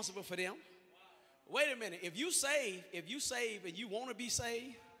responsible for them. Wait a minute. If you save and you want to be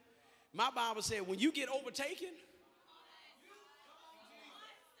saved, my Bible said when you get overtaken,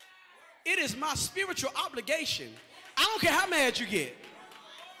 it is my spiritual obligation. I don't care how mad you get.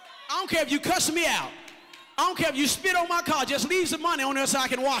 I don't care if you cuss me out. I don't care if you spit on my car. Just leave some money on there so I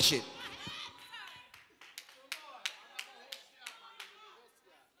can wash it.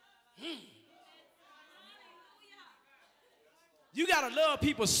 You got to love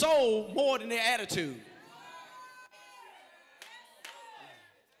people's soul more than their attitude.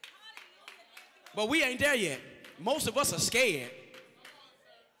 But we ain't there yet. Most of us are scared.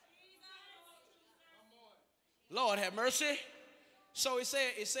 Lord have mercy. So it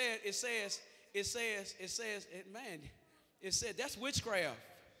said, that's witchcraft.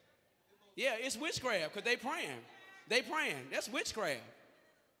 Yeah, it's witchcraft because they praying. That's witchcraft.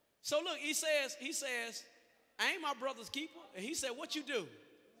 So look, he says, I ain't my brother's keeper. And he said, what you do?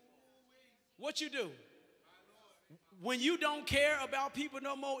 What you do? When you don't care about people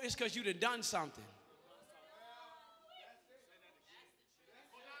no more, it's because you done something.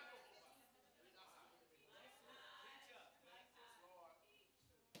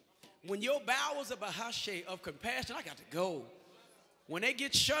 When your bowels of bahashe, of compassion, I got to go. When they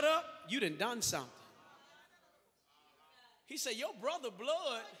get shut up, you done something. He said, your brother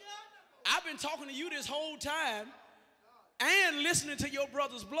blood, I've been talking to you this whole time and listening to your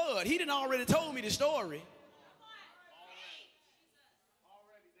brother's blood. He done already told me the story.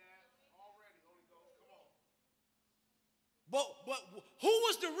 But who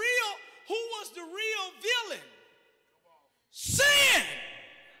was the real villain? Sin.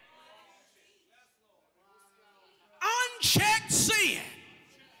 Unchecked sin.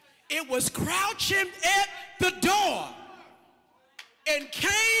 It was crouching at the door. And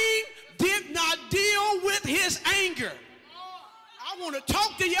Cain did not deal with his anger. I want to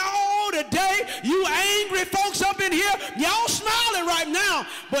talk to y'all today. You angry folks up in here, y'all smiling right now,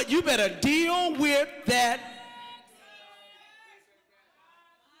 but you better deal with that.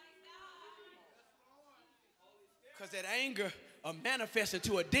 Because that anger will manifest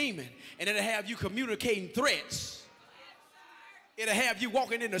into a demon, and it'll have you communicating threats. It'll have you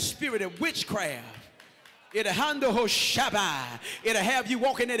walking in the spirit of witchcraft. It'll handle Hoshabai. It'll have you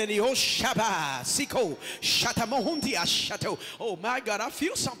walking in the Hoshabai. Siko Shatamohuntia Shato. Oh my God, I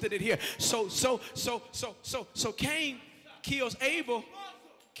feel something in here. So Cain kills Abel.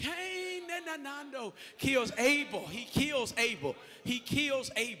 Cain kills Abel. He kills Abel. He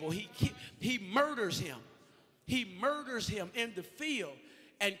kills Abel. He murders him. He murders him in the field,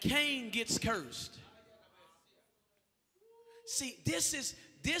 and Cain gets cursed. See, this is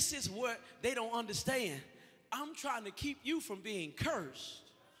what they don't understand. I'm trying to keep you from being cursed.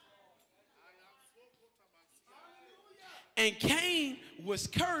 And Cain was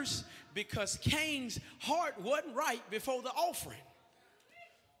cursed because Cain's heart wasn't right before the offering.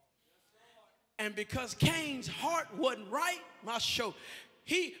 And because Cain's heart wasn't right,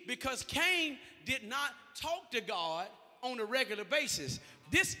 Because Cain did not talk to God on a regular basis.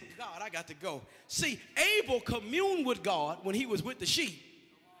 God, I got to go. See, Abel communed with God when he was with the sheep.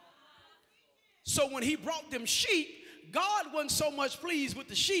 So when he brought them sheep, God wasn't so much pleased with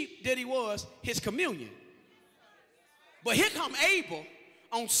the sheep that he was his communion. But here come Abel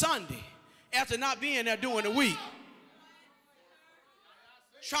on Sunday after not being there during the week,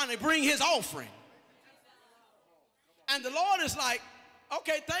 trying to bring his offering. And the Lord is like,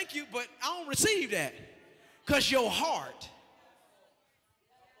 okay, thank you, but I don't receive that because your heart,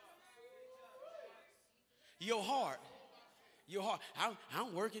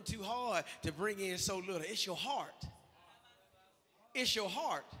 I'm working too hard to bring in so little. It's your heart. It's your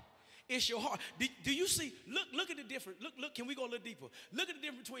heart. It's your heart. Do you see? Look at the difference. Look, can we go a little deeper? Look at the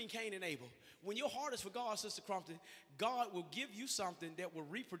difference between Cain and Abel. When your heart is for God, Sister Crumpton, God will give you something that will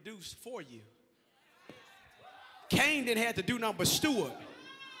reproduce for you. Cain didn't have to do nothing but steward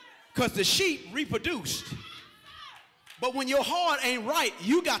because the sheep reproduced. But when your heart ain't right,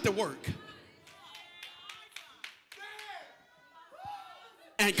 you got to work.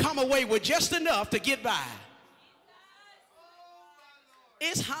 And come away with just enough to get by.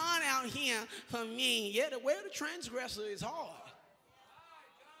 It's hard out here for me. Yeah, the way of the transgressor is hard.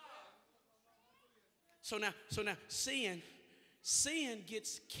 So now sin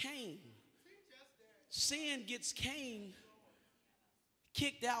gets Cain. Sin gets Cain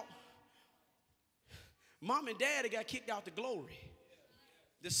kicked out. Mom and Daddy got kicked out the glory.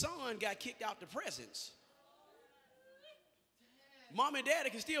 The son got kicked out the presence. Mom and Daddy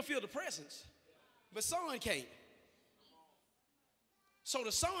can still feel the presence, but son can't. So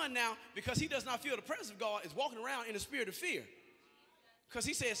the son now, because he does not feel the presence of God, is walking around in the spirit of fear. Because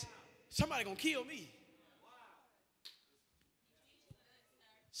he says, somebody gonna kill me.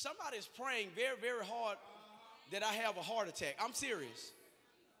 Somebody is praying very, very hard that I have a heart attack. I'm serious.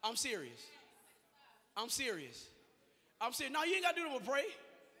 I'm serious. I'm serious. I'm serious. No, you ain't got to do nothing but pray.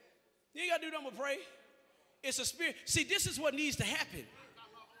 You ain't got to do nothing but pray. It's a spirit. See, this is what needs to happen.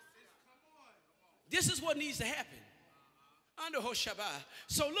 This is what needs to happen. Under Hoshabah.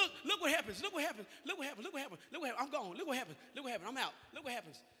 So look what happens. Look what happens. Look what happens. Look what happens. Look what happens. I'm gone. Look what happens. Look what happens. I'm out. Look what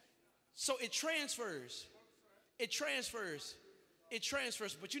happens. So it transfers. It transfers. It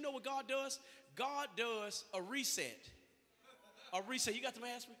transfers. But you know what God does? God does a reset. A reset. You got the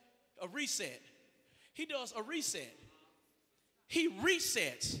mask? A reset. He does a reset. He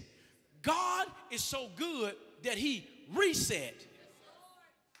resets. God is so good that he reset.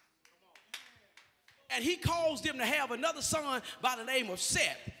 And he caused them to have another son by the name of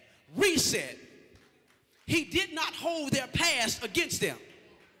Seth. Reset. He did not hold their past against them.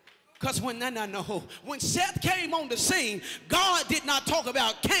 Because when Seth came on the scene, God did not talk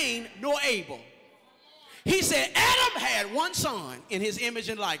about Cain nor Abel. He said Adam had one son in his image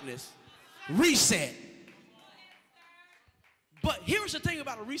and likeness. Reset. But here's the thing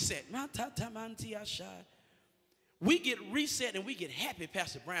about a reset. We get reset and we get happy,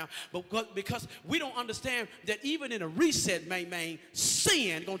 Pastor Brown, but because we don't understand that even in a reset,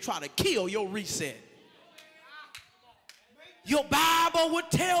 sin gonna try to kill your reset. Your Bible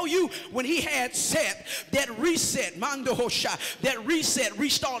would tell you when he had Seth, that reset, that reset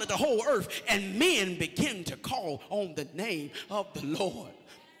restarted the whole earth, and men began to call on the name of the Lord.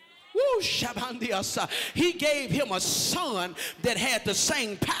 Woo, he gave him a son that had the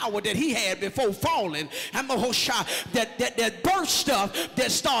same power that he had before falling. That birth stuff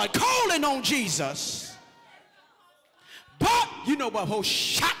that started calling on Jesus. But you know what?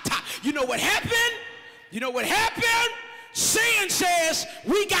 You know what happened? You know what happened? Sin says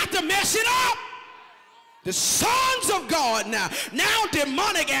we got to mess it up. The sons of God now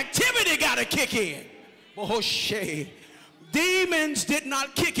demonic activity got to kick in. Demons did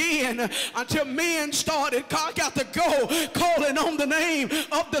not kick in until men started, God got to go calling on the name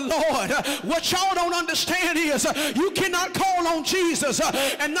of the Lord. What y'all don't understand is you cannot call on Jesus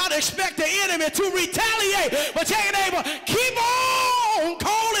and not expect the enemy to retaliate. But tell your neighbor, keep on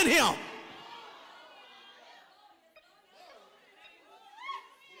calling him.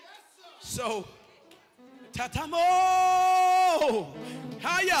 So, tatamo,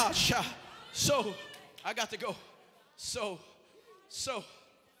 hayasha. So, I got to go. So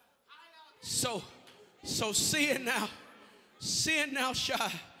sin now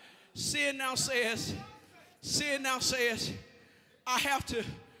says, I have to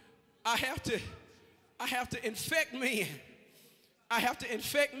infect men. I have to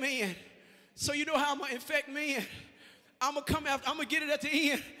infect men. So you know how I'm gonna infect men? I'm gonna get it at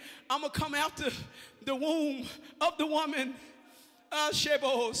the end. I'm gonna come after the womb of the woman.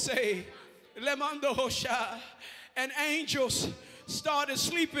 Shebo say, Lemando Hosha. And angels started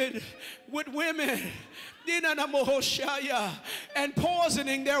sleeping with women and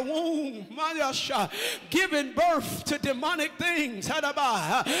poisoning their womb, giving birth to demonic things. Tell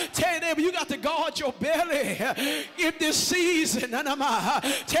your neighbor, you got to guard your belly in this season.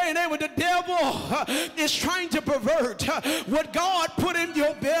 Tell your neighbor, the devil is trying to pervert what God put in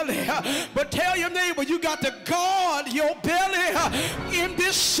your belly. But tell your neighbor, you got to guard your belly in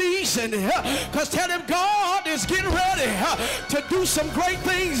this season, because tell him God is getting ready to do some great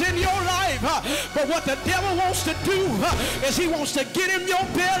things in your life. But what the devil wants to do is he wants to get in your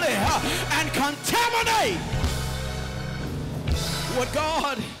belly and contaminate what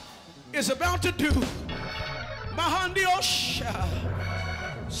God is about to do.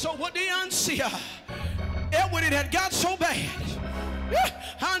 So what the answer, when it had got so bad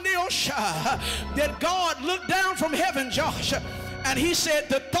that God looked down from heaven, Josh, and he said,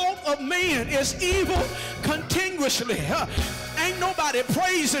 the thought of man is evil continuously. Ain't nobody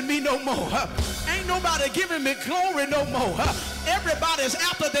praising me no more. Ain't nobody giving me glory no more. Everybody's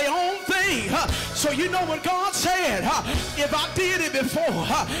after their own thing. So you know what God said? If I did it before,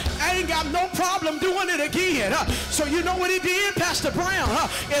 I ain't got no problem doing it again. So you know what he did, Pastor Brown?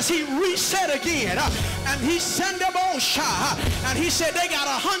 Is he reset again. And he sent them all shy. And he said they got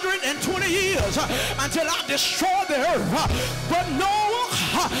 120 years until I destroy the earth. But Noah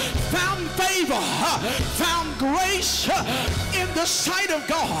found favor, found grace in the sight of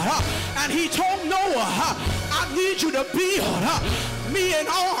God. And he told Noah, I need you to build me an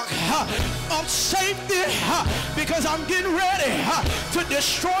ark of safety, because I'm getting ready to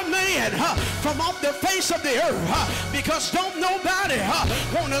destroy man from off the face of the earth, because don't nobody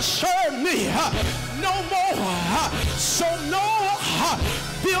want to serve me no more. So Noah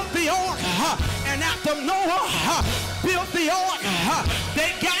built the ark, and after Noah built the ark,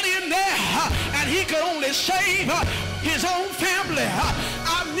 they got in there, and he could only save his own family.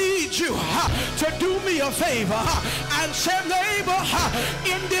 I need you to do me a favor and say, neighbor,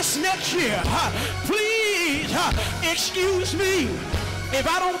 in this next year, please excuse me if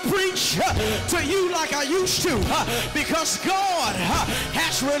I don't preach to you like I used to, because God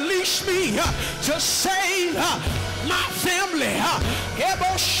has released me to save my family.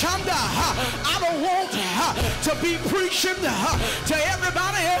 I don't want to be preaching to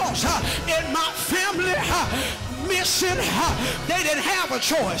everybody else in my family missing. They didn't have a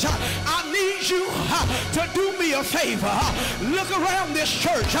choice. I need you to do me a favor. Look around this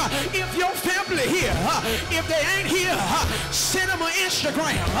church. If your family here, if they ain't here, send them an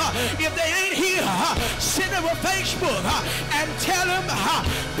Instagram. If they ain't here, send them a Facebook and tell them,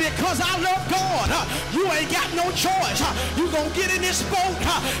 because I love God, you ain't got no choice. You gonna get in this boat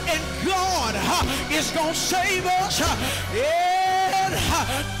and God is gonna save us. And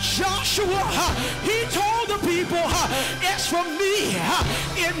Joshua, he told the people, as for me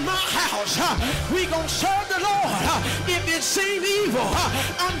in my house, we gonna serve the Lord. If it seem evil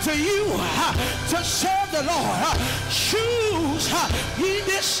unto you to serve the Lord, choose ye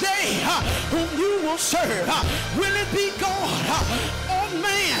this day whom you will serve. Will it be God or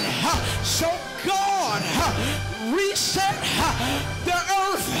man? So God reset the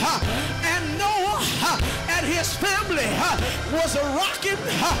earth, and Noah and his family was rocking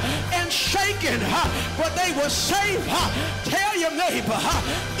and shaking, but they were safe. Tell your neighbor,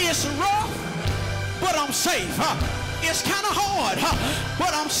 it's rough, but I'm safe. It's kind of hard,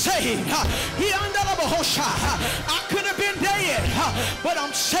 but I'm saved. I could have been dead, but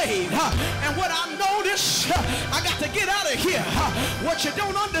I'm saved. And what I noticed, I got to get out of here. What you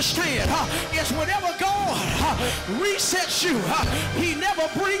don't understand is whenever God resets you, he never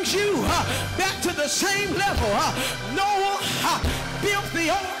brings you back to the same level. Noah built the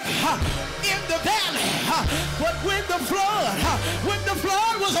ark in the valley, but when the flood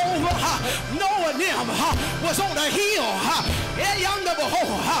was over, Noah and them was on a hill.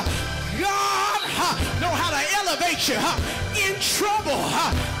 God know how to elevate you in trouble.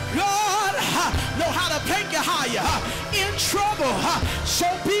 God know how to take you higher in trouble. So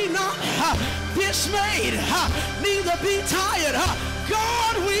be not dismayed, neither be tired.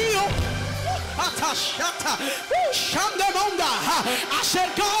 God will. I said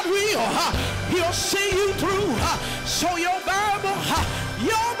God will. He'll see you through. So your Bible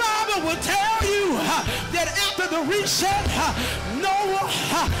will tell you that after the reset, Noah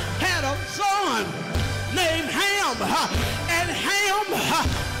had a son named Ham, and Ham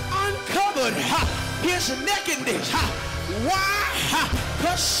uncovered his nakedness. Why?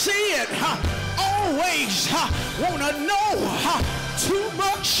 Because sin always want to know too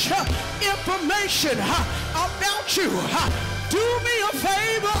much information about you. Do me a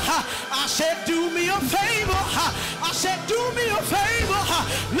favor I said, do me a favor. I said, do me a favor.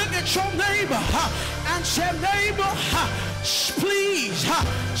 Look at your neighbor and say, neighbor, please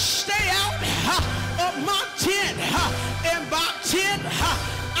stay out of my tent. And by tent,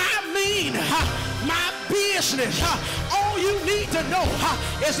 I mean my business. All you need to know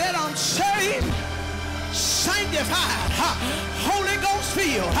is that I'm saved, sanctified, Holy Ghost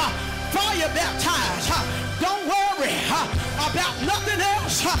filled, fire baptized. Don't worry about nothing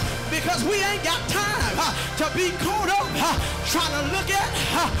else, because we ain't got time to be caught up trying to look at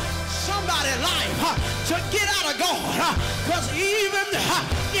somebody's life to get out of God. Because even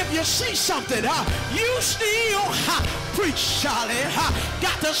if you see something, you still preach, Charlie.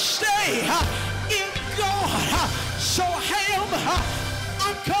 Got to stay in God. So Ham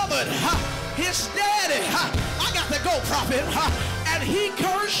uncovered his daddy. I got to go, prophet. And he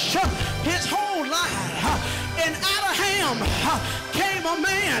cursed his whole line. And out of Ham came a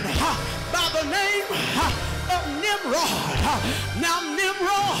man by the name of Nimrod. Now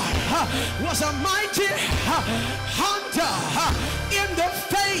Nimrod was a mighty hunter in the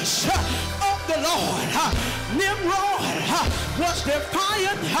face of the Lord. Nimrod was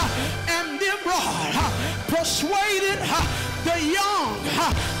defiant, and Nimrod persuaded the young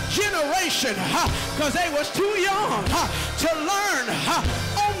generation, because they was too young to learn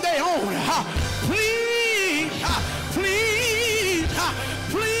on their own. Please, please,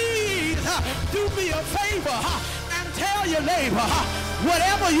 please do me a favor and tell your neighbor,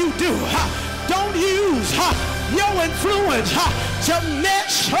 whatever you do, don't use your influence to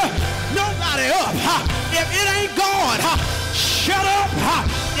mess nobody up. If it ain't God, shut up.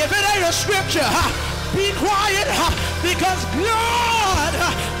 If it ain't a scripture, be quiet, because God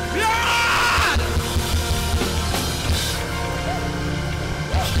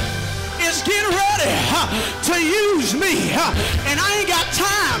is getting ready to use me, and I ain't got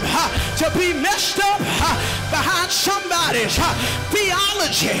time to be messed up behind somebody's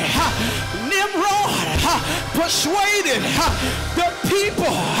theology. Nimrod persuaded the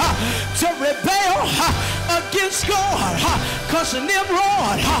people to rebel against God, because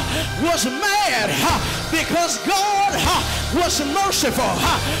Nimrod was mad because God was merciful.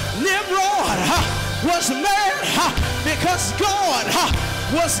 Nimrod was mad because God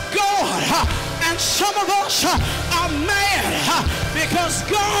was God. And some of us are mad because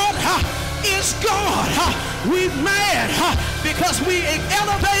God is God. We're mad because we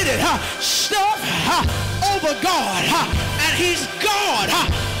elevated stuff over God, and he's God,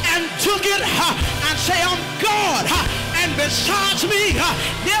 and took it and say, I'm God, and besides me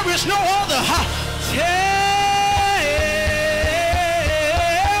there is no other.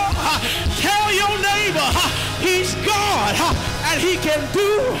 Tell your neighbor he's God, and he can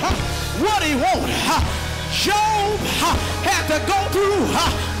do what he wants. Job had to go through,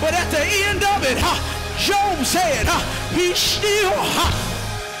 but at the end of it, Job said he's still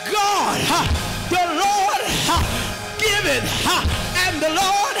God. The Lord giveth, and the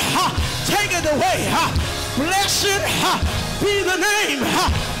Lord taketh away. Blessed be the name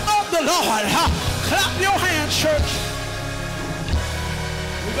of the Lord. Clap your hands, church.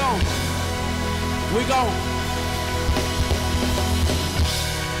 We're gone. We're gone.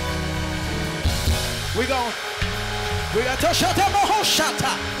 We're gone. We got to shut up.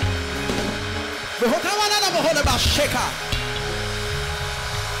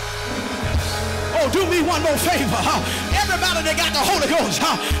 Oh, do me one more favor. Everybody that got the Holy Ghost,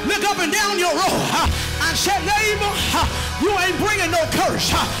 look up and down your row and say, neighbor, you ain't bringing no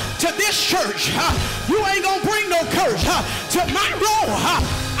curse to this church. You ain't going to bring no curse to my row.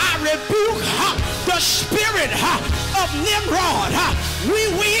 I rebuke the spirit of Nimrod. We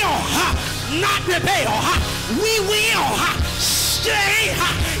will not rebel. We will stay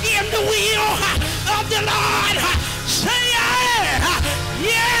in the will of the Lord. Say yeah.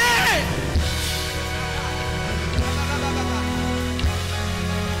 Yeah.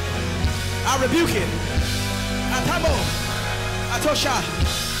 I rebuke it. Atamo. Atosha.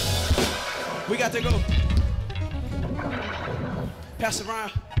 We got to go. Pastor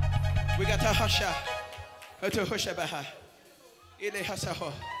Brian, we got to husha.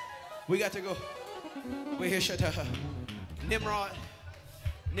 We got to go. We're here, Shataha. Nimrod,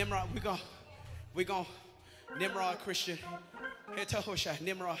 we go. Nimrod, Christian. Here, Tahosha,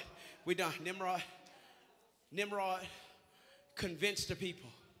 Nimrod, we done. Nimrod convinced the people.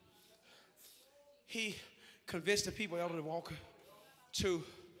 He convinced the people, Elder Walker, to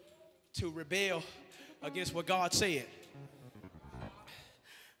rebel against what God said.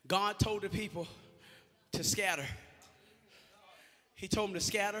 God told the people to scatter. He told them to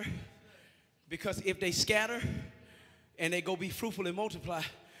scatter because if they scatter and they go be fruitful and multiply,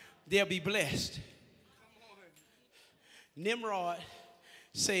 they'll be blessed. Nimrod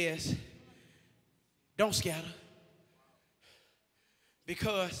says, don't scatter,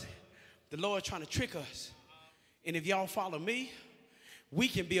 because the Lord's trying to trick us. And if y'all follow me, we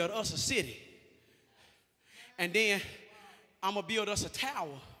can build us a city. And then I'm going to build us a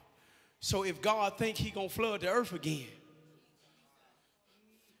tower. So if God think he going to flood the earth again,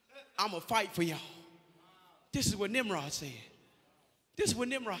 I'm going to fight for y'all. This is what Nimrod said. This is what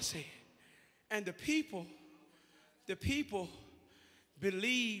Nimrod said. And the people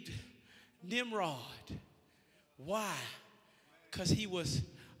believed Nimrod. Why? Because he was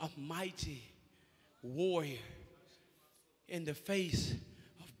a mighty warrior in the face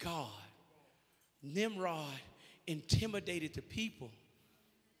of God. Nimrod intimidated the people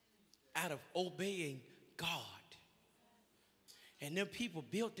out of obeying God. And them people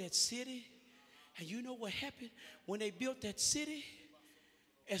built that city. And you know what happened when they built that city?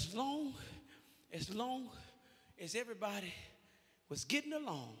 As long as everybody was getting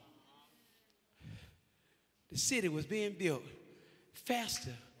along, the city was being built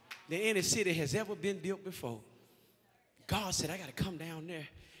faster than any city has ever been built before. God said, I got to come down there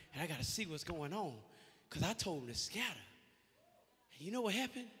and I got to see what's going on, because I told him to scatter. And you know what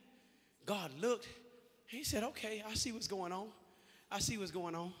happened? God looked and he said, okay, I see what's going on. I see what's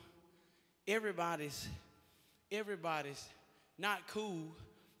going on. Everybody's not cool.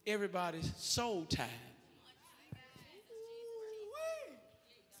 Everybody's soul tied.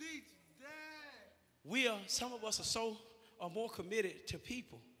 Some of us are more committed to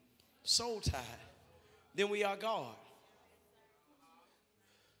people, soul tied, than we are God.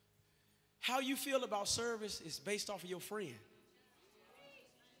 How you feel about service is based off of your friend.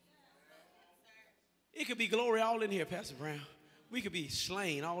 It could be glory all in here, Pastor Brown. We could be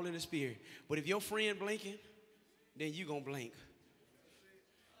slain all in the spirit. But if your friend blinking, then you going to blink.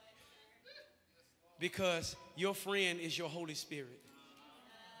 Because your friend is your Holy Spirit.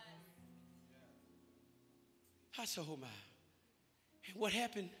 And what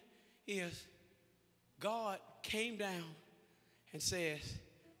happened is God came down and says,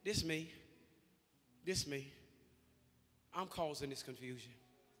 this me. I'm causing this confusion.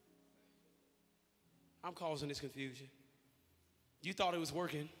 You thought it was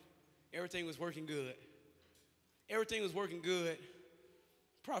working. Everything was working good.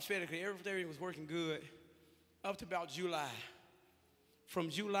 Prophetically, everything was working good up to about July. From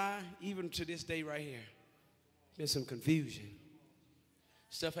July even to this day right here, there's some confusion.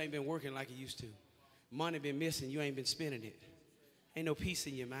 Stuff ain't been working like it used to. Money been missing. You ain't been spending it. Ain't no peace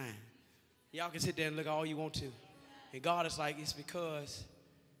in your mind. Y'all can sit there and look all you want to. And God is like, it's because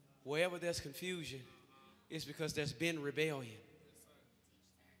wherever there's confusion, it's because there's been rebellion.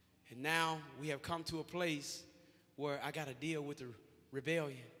 And now we have come to a place where I got to deal with the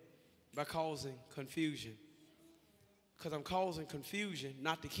rebellion by causing confusion. Because I'm causing confusion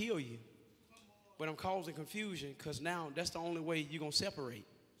not to kill you, but I'm causing confusion because now that's the only way you're going to separate.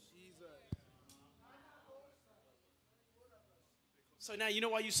 So now you know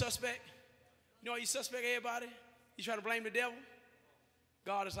why you suspect? You know why you suspect everybody? You trying to blame the devil?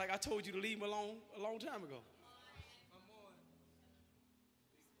 God is like, I told you to leave him alone a long time ago.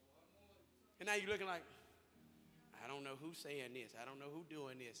 And now you're looking like, I don't know who's saying this. I don't know who's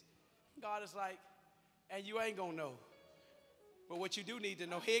doing this. God is like, and you ain't going to know. But what you do need to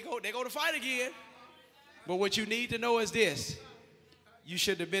know, here they go to fight again. But what you need to know is this. You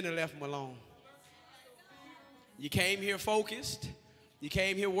shouldn't have been and left them alone. You came here focused. You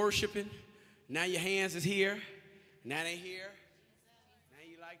came here worshiping. Now your hands is here. Now they here. Now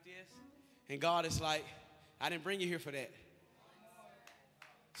you like this. And God is like, I didn't bring you here for that.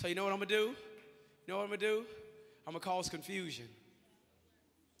 So you know what I'm going to do? You know what I'm going to do? I'm going to cause confusion.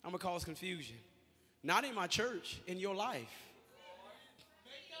 I'm going to cause confusion. Not in my church, in your life.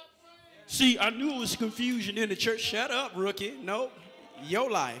 See, I knew it was confusion in the church. Shut up, rookie. No,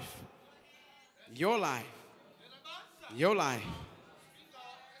 your life. Your life. Your life.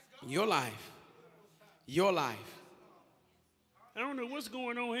 Your life. Your life. I don't know what's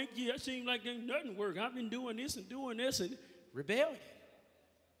going on, Hanky. That seems like ain't nothing work. I've been doing this and rebellion.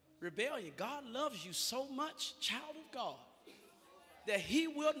 Rebellion. God loves you so much, child of God, that he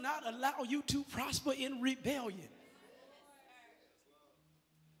will not allow you to prosper in rebellion.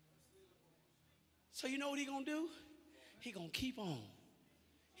 So you know what he gonna do? He gonna keep on.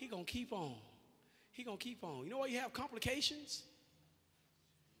 He gonna keep on. He gonna keep on. You know why you have complications?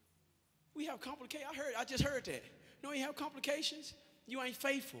 We have complications. I just heard that. You know why you have complications? You ain't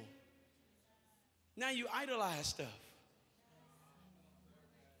faithful. Now you idolize stuff.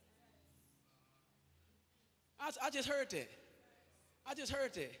 I just heard that.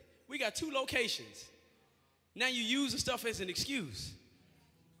 We got 2 locations. Now you use the stuff as an excuse.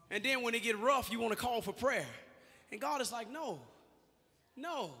 And then when it get rough, you want to call for prayer. And God is like, no.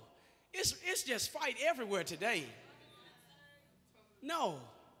 It's just fight everywhere today. No.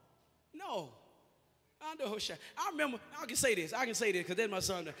 I know. I remember, I can say this because that's my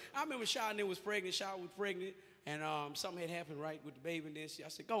son. I remember Shia was pregnant. And something had happened right with the baby. And then I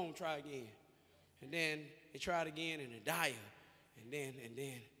said, go on, try again. And then they tried again and it died. And then,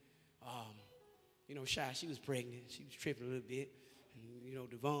 Shia, she was pregnant. She was tripping a little bit. And,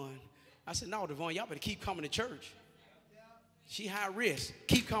 Devon. I said, no, Devon, y'all better keep coming to church. She high risk.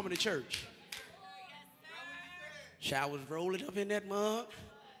 Keep coming to church. Shia was rolling up in that mug.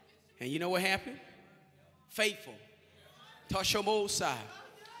 And you know what happened? Faithful. Touch your most side.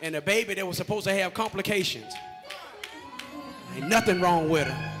 And the baby that was supposed to have complications. Ain't nothing wrong with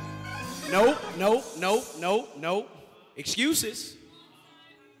her. Nope. Excuses.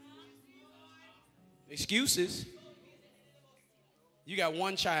 You got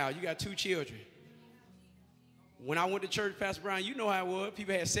 1 child. You got 2 children. When I went to church, Pastor Brian, you know how it was.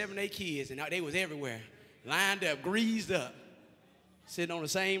 People had 7, 8 kids, and they was everywhere. Lined up, greased up, sitting on the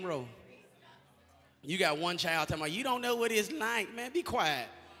same row. You got 1 child talking about, you don't know what it's like. Man, be quiet.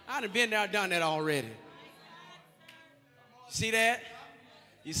 I done been there, done that already. See that?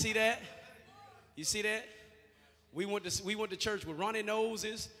 You see that? You see that? We went to church with runny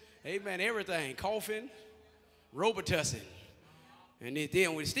noses, amen, everything, coughing, Robitussin. And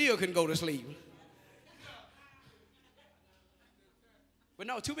then we still couldn't go to sleep. But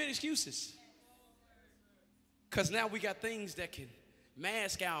no, too many excuses. Because now we got things that can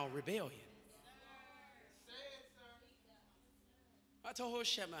mask our rebellion. I told her,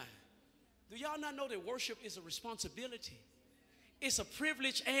 Shema, do y'all not know that worship is a responsibility? It's a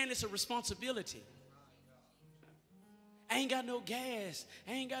privilege and it's a responsibility. I ain't got no gas.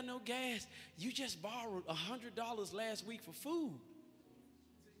 You just borrowed $100 last week for food.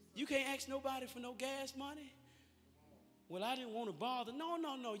 You can't ask nobody for no gas money. Well, I didn't want to bother. No.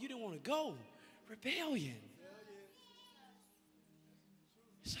 You didn't want to go. Rebellion.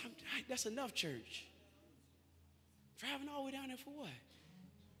 That's enough, church. Driving all the way down there for what?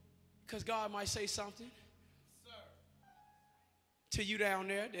 Because God might say something to you down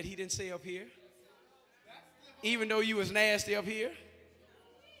there that he didn't say up here. Even though you was nasty up here.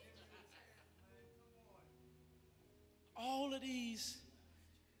 All of these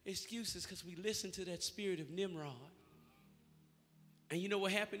excuses because we listened to that spirit of Nimrod. And you know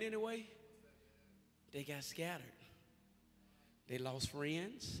what happened anyway? They got scattered. They lost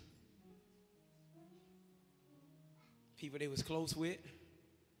friends. People they was close with.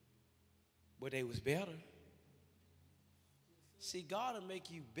 But they was better. See, God will make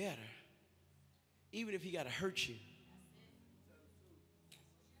you better. Even if he got to hurt you.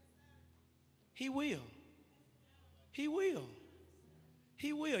 He will. He will.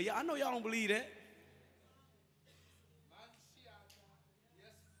 He will. Yeah, I know y'all don't believe that.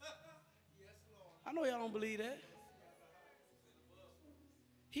 I know y'all don't believe that.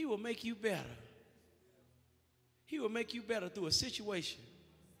 He will make you better. He will make you better through a situation.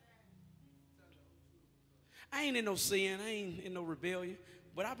 I ain't in no sin. I ain't in no rebellion.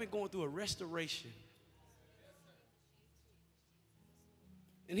 But I've been going through a restoration.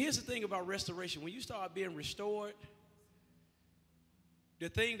 And here's the thing about restoration. When you start being restored, the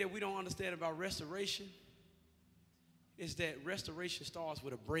thing that we don't understand about restoration is that restoration starts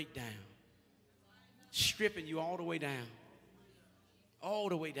with a breakdown. Stripping you all the way down. All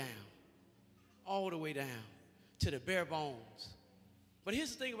the way down. All the way down to the bare bones. But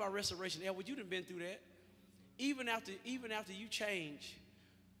here's the thing about restoration. Elwood, you done been through that. Even after you change,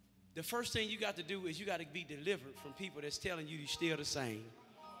 the first thing you got to do is you got to be delivered from people that's telling you you're still the same.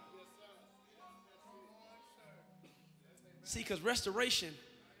 See, because restoration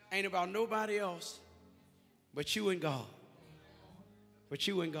ain't about nobody else but you and God. But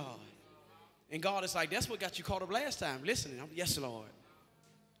you and God. And God is like, that's what got you caught up last time. Listening. Yes, Lord.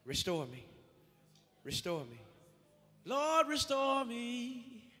 Restore me. Restore me. Lord, restore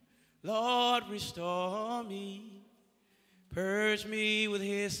me. Lord, restore me. Purge me with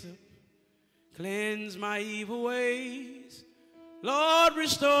hyssop. Cleanse my evil ways. Lord,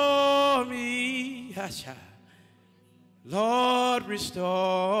 restore me. Lord,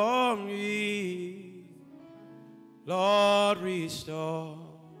 restore me. Lord, restore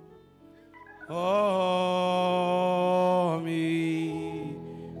me.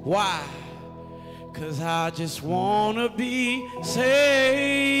 Why? 'Cause I just want to be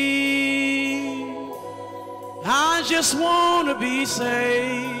saved. I just want to be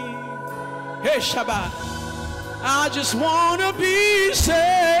saved. Hey, Shabbat. I just want to be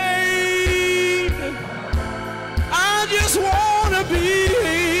saved.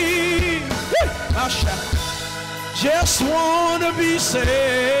 just want to be saved.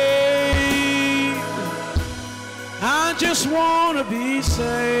 I just want to be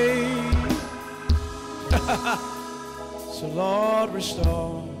saved. So Lord,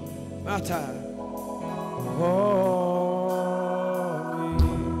 restore my time for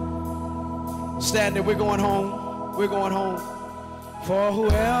me. Stand there, we're going home. We're going home. For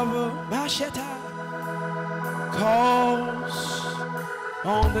whoever calls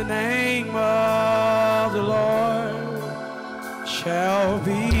on the name of the Lord shall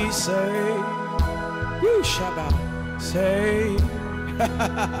be saved. Woo, Shabbat. Saved.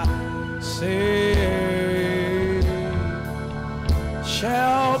 Saved.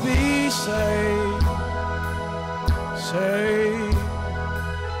 Shall be saved. Saved.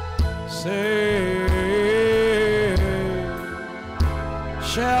 Saved.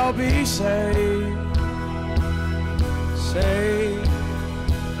 Shall be saved. Saved.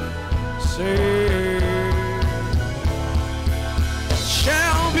 Saved.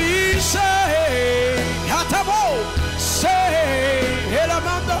 Shall be saved. Hatabo. Saved.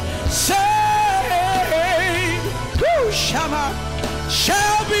 Elamanda. Saved. Woo. Shama.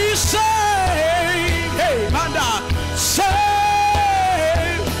 Shall be saved. Hey, Manda. Saved.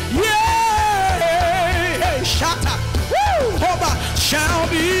 Yeah. Hey, Shata. Woo. Hoba. Shall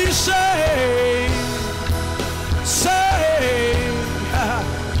be saved. Saved.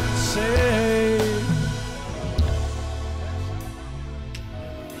 Saved.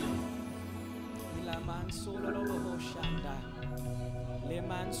 La manso la lobo shanda. Le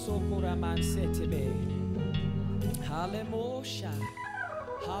manso kura mansetebe. Hallelujah.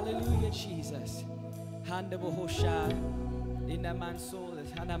 Hallelujah, Jesus. Handa bohosha. Inna manso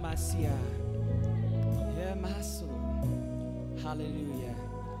hana masia. Yeah, maso. Hallelujah.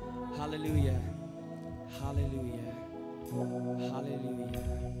 Hallelujah. Hallelujah. Hallelujah.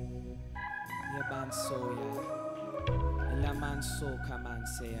 Yabansoya. Ilamanso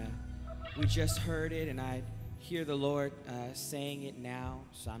kamansea. We just heard it, and I hear the Lord saying it now,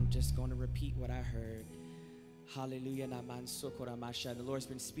 so I'm just going to repeat what I heard. Hallelujah. Namanso koramasha. The Lord's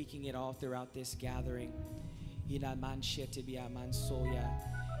been speaking it all throughout this gathering. Ilamanshia tibia mansoya.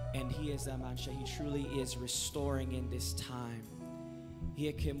 And He is Amansha. He truly is restoring in this time.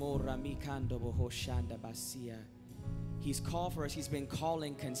 He's called for us. He's been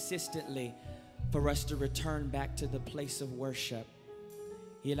calling consistently for us to return back to the place of worship.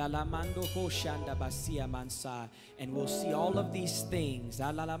 And we'll see all of these things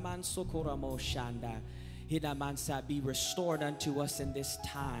be restored unto us in this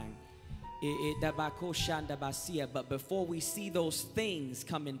time. But before we see those things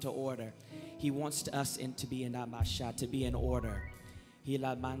come into order, He wants us to be in order.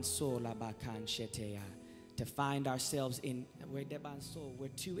 To find ourselves in, we're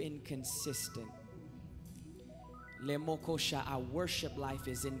too inconsistent. Our worship life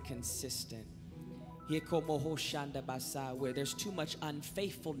is inconsistent. Where there's too much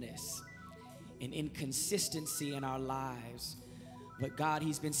unfaithfulness and inconsistency in our lives. But God,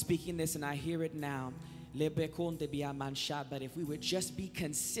 He's been speaking this, and I hear it now. But if we would just be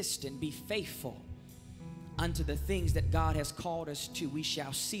consistent, be faithful unto the things that God has called us to, we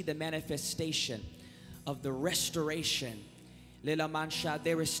shall see the manifestation of the restoration.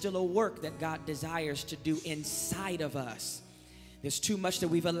 There is still a work that God desires to do inside of us. There's too much that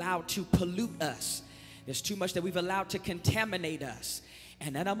we've allowed to pollute us. There's too much that we've allowed to contaminate us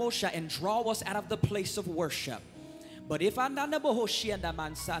and draw us out of the place of worship. But if we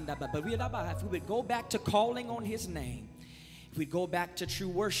would go back to calling on His name, if we go back to true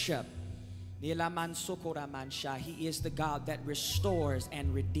worship, He is the God that restores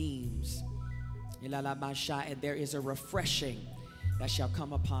and redeems. And there is a refreshing that shall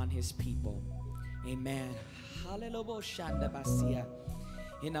come upon His people. Amen. Hallelujah.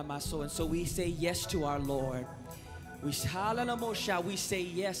 And so we say yes to our Lord. We say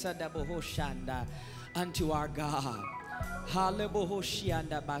yes unto our God.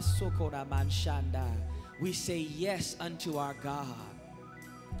 We say yes unto our God.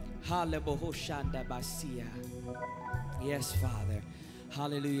 Yes, Father.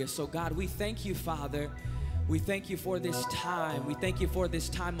 Hallelujah. So God, we thank You, Father. We thank You for this time. We thank You for this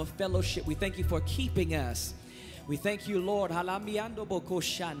time of fellowship. We thank You for keeping us. We thank You, Lord. I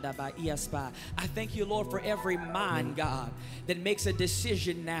thank You, Lord, for every mind, God, that makes a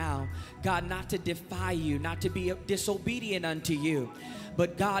decision now, God, not to defy You, not to be disobedient unto You,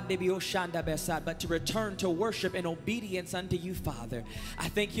 but God, but to return to worship and obedience unto You, Father. I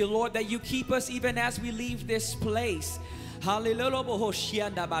thank You, Lord, that You keep us even as we leave this place. God,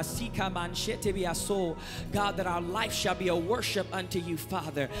 that our life shall be a worship unto you,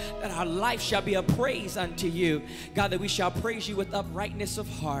 Father. That our life shall be a praise unto you. God, that we shall praise you with uprightness of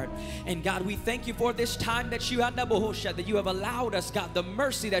heart. And God, we thank you for this time that you have allowed us, God, the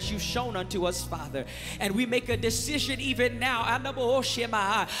mercy that you've shown unto us, Father. And we make a decision even now,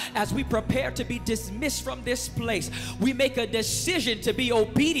 as we prepare to be dismissed from this place, we make a decision to be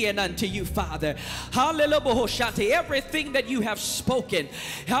obedient unto you, Father. Hallelujah, to everything that you have spoken.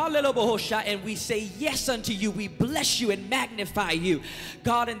 Hallelujah, and we say yes unto you. We bless you and magnify you.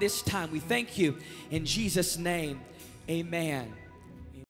 God, in this time, we thank you. In Jesus' name, amen.